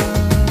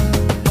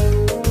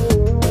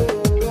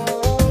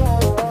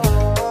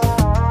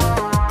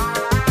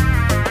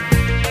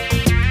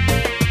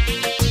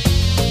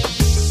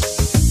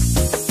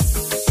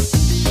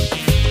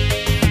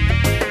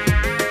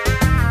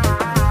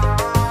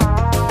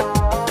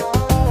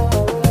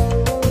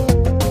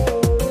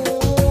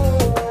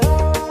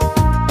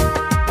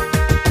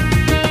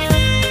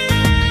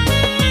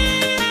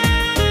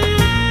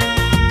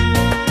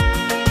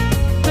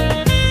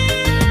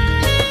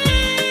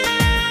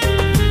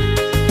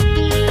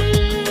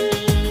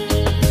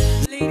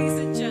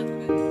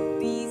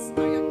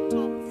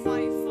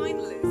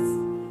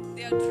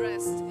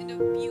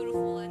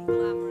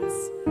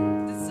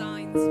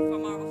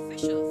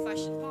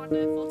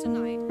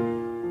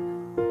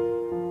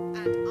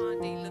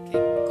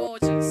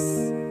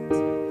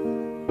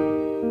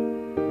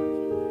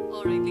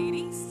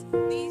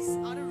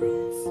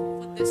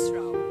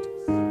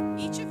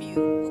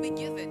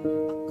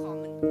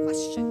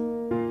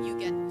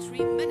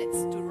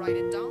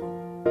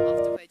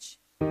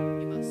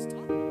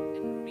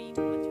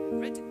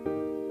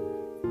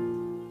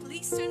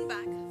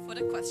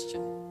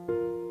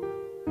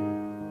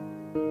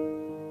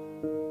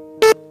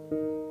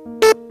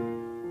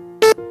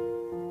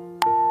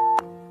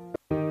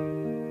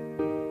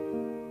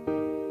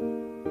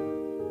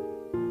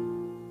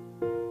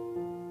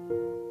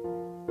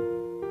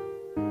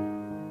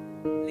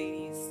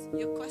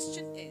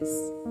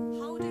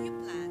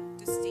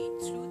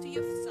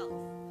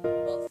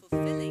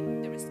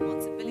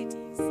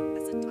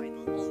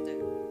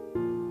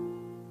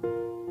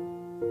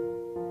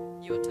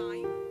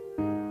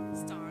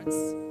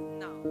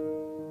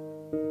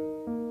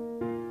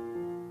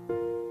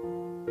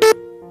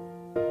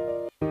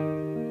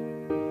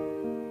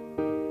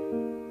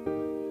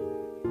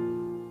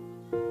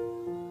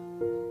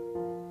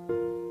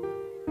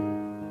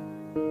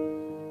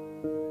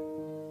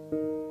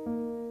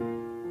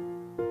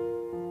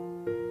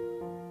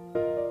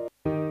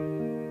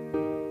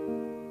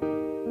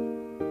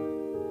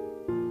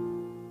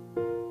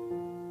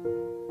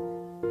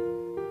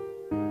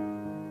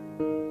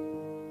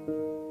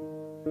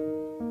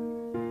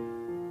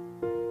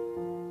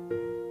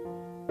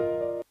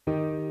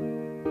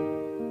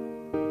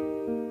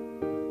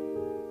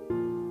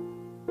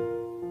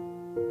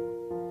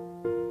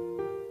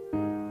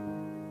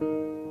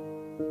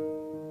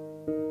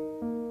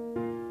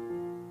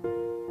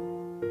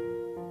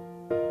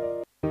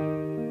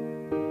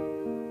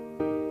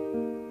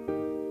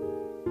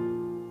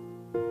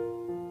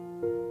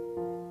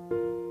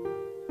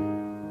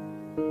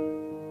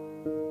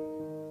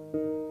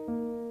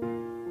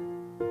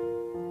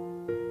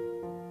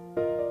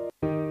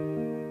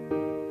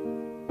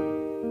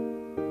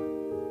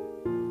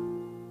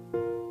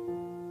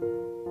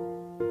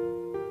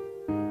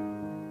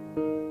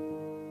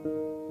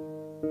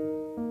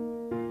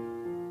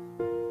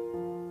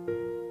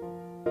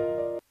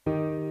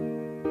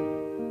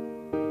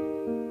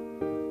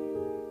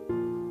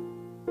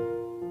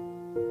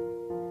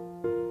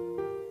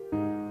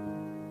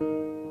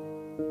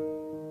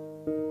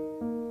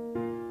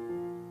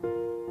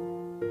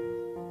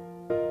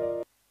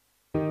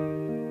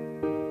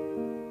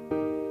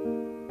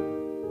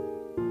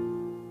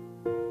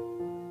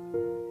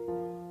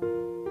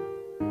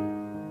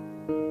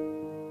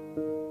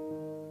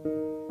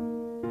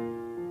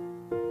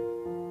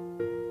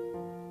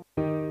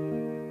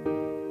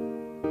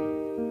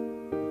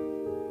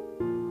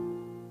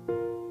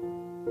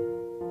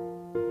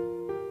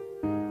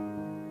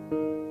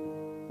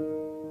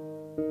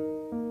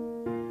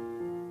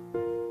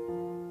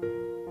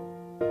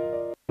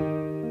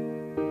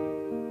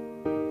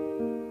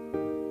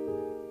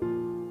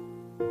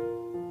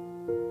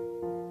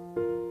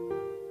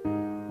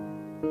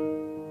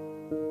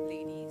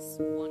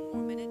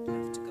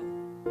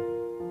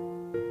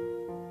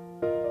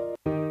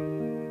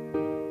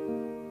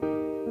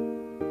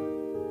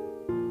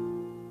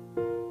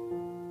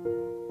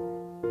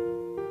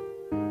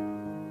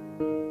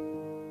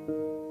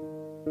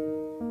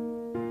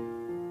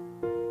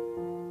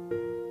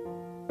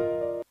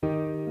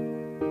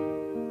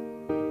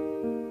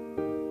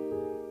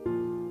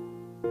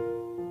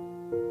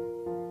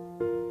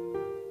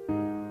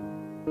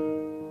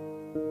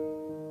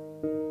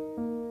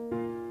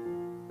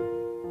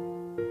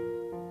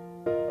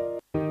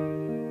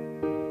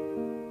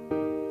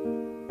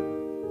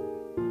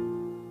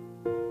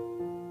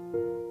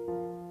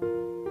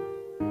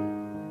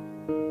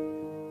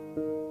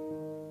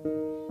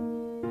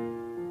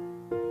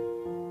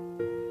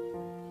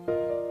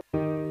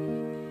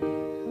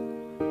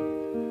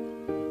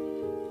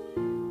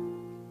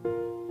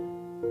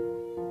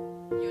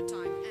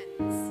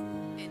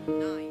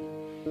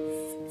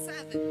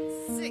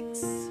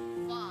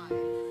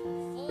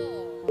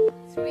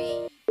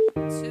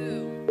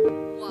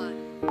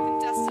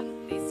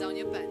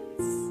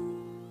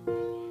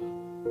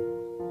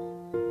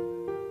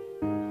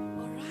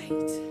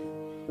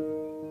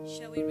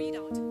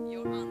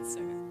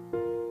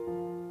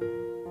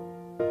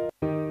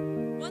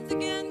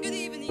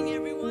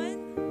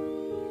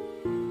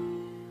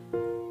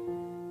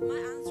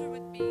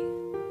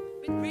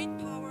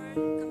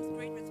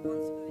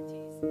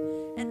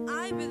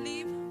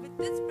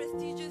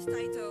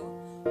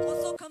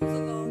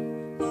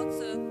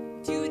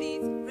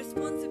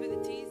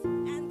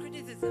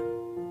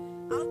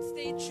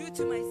stay true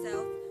to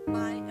myself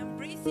by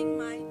embracing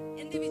my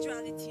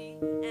individuality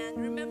and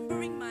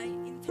remembering my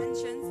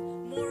intentions,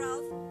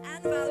 morals,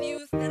 and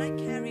values that I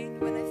carried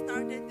when I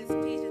started this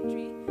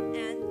pageantry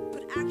and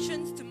put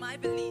actions to my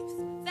beliefs.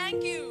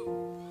 Thank you.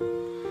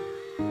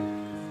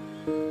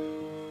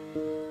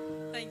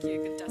 Thank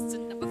you,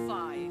 contestant number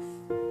 5.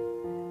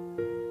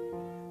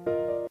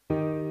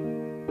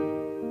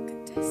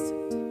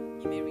 Contestant,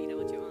 you may read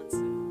out your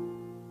answer.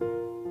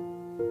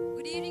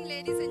 Good evening,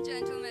 ladies and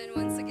gentlemen,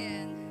 once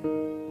again.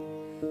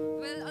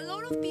 Well, a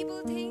lot of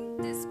people think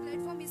this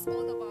platform is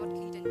all about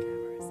glitter and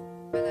glamours.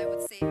 Well, I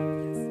would say,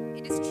 yes,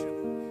 it is true.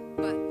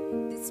 But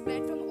this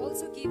platform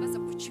also gives us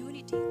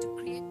opportunity to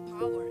create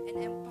power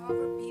and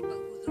empower people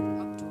who look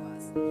up to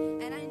us.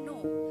 And I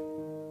know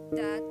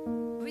that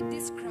with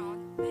this crown,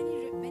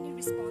 many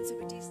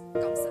responsibilities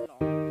comes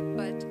along.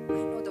 But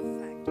I know the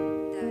fact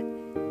that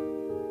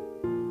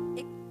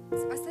एक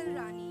असल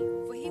रानी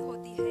वही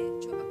होती है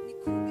जो अपनी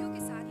खूबियों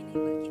के साथ ही नहीं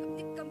बल्कि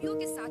अपनी कमियों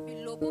के साथ भी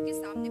लोगों के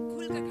सामने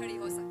खुलकर खड़ी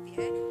हो सकती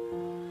है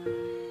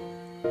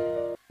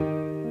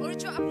और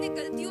जो अपनी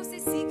गलतियों से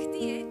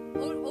सीखती है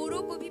और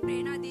औरों को भी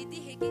प्रेरणा देती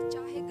है कि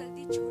चाहे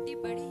गलती छोटी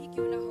बड़ी ही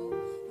क्यों ना हो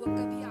वो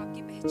कभी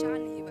आपकी पहचान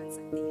नहीं बन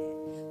सकती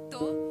है। तो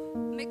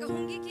मैं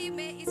कहूँगी कि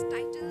मैं इस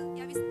टाइटल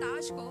या इस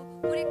ताज को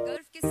पूरे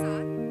गर्व के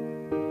साथ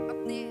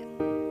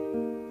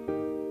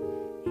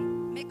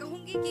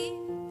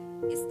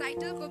इस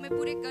टाइटल को मैं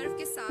पूरे गर्व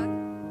के साथ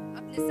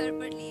अपने सर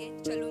पर लिए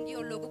चलूंगी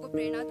और लोगों को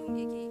प्रेरणा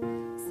दूंगी कि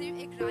सिर्फ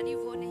एक रानी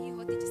वो नहीं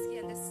होती जिसके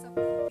अंदर सब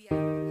खूबियां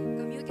हो,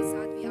 कमियों के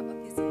साथ भी आप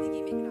अपनी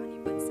जिंदगी में एक रानी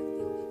बन सकते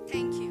हो।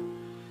 Thank you.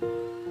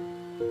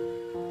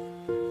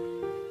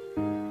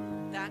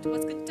 That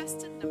was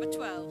contestant number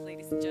 12,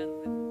 ladies and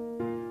gentlemen.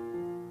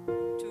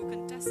 2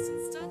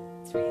 contestants done,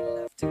 3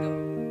 left to go.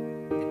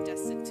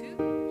 Contestant 2,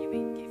 you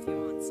may give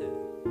your answer.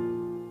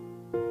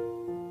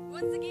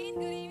 Once again,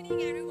 good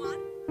evening,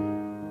 everyone.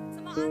 So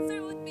my answer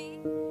would be,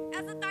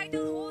 as a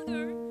title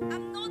holder,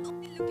 I'm not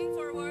only looking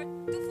forward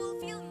to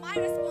fulfill my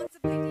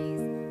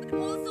responsibilities, but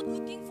I'm also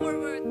looking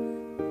forward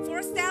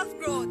for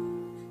self-growth.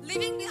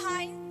 Leaving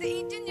behind the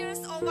 18 years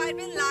of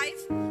vibrant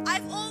life,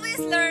 I've always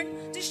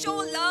learned to show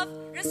love,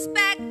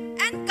 respect,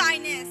 and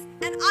kindness,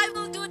 and I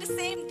will do the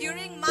same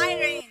during my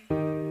reign.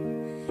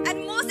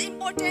 And most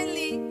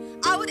importantly,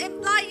 I would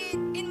apply it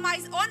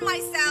on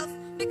myself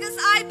because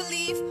I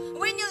believe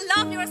when you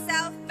love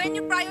yourself, when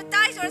you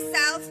prioritize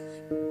yourself,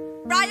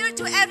 prior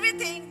to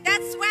everything,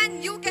 that's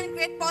when you can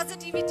create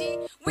positivity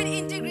with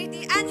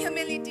integrity and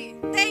humility.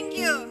 Thank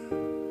you.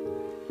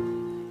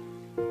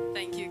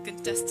 Thank you,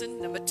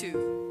 contestant number 2.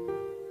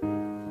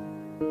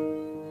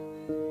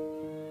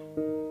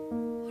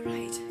 All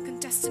right,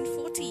 contestant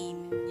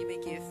 14, you may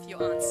give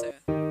your answer.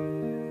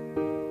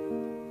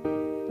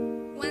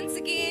 Once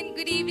again,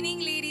 good evening,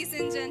 ladies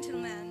and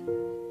gentlemen.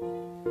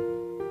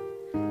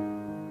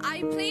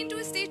 I plan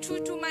to stay true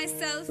to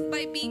myself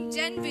by being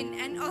genuine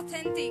and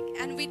authentic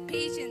and with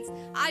patience.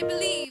 I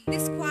believe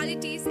these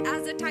qualities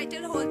as a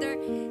title holder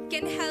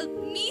can help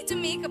me to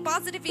make a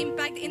positive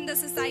impact in the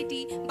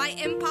society by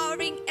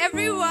empowering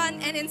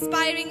everyone and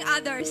inspiring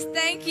others.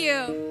 Thank you.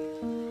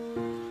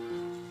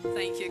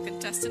 Thank you,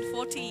 contestant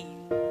 14.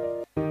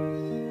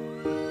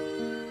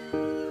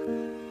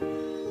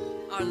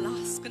 Our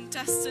last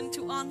contestant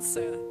to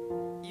answer.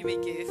 You may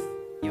give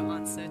your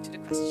answer to the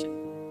question.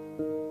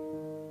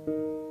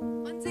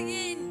 Once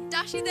again,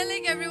 Dashi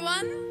Delik,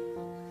 everyone.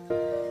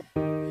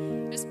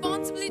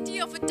 Responsibility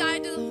of a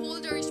title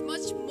holder is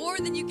much more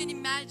than you can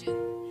imagine.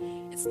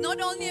 It's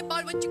not only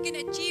about what you can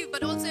achieve,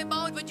 but also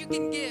about what you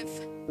can give.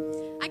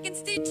 I can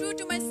stay true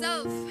to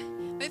myself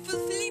by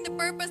fulfilling the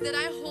purpose that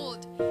I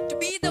hold, to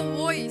be the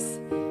voice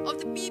of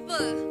the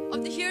people,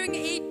 of the hearing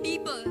aid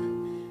people.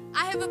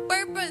 I have a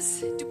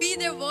purpose to be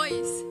their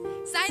voice.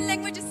 Sign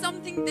language is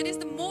something that is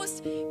the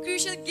most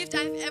crucial gift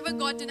I've ever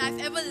gotten, I've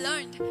ever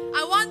learned.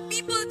 I want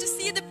people to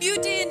see the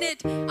beauty in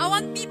it. I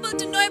want people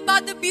to know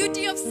about the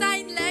beauty of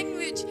sign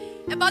language,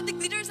 about the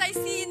glitters I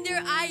see in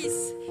their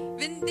eyes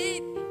when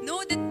they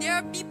know that there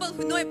are people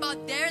who know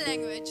about their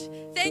language.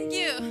 Thank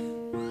you.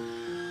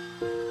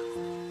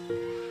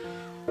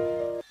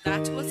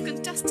 That was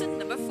contestant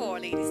number 4,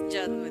 ladies and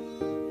gentlemen.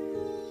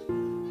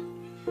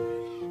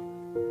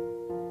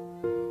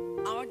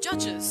 Our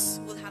judges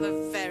will have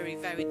a very,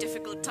 very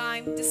difficult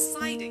time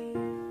deciding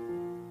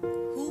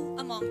who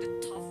among the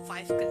top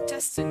 5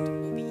 contestants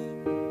will be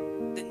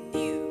the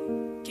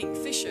new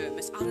Kingfisher,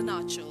 Miss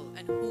Arunachal,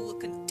 and who will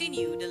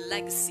continue the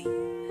legacy.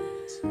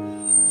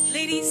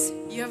 Ladies,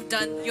 you have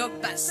done your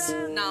best.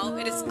 Now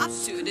it is up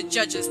to the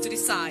judges to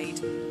decide.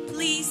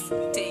 Please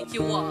take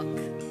your walk.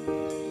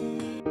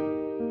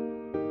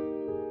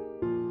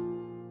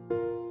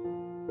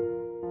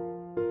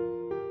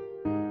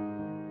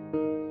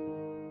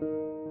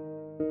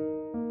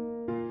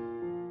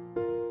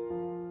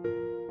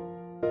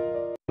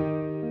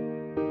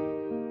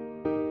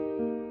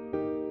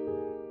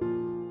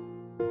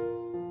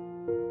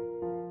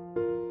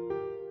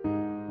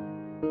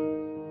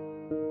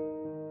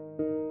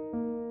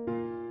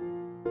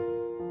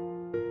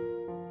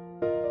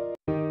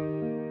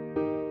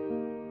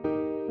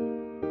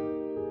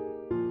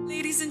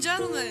 Ladies and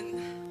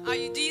gentlemen,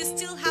 do you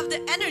still have the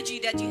energy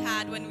that you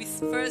had when we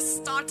first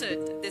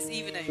started this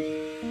evening?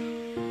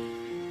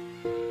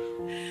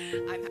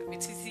 I'm happy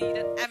to see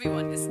that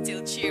everyone is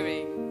still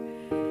cheering.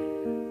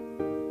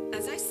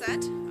 As I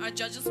said, our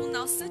judges will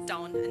now sit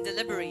down and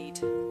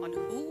deliberate on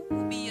who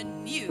will be a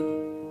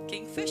new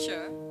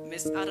Kingfisher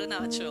Miss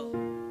Arunachal.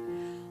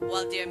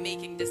 While they are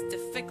making this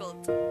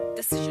difficult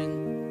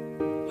decision,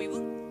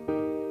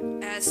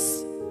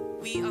 as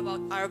we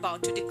are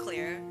about to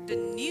declare the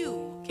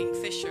new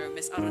Kingfisher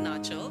Miss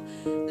Arunachal,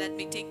 let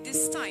me take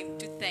this time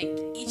to thank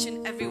each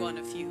and every one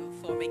of you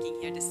for making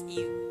it here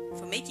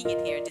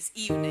this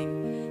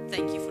evening.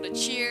 Thank you for the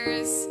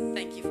cheers,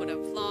 thank you for the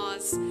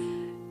applause.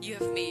 You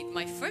have made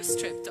my first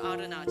trip to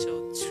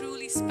Arunachal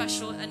truly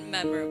special and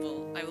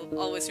memorable. I will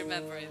always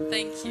remember it.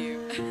 Thank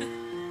you.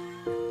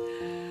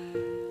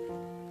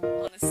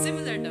 On a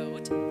similar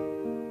note,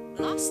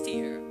 last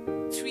year,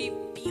 3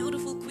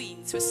 beautiful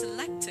queens were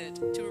selected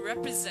to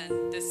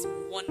represent this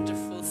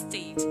wonderful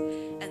state,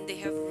 and they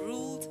have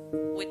ruled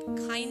with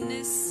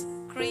kindness,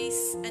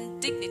 grace, and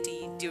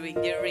dignity during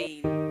their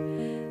reign.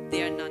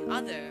 They are none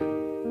other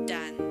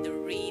than the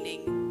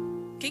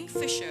reigning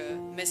Kingfisher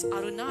Miss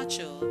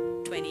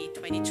Arunachal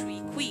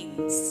 2023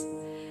 queens.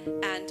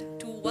 And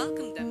to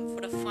welcome them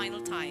for the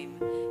final time,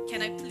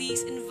 can I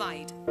please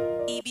invite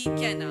E.B.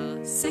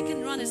 Kenna,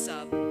 second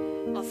runners-up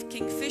of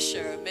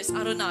Kingfisher Miss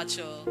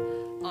Arunachal,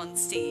 on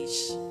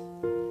stage.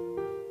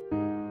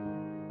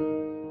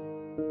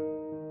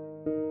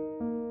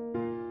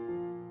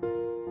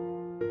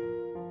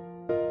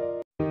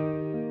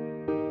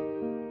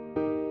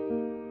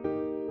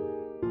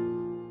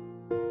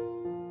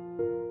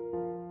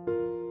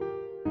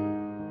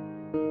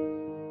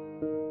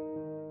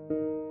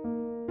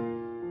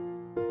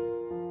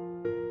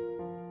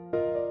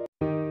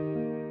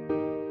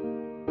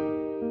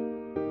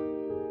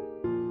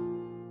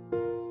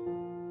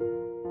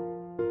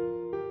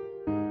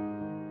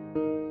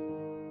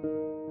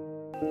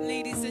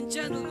 Ladies and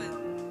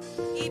gentlemen,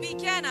 E.B.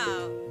 Kenna,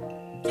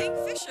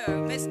 Kingfisher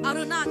Miss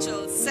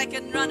Arunachal,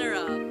 second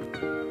runner-up.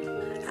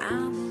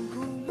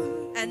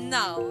 And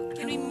now,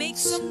 can we make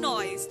some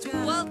noise to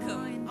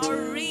welcome our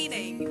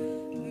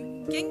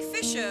reigning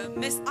Kingfisher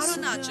Miss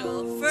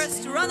Arunachal,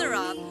 first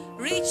runner-up,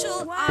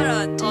 Rachel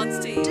Arad,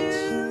 on stage.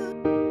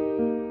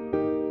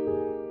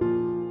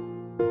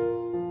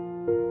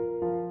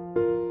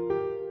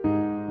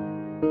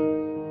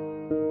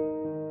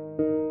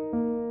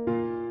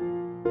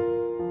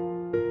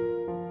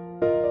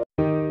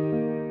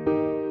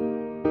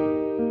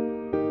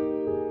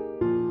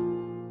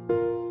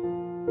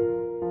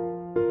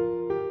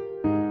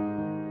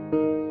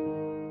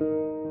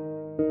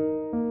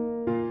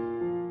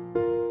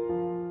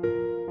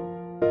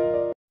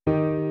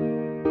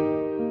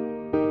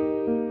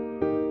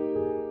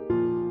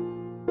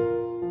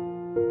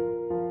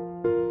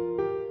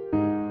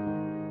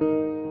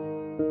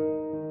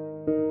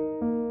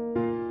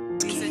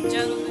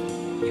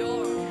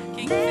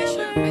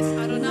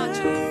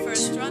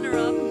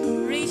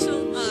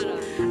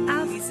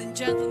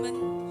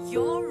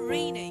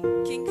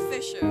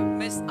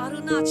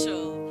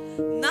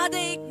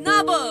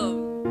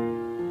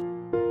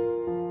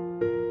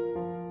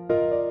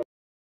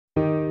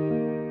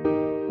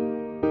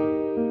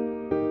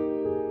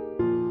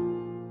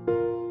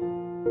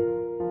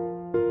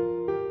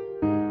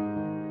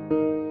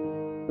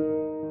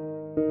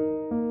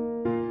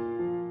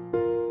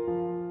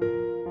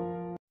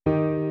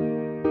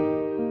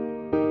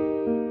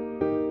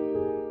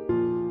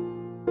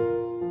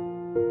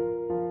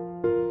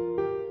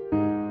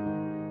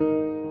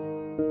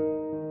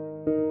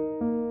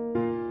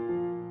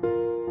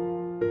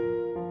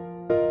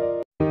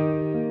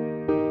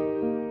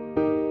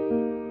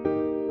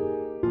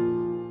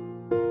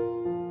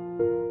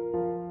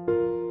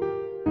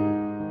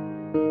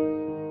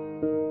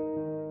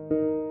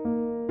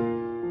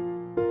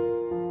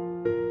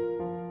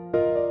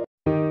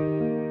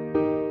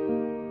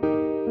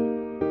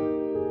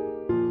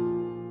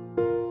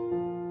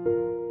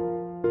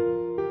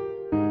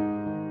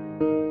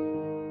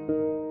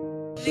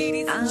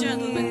 Ladies and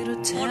gentlemen,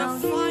 for the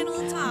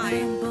final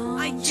time,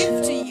 I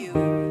give to you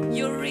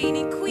your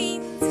reigning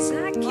queens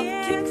of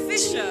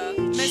Kingfisher,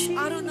 Miss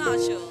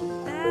Arunachal.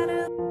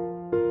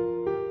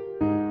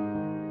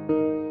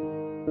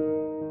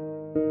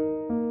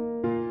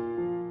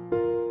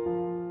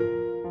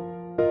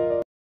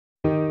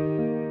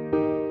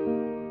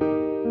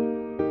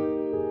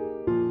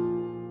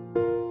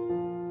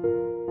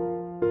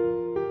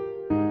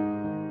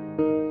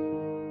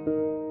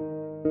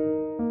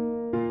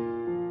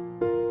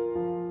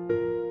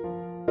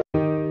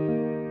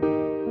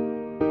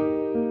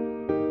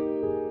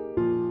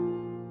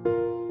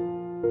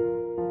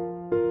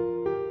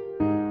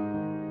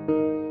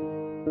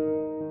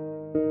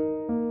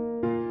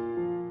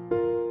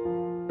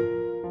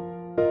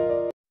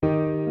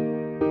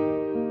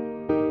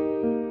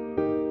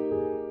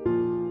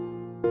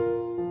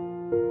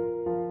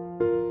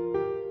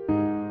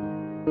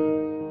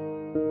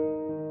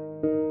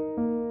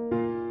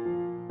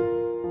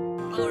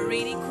 Our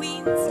reigning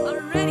queens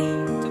are ready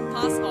to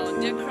pass on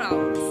their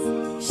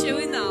crowns. Shall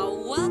we now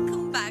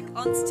welcome back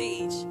on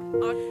stage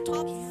our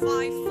top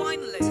 5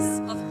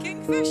 finalists of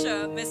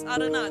Kingfisher Miss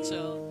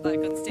Arunachal back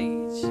on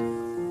stage.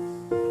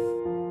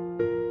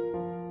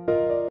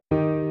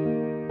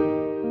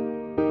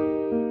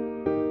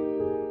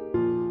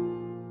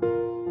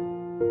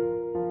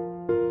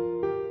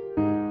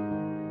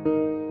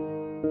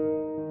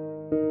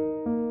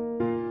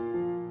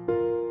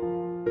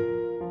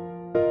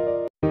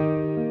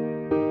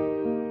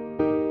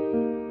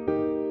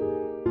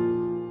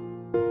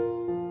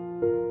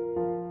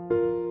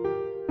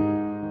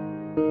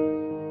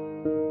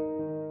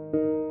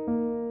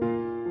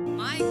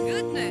 My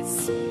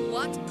goodness,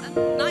 what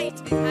a night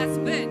it has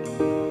been.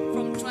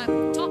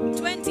 From top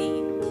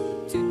 20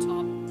 to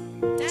top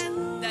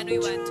 10, then we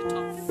went to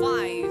top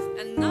 5,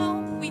 and now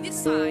we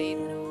decide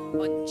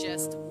on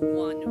just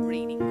one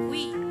reigning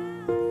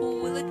queen.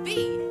 Who will it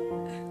be?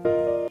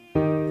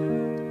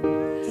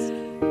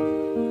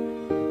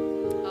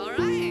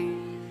 Alright,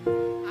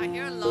 I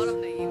hear a lot of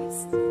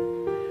names.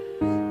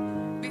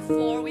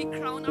 Before we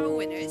crown our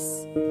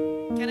winners,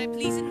 can I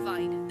please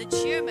invite the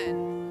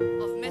chairman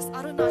of Miss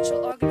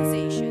Arunachal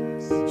organization,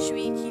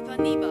 Shri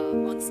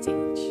Hiba on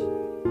stage.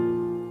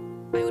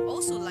 I would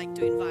also like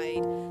to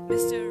invite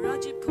Mr.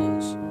 Rajib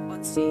Ghosh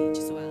on stage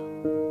as well.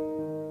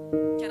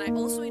 Can I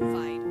also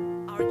invite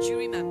our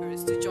jury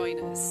members to join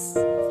us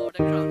for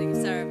the crowning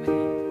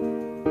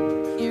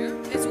ceremony? Here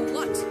is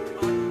what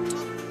our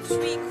top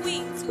 3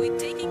 queens will be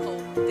taking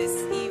home this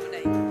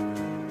evening.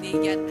 They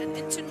get an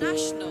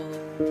international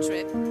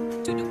trip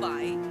to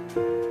Dubai.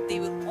 They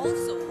will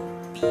also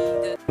be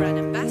the brand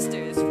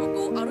ambassadors for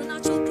Go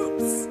Arunachal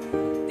groups.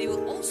 They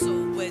will also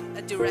win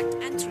a direct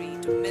entry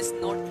to Miss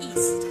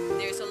Northeast.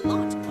 There's a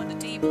lot on the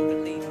table,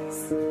 good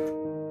ladies.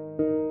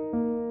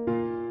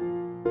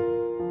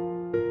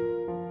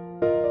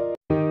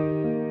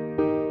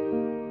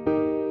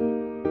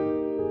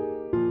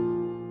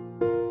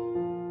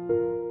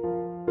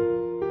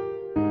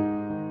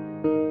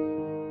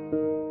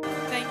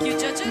 Thank you,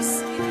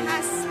 judges. It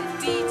has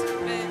indeed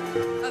been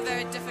a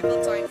very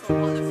difficult time for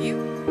all of you.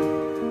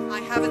 I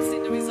haven't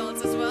seen the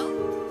results as well.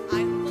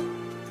 I hope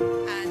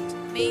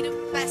and may the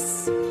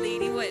best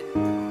lady win.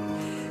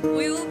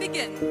 We will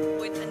begin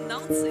with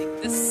announcing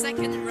the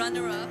second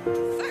runner-up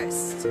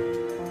first.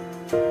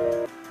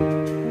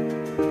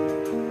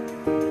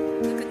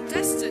 The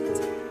contestant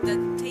that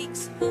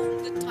takes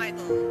home the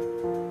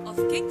title of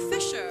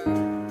Kingfisher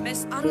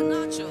Miss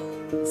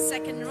Arunachal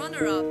second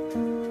runner-up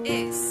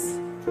is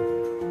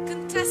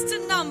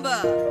contestant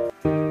number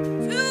 2,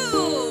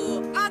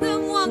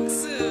 Adem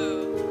Wangsu.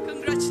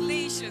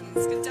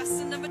 Congratulations,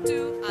 contestant number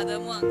 2,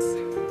 Adem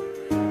Wangsu.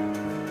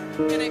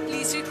 Can I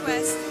please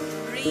request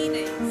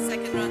reigning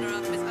second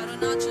runner-up Miss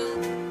Arunachal,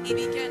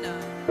 Ibikena,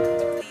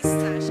 to please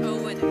sash our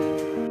winner.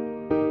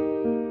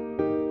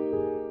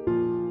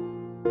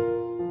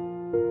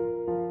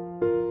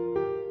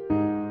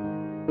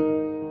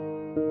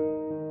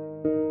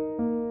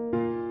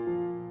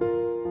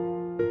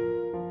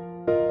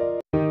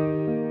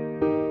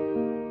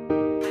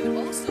 I would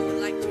also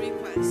like to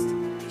request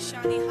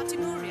Ishani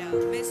Hatimuria,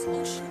 Miss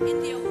Ocean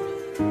India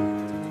World, to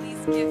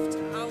please gift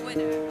our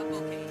winner a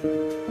bouquet.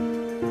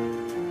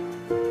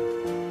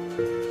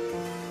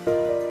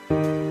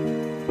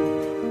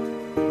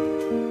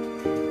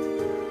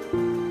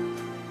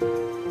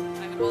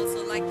 I would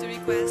also like to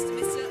request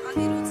Mr.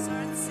 Anirudh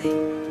Saran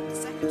Singh,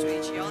 Secretary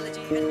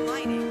Geology and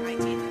Mining,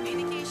 IT and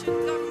Communication,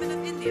 Government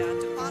of India,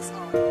 to pass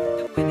on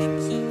the winning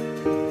key.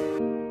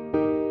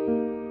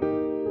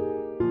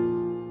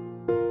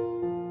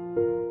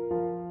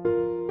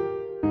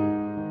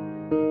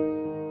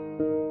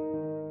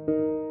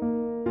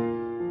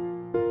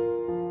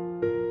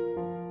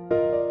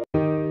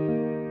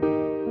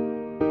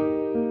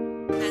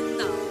 And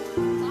now,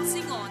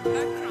 passing on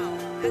her crown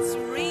as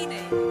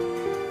reigning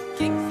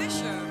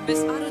Kingfisher Miss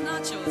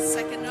Arunachal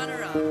second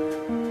runner-up,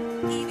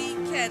 Evie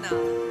Kenna.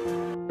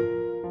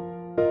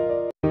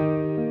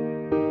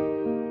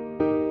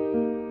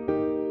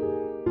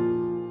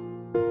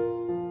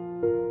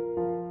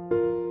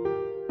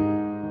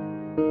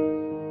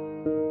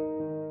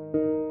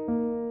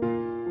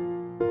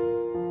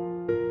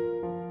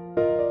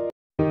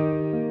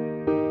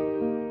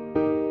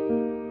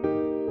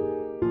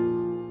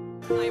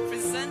 I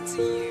present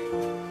to you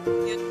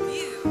your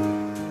new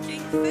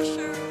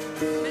Kingfisher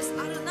Miss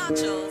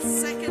Arunachal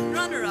second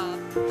runner-up,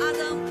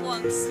 Adem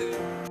Wangsu.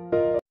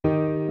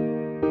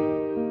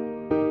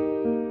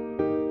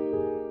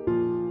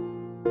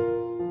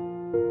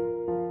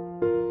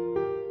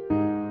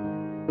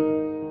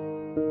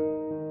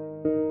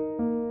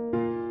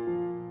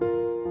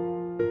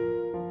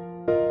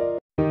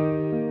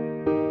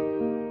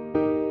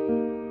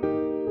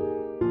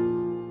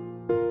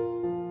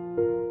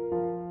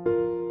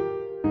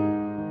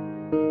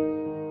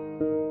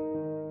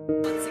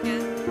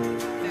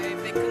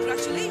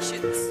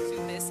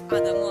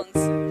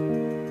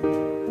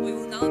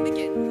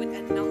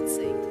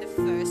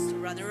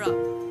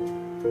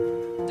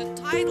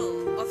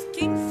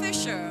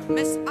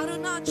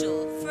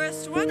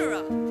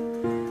 runner-up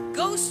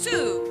goes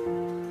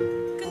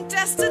to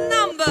contestant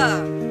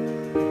number.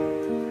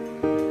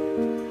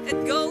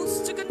 It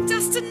goes to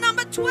contestant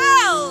number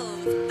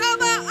 12,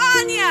 Taba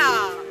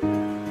Anya.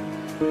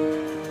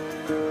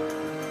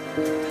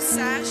 To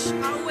sash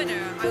our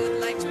winner, I would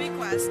like to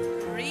request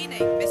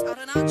reigning Miss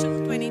Arunachal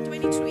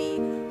 2023,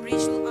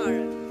 Rachel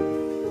Aran,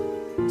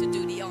 to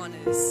do the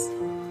honors.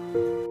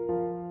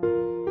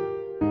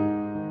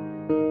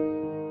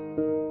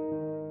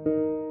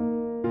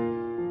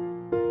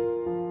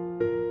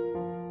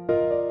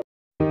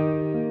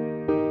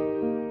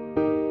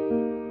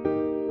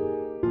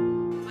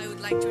 I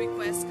would like to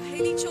request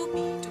Haley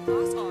Chopi to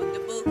pass on the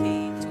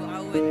bouquet to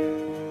our winner.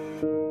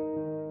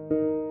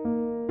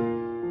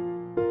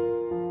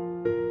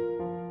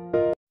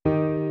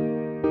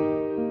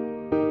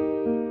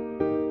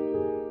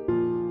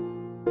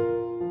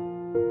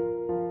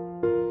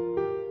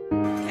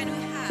 Can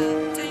we have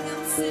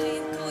Tangam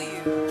Celine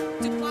Koyu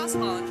to pass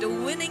on the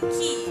winning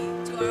key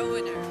to our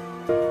winner?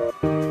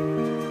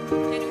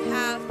 Can we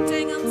have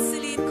Tangam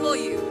Celine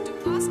Koyu to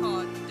pass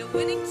on the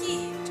winning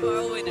key to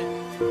our winner?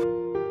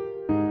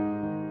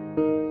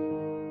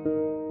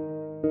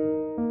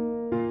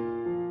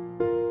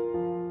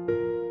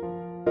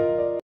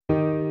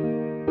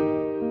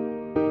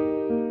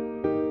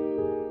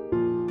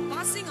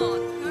 Passing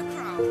on her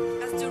crown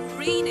as the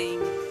reigning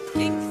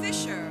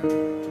Kingfisher,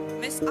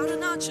 Miss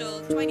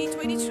Arunachal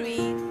 2023,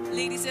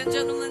 ladies and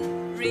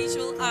gentlemen,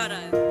 Rachel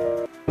Aran.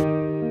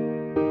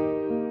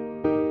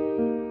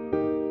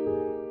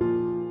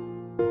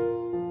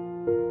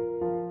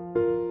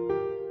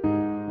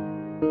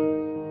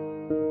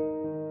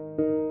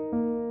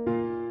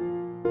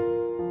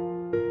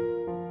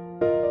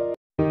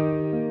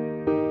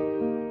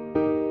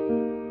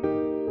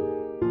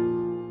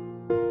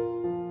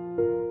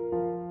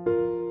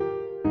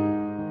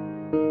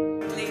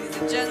 Ladies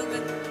and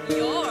gentlemen,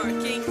 your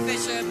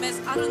Kingfisher, Miss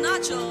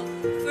Arunachal,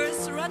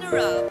 first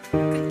runner-up,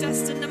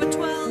 contestant number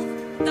 12,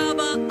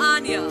 Taba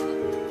Anya.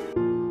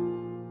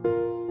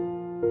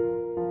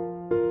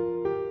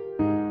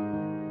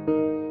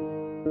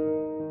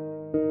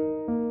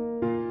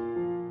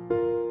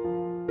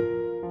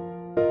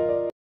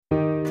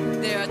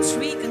 There are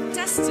 3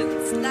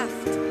 contestants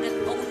left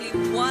and only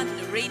one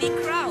reigning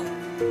crown.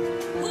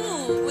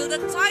 Who will the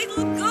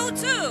title go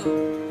to?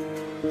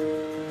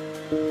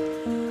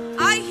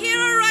 I hear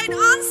a right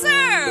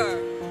answer.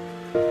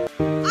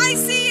 I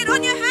see it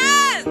on your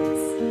hands.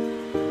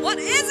 What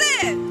is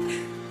it?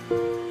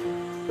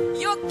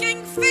 Your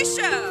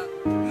Kingfisher,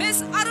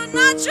 Miss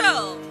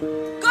Arunachal,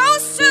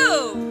 goes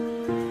to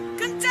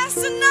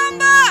contestant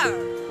number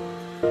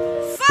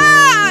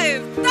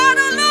 5,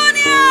 Tadu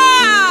Lunia.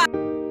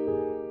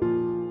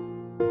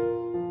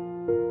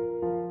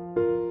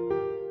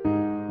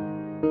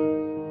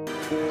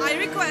 I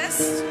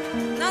request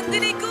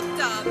Nandini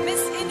Gupta,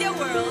 Miss India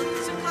World,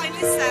 to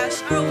kindly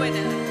sash our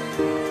winner.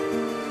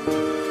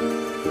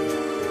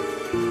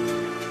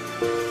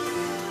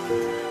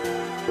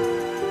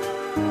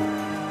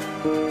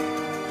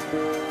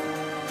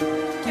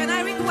 Can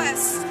I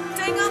request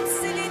Tengam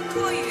Celine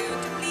Koyu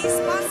to please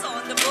pass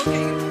on the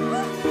bouquet?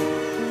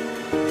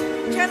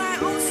 Can I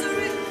also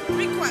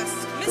request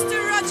Mr.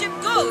 Rajib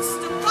Ghost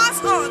to pass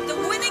on the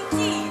winning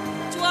key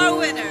to our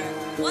winner?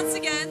 Once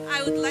again,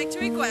 I would like to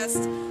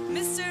request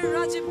Mr.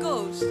 Rajib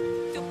Ghost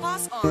to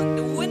pass on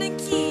the winning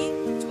key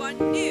to our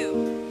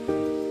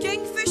new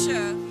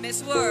Kingfisher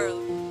Miss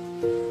World,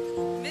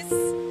 Miss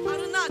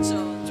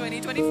Arunachal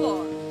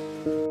 2024.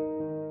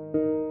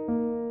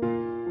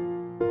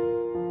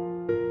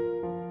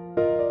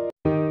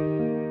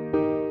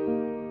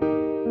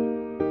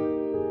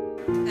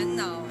 And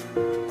now,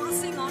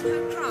 passing on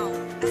her crown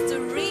as the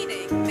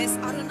reigning Miss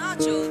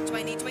Arunachal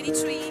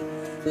 2023,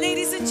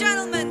 ladies and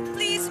gentlemen,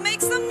 please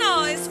make some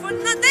noise for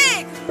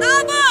Nadik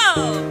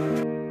Nabo!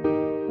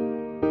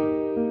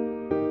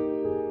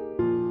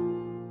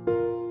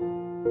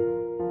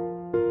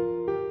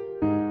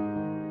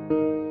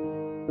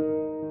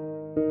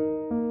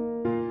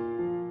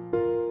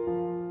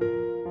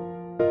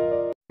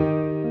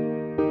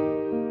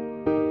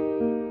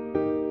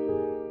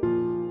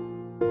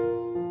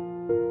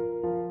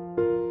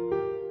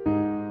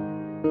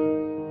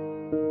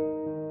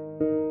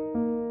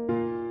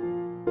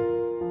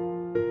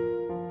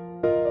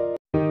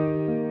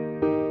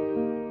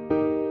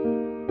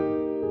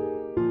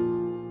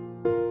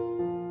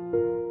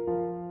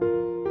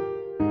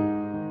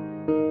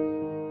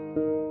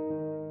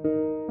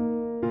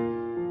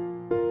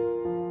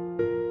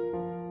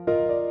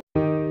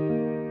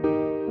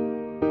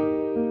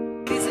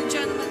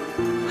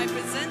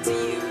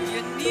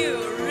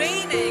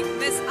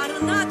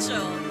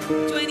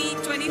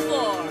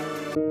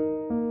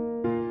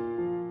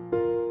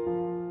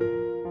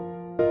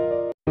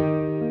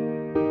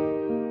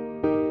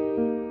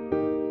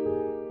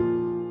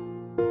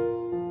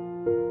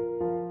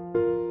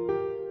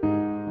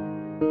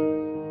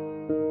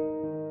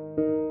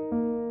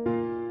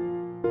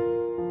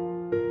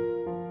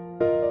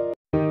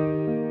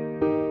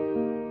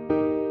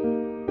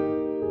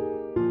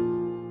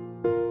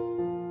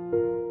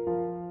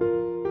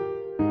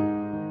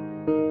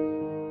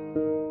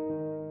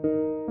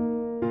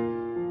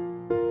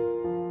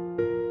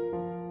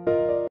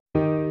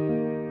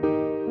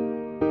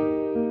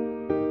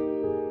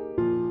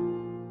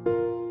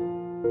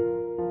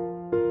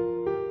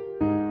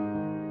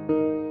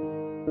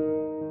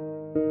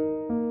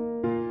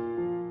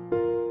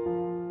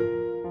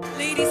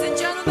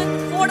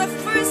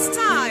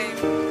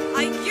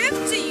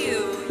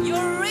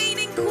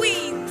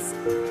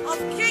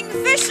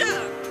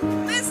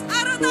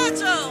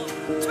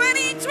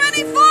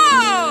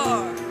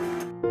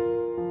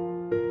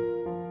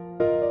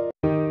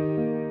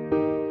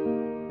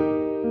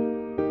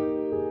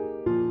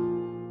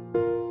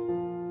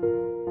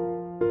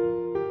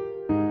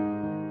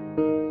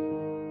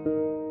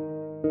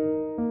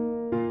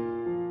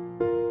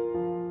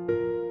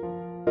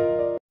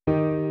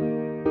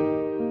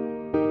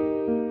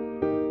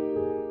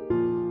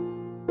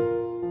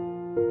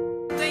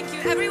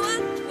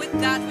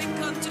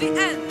 the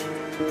end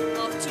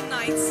of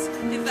tonight's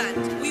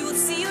event. We will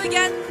see you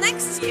again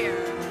next year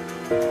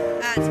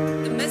at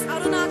the Miss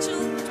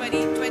Arunachal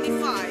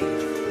 2025.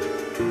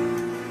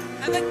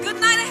 Have a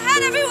good night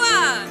ahead,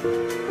 everyone!